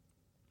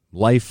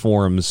 life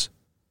forms,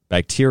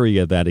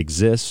 bacteria that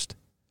exist,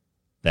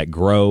 that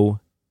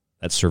grow,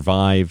 that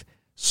survive.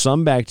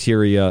 Some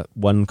bacteria,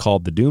 one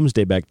called the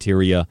doomsday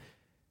bacteria,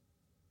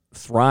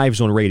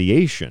 thrives on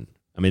radiation.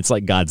 I mean, it's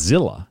like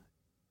Godzilla.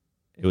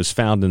 It was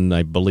found in,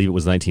 I believe it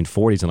was the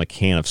 1940s, in a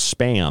can of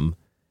Spam.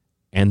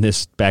 And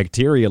this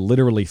bacteria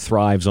literally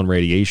thrives on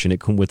radiation. It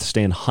can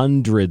withstand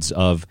hundreds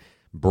of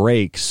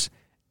breaks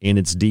in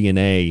its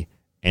DNA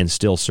and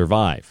still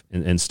survive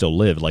and still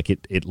live. Like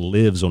it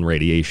lives on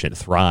radiation. It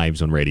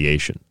thrives on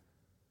radiation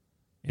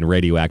in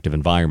radioactive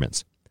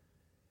environments.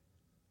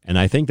 And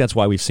I think that's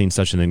why we've seen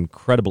such an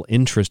incredible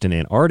interest in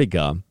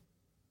Antarctica,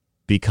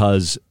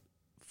 because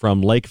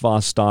from Lake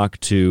Vostok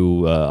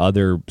to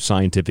other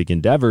scientific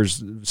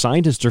endeavors,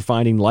 scientists are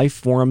finding life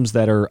forms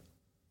that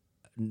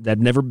have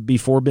never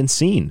before been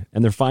seen,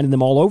 and they're finding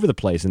them all over the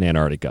place in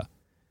Antarctica.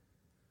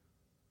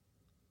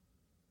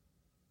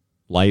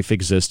 Life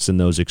exists in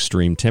those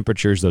extreme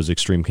temperatures, those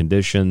extreme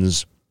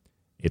conditions.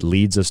 It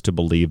leads us to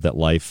believe that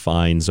life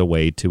finds a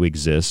way to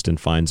exist and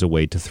finds a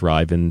way to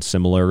thrive in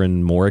similar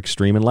and more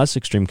extreme and less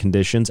extreme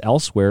conditions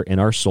elsewhere in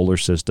our solar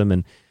system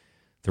and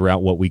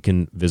throughout what we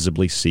can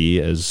visibly see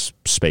as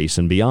space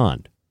and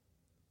beyond.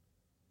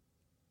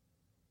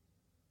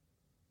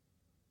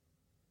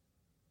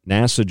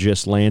 NASA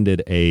just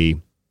landed a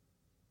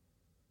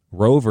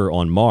rover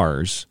on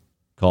Mars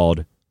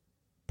called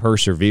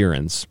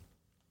Perseverance.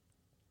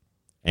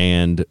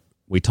 And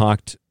we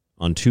talked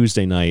on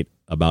Tuesday night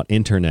about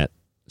internet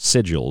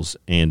sigils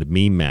and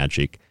meme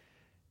magic.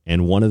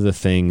 And one of the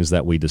things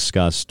that we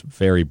discussed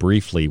very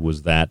briefly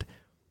was that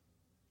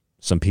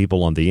some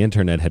people on the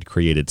internet had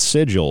created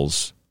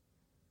sigils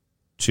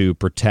to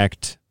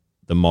protect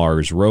the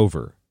Mars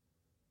rover.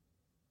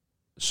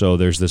 So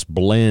there's this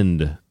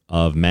blend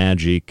of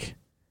magic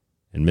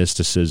and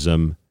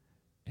mysticism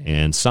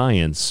and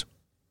science,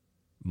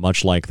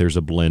 much like there's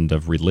a blend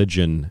of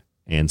religion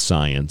and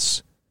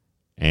science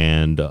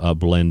and a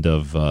blend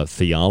of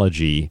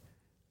theology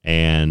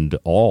and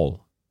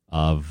all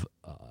of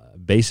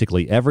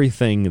basically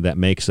everything that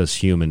makes us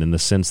human, in the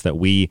sense that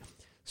we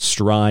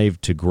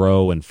strive to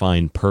grow and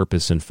find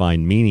purpose and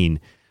find meaning,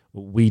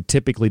 we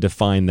typically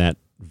define that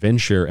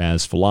venture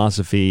as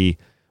philosophy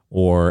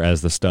or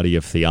as the study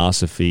of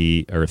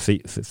theosophy, or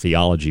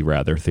theology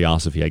rather.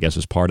 Theosophy, I guess,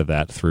 is part of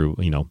that through,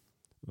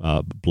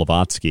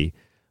 Blavatsky.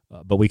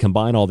 But we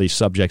combine all these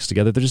subjects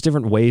together. There's just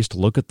different ways to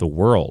look at the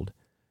world.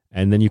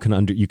 And then you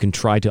can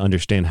try to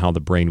understand how the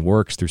brain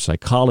works through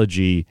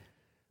psychology.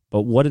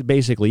 But what it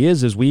basically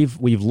is we've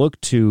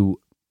looked to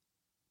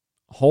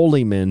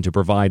holy men to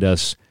provide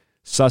us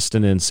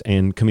sustenance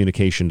and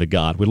communication to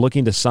God. We're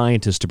looking to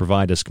scientists to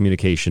provide us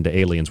communication to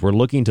aliens. We're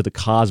looking to the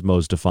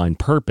cosmos to find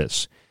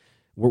purpose.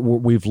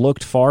 We've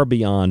looked far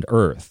beyond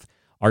Earth.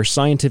 Our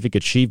scientific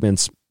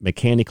achievements,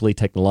 mechanically,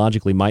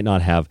 technologically, might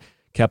not have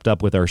kept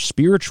up with our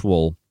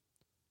spiritual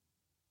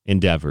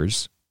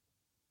endeavors.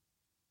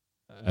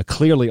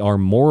 Clearly, our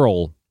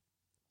moral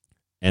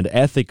and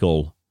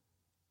ethical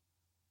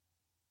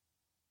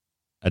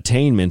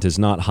attainment is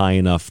not high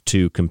enough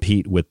to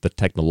compete with the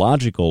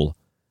technological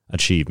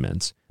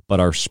achievements, but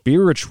our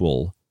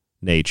spiritual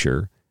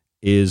nature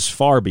is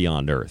far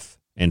beyond Earth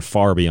and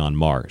far beyond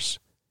Mars.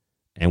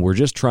 And we're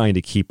just trying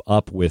to keep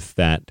up with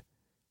that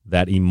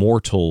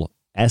immortal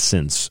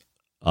essence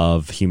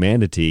of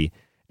humanity,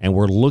 and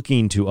we're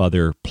looking to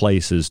other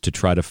places to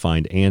try to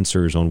find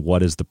answers on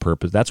what is the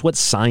purpose. That's what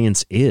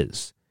science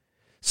is.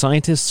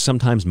 Scientists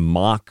sometimes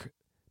mock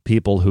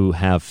people who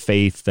have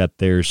faith that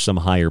there's some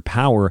higher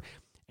power,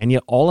 and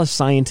yet all a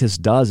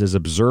scientist does is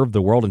observe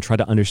the world and try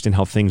to understand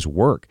how things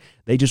work.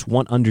 They just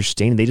want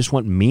understanding. They just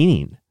want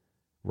meaning,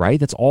 right?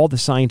 That's all the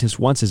scientist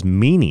wants is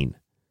meaning.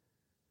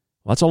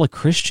 Well, that's all a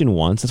Christian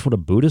wants. That's what a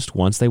Buddhist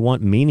wants. They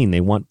want meaning.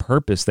 They want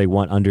purpose. They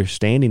want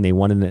understanding. They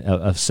want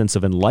a sense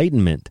of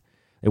enlightenment.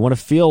 They want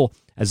to feel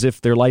as if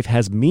their life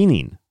has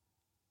meaning.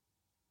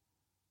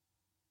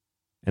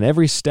 And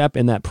every step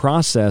in that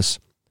process,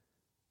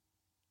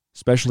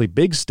 especially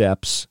big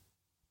steps,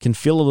 can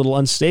feel a little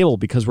unstable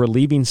because we're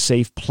leaving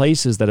safe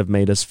places that have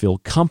made us feel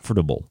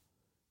comfortable.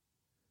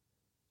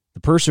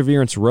 The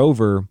Perseverance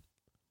rover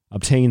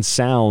obtained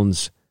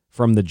sounds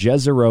from the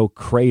Jezero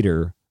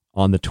crater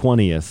on the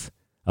 20th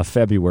of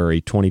February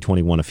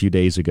 2021, a few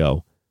days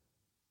ago.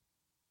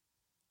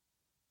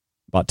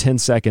 About 10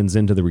 seconds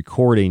into the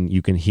recording,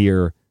 you can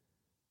hear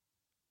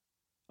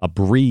a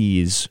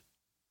breeze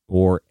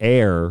or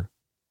air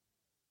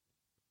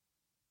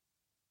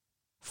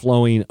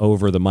flowing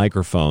over the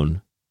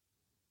microphone.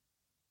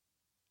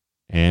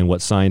 And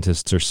what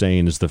scientists are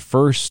saying is the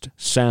first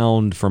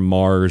sound from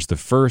Mars, the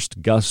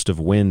first gust of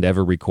wind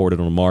ever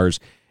recorded on Mars.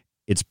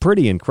 It's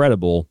pretty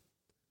incredible.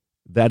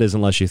 That is,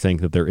 unless you think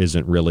that there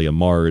isn't really a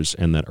Mars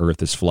and that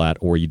Earth is flat,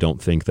 or you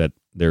don't think that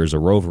there's a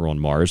rover on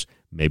Mars.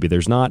 Maybe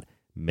there's not.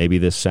 Maybe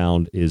this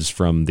sound is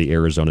from the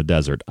Arizona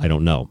desert. I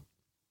don't know.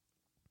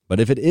 But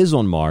if it is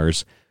on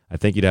Mars, I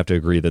think you'd have to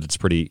agree that it's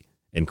pretty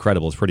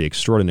incredible. It's pretty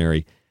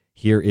extraordinary.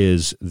 Here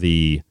is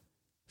the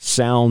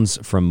sounds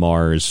from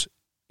Mars,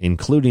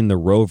 including the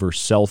rover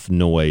self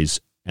noise,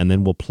 and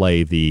then we'll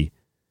play the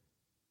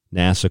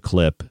NASA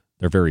clip.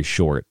 They're very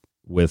short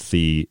with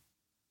the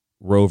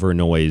rover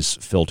noise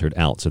filtered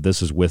out. So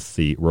this is with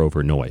the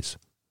rover noise.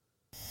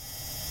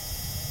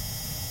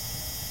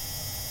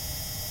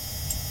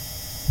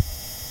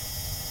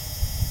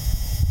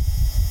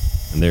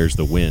 And there's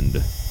the wind.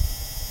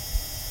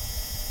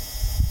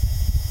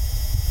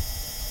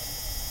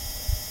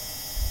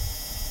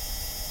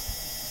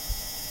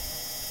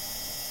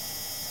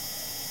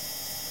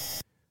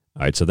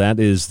 All right, so that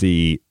is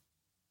the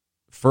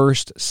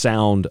first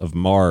sound of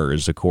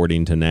Mars,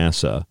 according to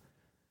NASA.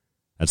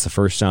 That's the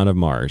first sound of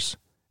Mars.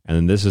 And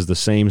then this is the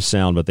same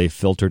sound, but they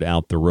filtered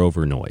out the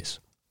rover noise.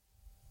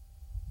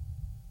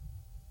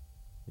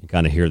 You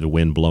kind of hear the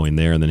wind blowing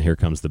there, and then here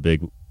comes the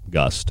big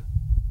gust.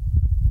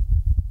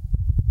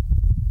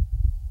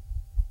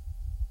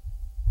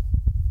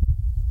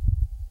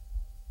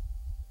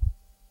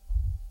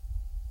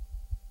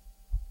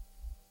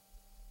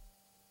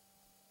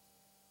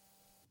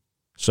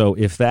 So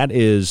if that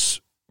is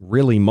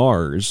really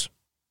Mars,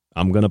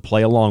 I'm going to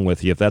play along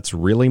with you. If that's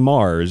really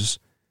Mars,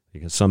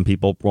 because some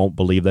people won't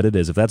believe that it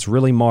is, if that's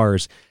really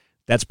Mars,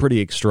 that's pretty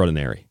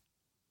extraordinary.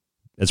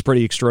 It's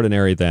pretty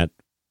extraordinary that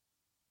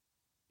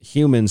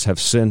humans have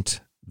sent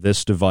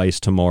this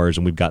device to Mars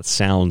and we've got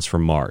sounds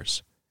from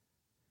Mars.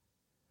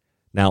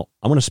 Now,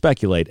 I'm going to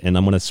speculate, and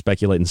I'm going to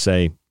speculate and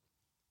say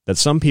that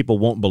some people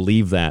won't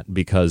believe that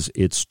because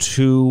it's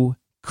too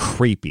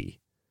creepy.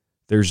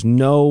 There's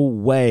no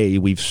way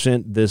we've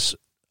sent this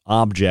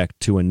object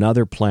to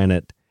another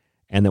planet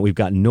and that we've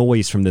got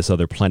noise from this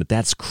other planet.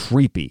 That's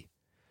creepy.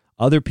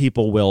 Other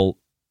people will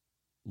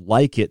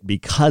like it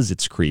because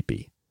it's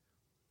creepy.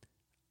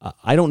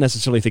 I don't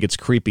necessarily think it's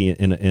creepy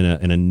in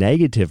a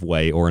negative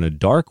way or in a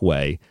dark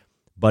way,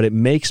 but it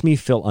makes me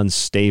feel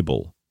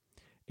unstable.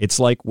 It's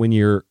like when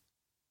you're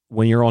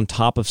on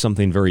top of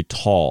something very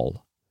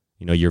tall,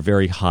 you're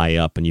very high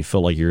up and you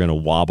feel like you're going to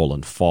wobble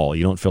and fall.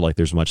 You don't feel like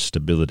there's much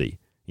stability.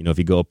 If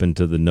you go up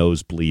into the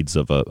nosebleeds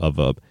of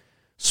a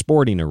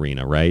sporting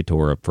arena, right,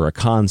 or for a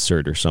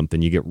concert or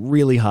something, you get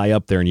really high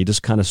up there and you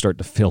just kind of start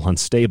to feel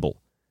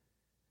unstable.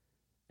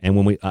 And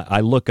when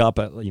I look up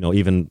at,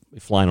 even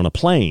flying on a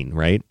plane,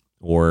 right?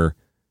 Or,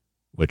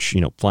 which,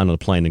 flying on a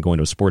plane and going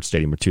to a sports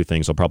stadium are two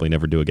things I'll probably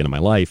never do again in my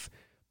life.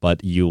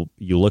 But you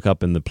look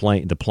up in the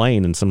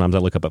plane, and sometimes I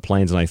look up at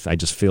planes and I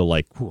just feel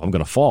like, I'm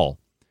going to fall.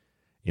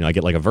 I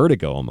get like a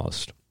vertigo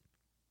almost.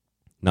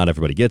 Not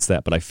everybody gets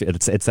that, but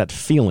it's that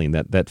feeling,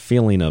 that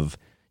feeling of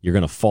you're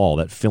going to fall,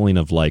 that feeling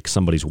of like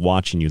somebody's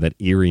watching you, that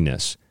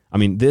eeriness. I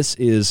mean, this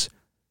is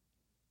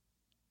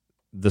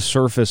the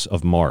surface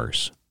of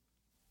Mars,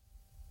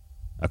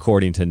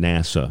 according to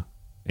NASA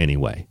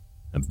anyway.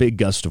 A big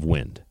gust of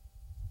wind.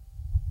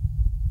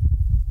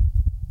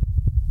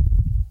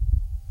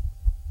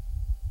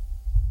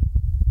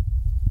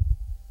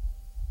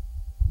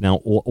 Now,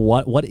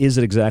 what is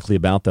it exactly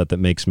about that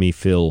makes me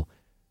feel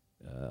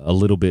a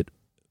little bit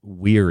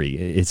weary?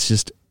 It's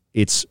just,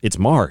 it's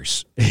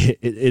Mars.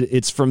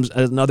 It's from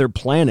another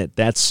planet.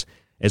 It's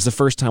the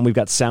first time we've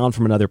got sound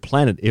from another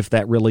planet, if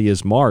that really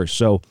is Mars.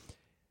 So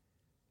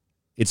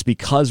it's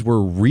because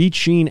we're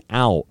reaching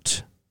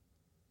out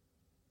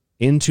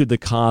into the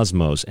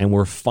cosmos and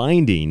we're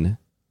finding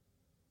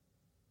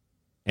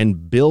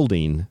and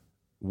building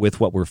with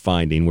what we're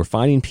finding. We're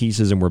finding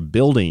pieces and we're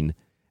building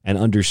an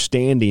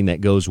understanding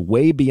that goes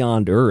way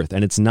beyond Earth.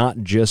 And it's not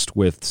just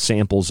with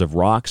samples of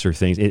rocks or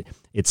things.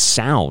 It's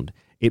sound.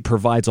 It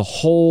provides a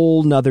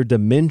whole nother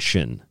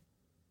dimension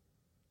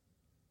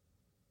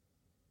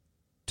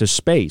to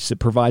space. It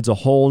provides a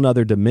whole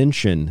nother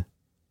dimension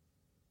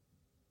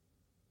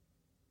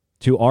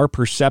to our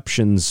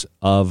perceptions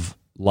of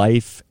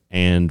life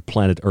and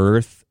planet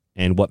Earth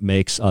and what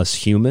makes us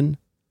human.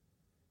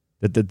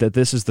 That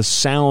this is the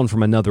sound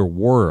from another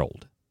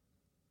world.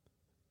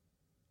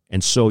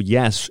 And so,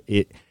 yes,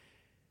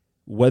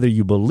 whether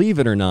you believe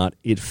it or not,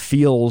 it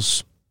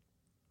feels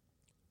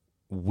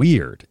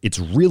weird. It's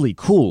really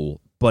cool,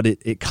 but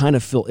it kind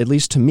of feels, at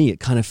least to me, it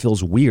kind of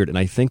feels weird. And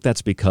I think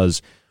that's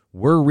because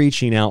we're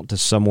reaching out to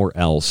somewhere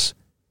else.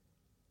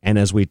 And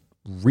as we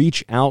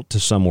reach out to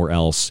somewhere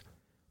else,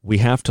 we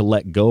have to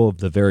let go of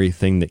the very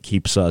thing that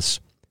keeps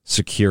us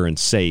secure and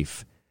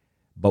safe.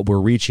 But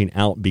we're reaching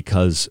out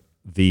because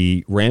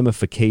the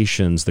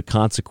ramifications, the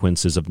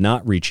consequences of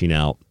not reaching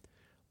out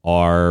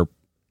are,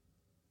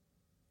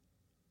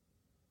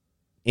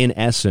 in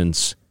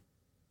essence,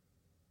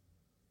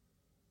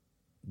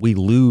 we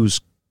lose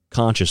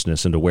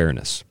consciousness and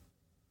awareness.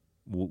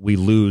 We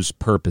lose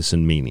purpose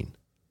and meaning.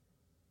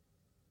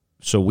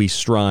 So we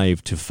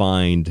strive to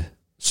find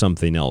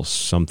something else,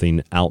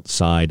 something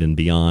outside and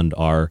beyond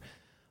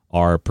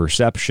our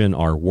perception,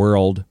 our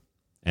world.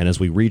 And as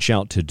we reach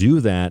out to do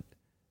that,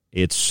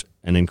 it's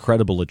an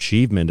incredible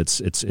achievement.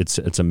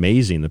 It's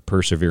amazing, the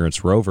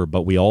Perseverance rover,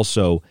 but we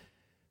also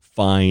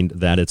find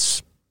that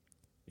it's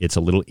a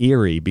little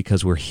eerie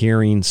because we're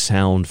hearing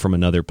sound from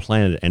another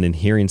planet, and in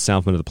hearing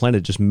sound from another planet,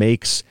 it just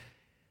makes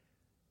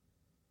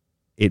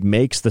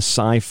the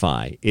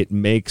sci-fi, it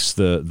makes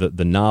the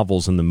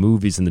novels and the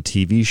movies and the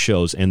TV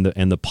shows and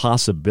the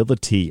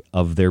possibility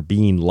of there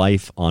being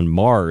life on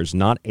Mars,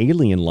 not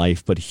alien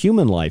life, but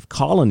human life,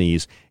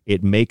 colonies,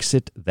 it makes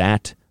it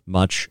that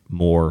much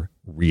more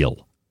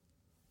real.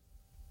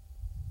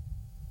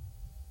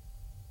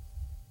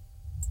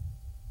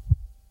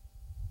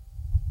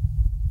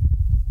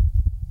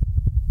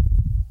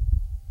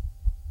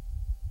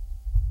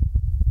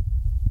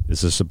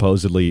 This is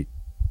supposedly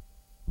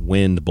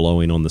wind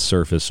blowing on the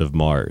surface of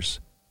Mars.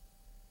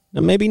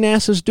 Now, maybe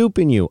NASA's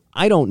duping you.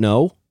 I don't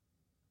know.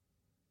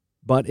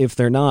 But if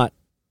they're not,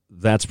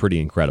 that's pretty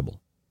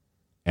incredible.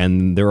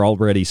 And they're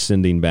already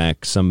sending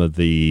back some of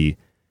the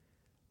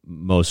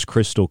most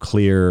crystal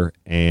clear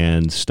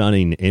and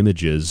stunning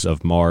images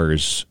of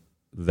Mars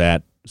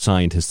that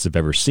scientists have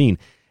ever seen.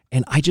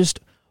 And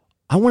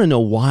I want to know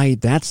why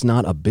that's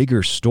not a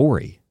bigger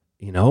story,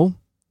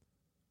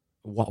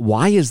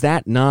 Why is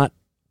that not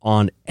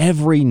on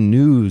every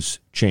news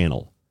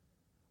channel?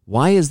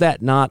 Why is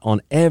that not on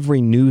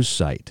every news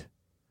site?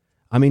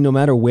 I mean, no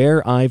matter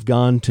where I've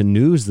gone to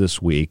news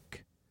this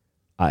week,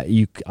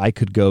 I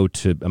could go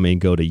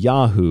to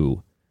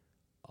Yahoo,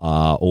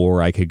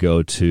 or I could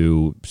go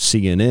to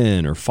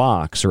CNN or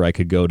Fox, or I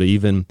could go to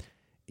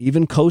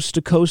even Coast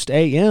to Coast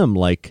AM.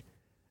 Like,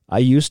 I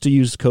used to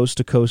use Coast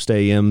to Coast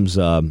AM's.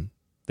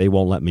 They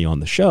won't let me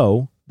on the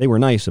show. They were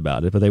nice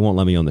about it, but they won't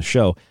let me on the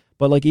show.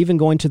 But like even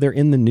going to their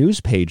In the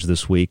News page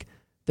this week,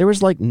 there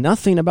was like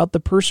nothing about the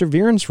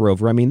Perseverance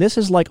rover. I mean, this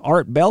is like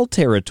Art Bell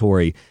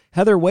territory,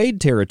 Heather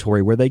Wade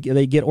territory, where they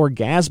get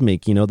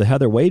orgasmic. The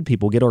Heather Wade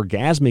people get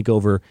orgasmic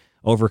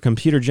over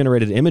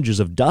computer-generated images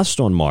of dust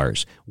on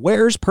Mars.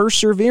 Where's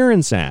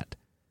Perseverance at?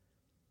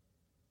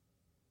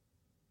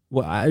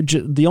 Well,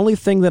 the only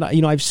thing that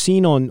I've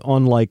seen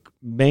on like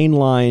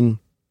mainline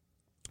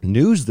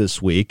news this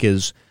week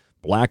is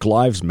Black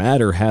Lives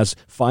Matter has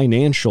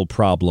financial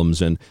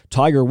problems, and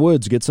Tiger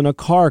Woods gets in a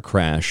car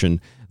crash,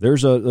 and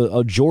there's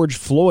a George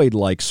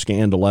Floyd-like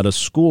scandal at a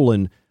school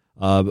at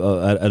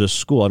a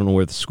school. I don't know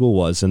where the school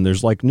was, and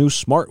there's like new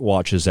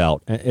smartwatches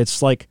out.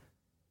 It's like,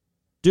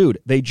 dude,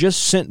 they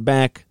just sent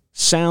back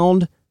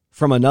sound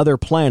from another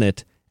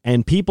planet,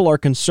 And people are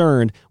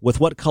concerned with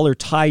what color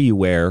tie you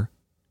wear.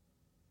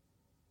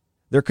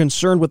 They're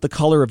concerned with the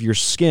color of your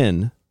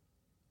skin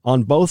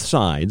on both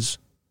sides.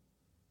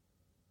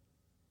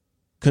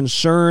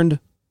 Concerned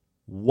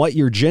what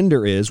your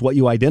gender is, what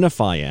you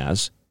identify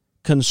as.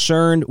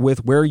 Concerned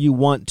with where you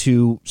want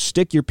to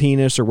stick your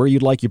penis or where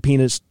you'd like your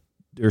penis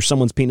or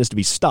someone's penis to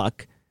be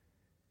stuck.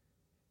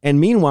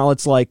 And meanwhile,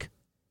 it's like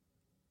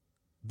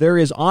there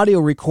is audio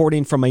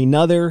recording from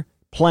another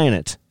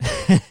planet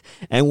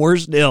and we're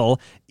still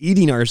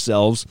eating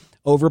ourselves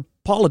over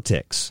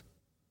politics.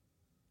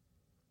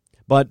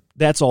 But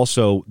that's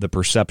also the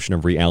perception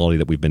of reality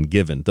that we've been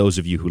given. Those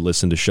of you who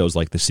listen to shows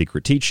like The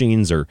Secret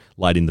Teachings or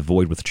Lighting the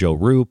Void with Joe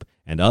Roop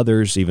and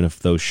others, even if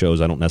those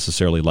shows I don't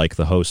necessarily like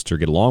the hosts or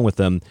get along with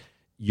them,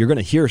 you're going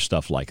to hear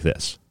stuff like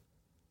this.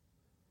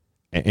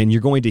 And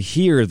you're going to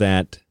hear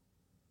that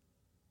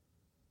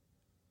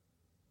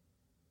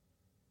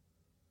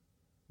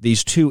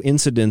these two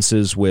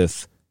incidences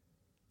with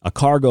a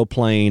cargo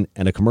plane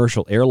and a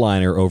commercial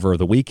airliner over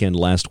the weekend,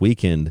 last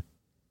weekend,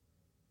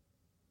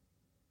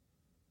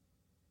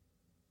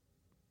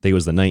 I think it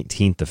was the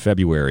 19th of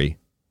February,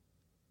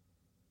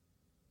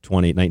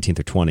 19th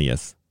or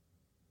 20th,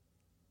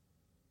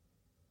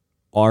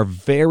 are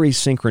very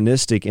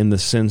synchronistic in the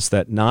sense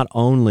that not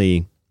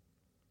only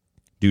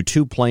do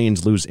two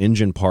planes lose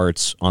engine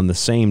parts on the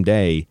same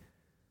day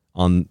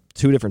on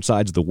two different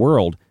sides of the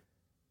world,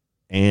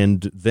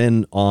 and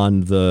then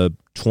on the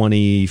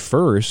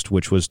 21st,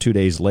 which was 2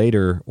 days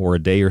later or a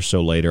day or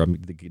so later,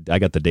 I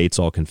got the dates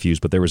all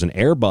confused, but there was an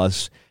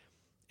Airbus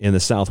in the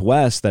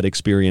Southwest that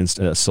experienced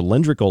a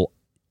cylindrical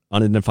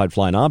unidentified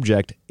flying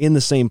object in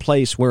the same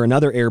place where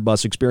another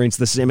Airbus experienced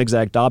the same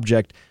exact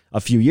object a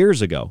few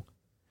years ago.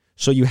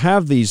 So you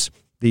have these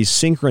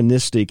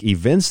synchronistic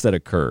events that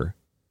occur.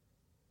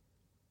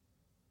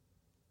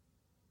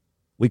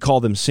 We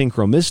call them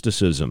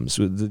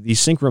synchromysticisms.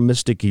 These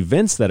synchromistic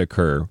events that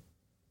occur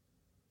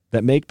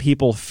that make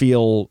people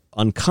feel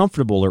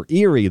uncomfortable or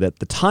eerie, that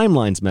the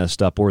timeline's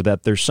messed up or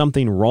that there's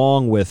something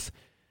wrong with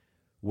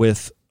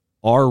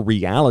our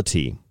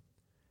reality.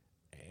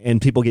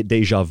 And people get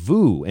deja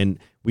vu. And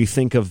we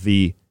think of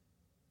the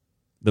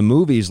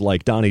movies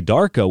like Donnie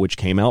Darko, which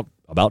came out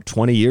about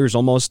 20 years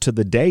almost to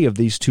the day of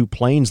these two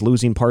planes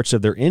losing parts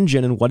of their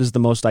engine. And what is the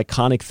most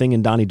iconic thing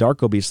in Donnie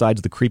Darko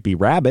besides the creepy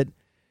rabbit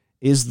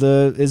is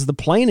the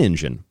plane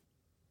engine.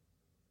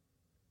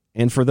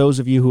 And for those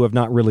of you who have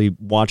not really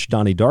watched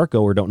Donnie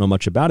Darko or don't know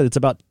much about it, it's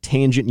about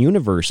tangent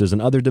universes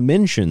and other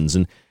dimensions.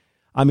 And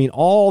I mean,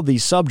 all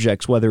these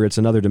subjects, whether it's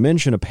another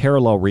dimension, a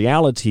parallel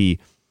reality,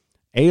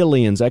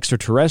 aliens,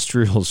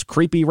 extraterrestrials,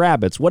 creepy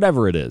rabbits,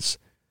 whatever it is,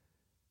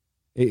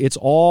 it's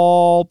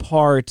all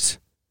part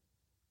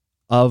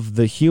of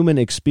the human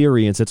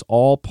experience. It's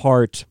all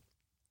part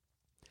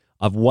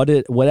of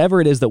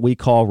whatever it is that we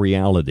call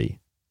reality.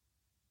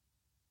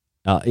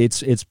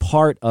 It's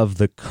part of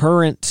the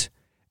current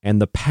and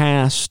the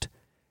past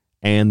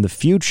and the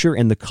future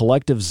and the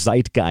collective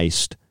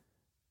zeitgeist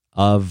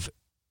of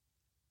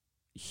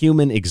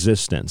human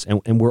existence.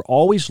 And we're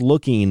always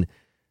looking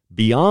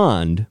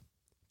beyond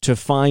to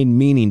find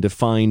meaning, to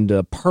find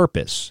a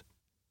purpose.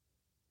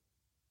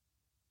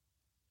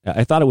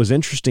 I thought it was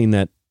interesting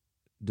that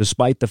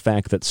despite the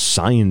fact that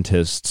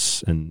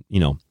scientists and,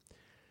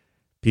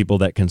 people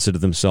that consider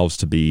themselves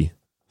to be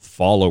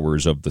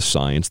followers of the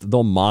science,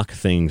 they'll mock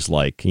things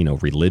like,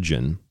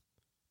 religion.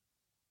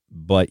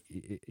 But,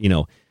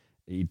 you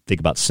think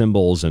about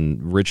symbols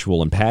and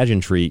ritual and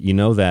pageantry,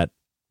 that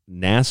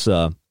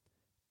NASA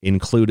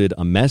included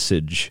a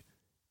message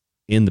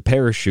in the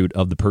parachute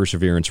of the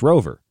Perseverance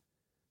rover.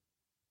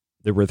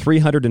 There were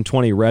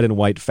 320 red and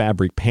white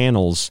fabric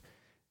panels,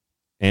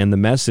 and the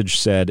message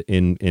said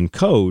in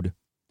code,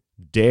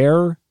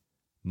 "Dare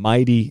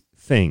mighty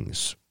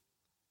things."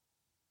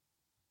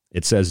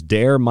 It says,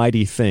 "Dare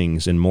mighty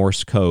things" in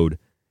Morse code,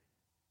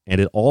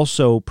 and it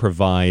also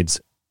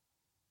provides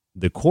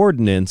the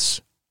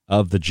coordinates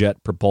of the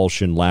Jet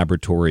Propulsion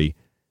Laboratory,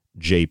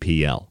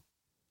 JPL.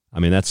 I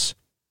mean,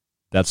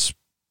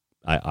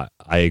 I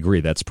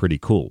agree, that's pretty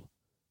cool.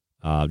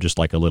 Just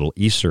like a little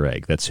Easter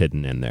egg that's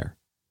hidden in there.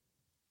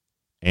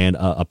 And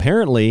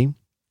apparently,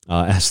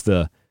 I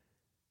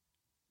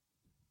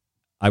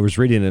was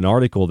reading an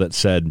article that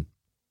said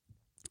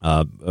they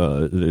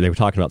were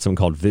talking about something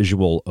called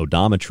visual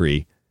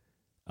odometry,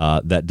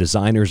 that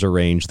designers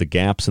arrange the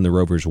gaps in the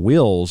rover's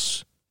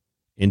wheels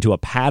into a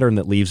pattern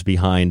that leaves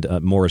behind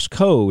Morse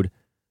code,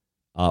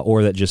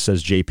 or that just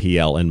says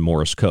JPL in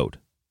Morse code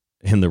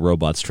in the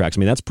robot's tracks. I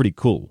mean, that's pretty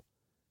cool.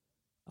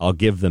 I'll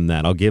give them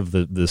that. I'll give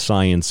the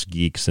science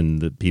geeks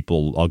and the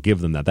people, I'll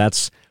give them that.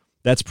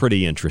 That's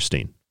pretty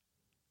interesting.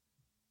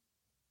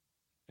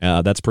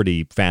 That's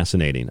pretty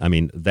fascinating. I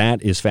mean,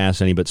 that is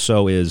fascinating, but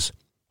so is,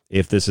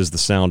 if this is the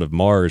sound of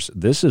Mars,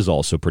 this is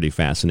also pretty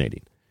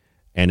fascinating.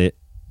 And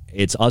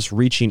it's us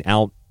reaching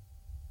out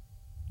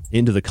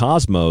into the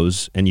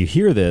cosmos, and you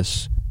hear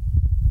this,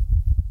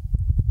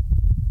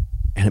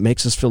 and it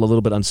makes us feel a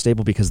little bit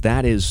unstable, because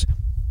that's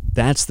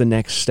the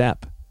next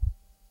step.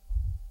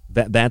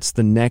 That's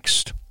the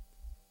next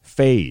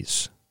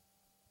phase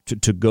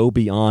to go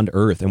beyond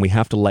Earth, and we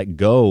have to let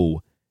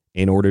go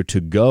in order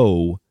to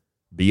go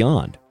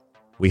beyond.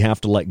 We have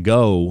to let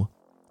go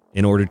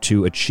in order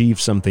to achieve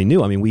something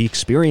new. I mean, we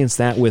experience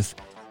that with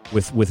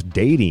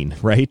dating,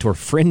 right? Or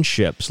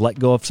friendships. Let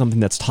go of something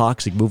that's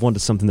toxic, move on to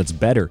something that's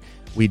better.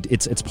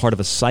 It's part of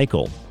a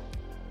cycle.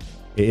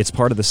 It's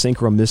part of the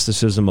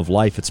synchromysticism of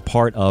life. It's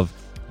part of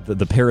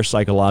the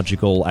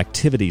parapsychological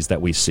activities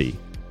that we see.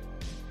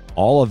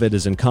 All of it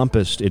is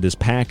encompassed, it is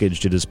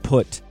packaged, it is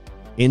put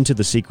into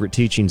the secret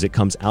teachings. It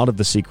comes out of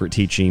the secret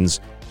teachings,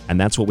 and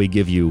that's what we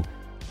give you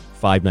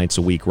 5 nights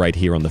a week right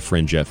here on the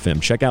Fringe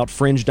FM. Check out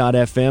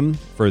fringe.fm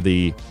for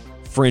the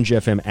Fringe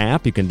FM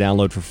app. You can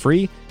download for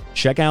free.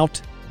 Check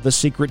out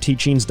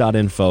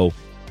thesecretteachings.info.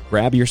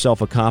 Grab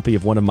yourself a copy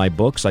of one of my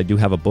books. I do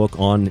have a book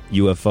on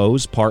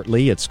UFOs,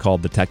 partly. It's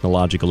called The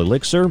Technological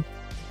Elixir.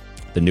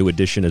 The new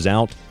edition is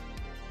out.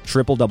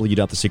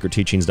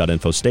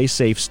 www.thesecretteachings.info. Stay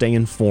safe, stay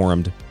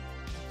informed,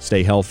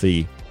 stay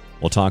healthy.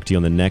 We'll talk to you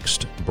on the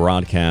next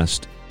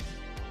broadcast.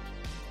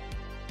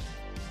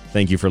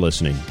 Thank you for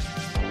listening.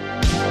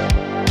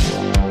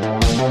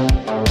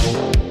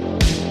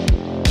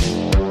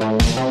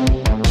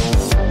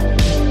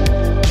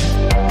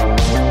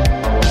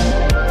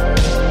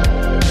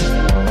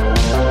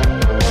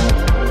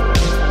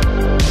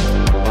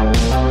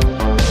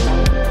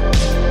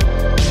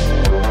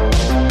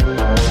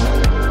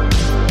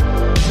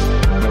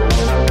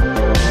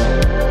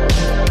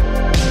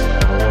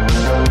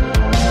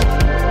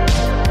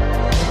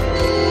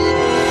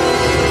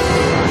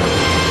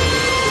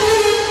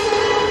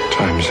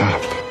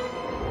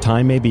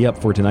 Time may be up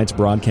for tonight's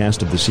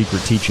broadcast of The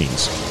Secret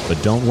Teachings,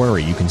 but don't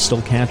worry, you can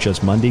still catch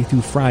us Monday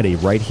through Friday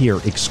right here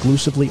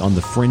exclusively on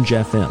the Fringe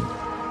FM.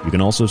 You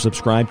can also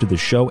subscribe to the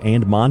show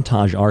and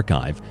montage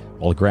archive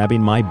while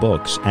grabbing my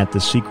books at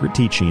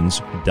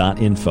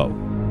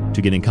thesecretteachings.info.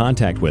 To get in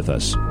contact with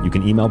us, you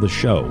can email the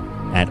show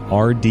at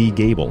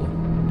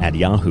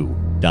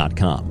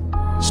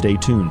rdgable@yahoo.com. Stay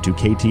tuned to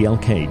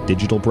KTLK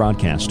Digital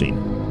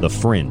Broadcasting, The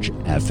Fringe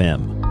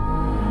FM.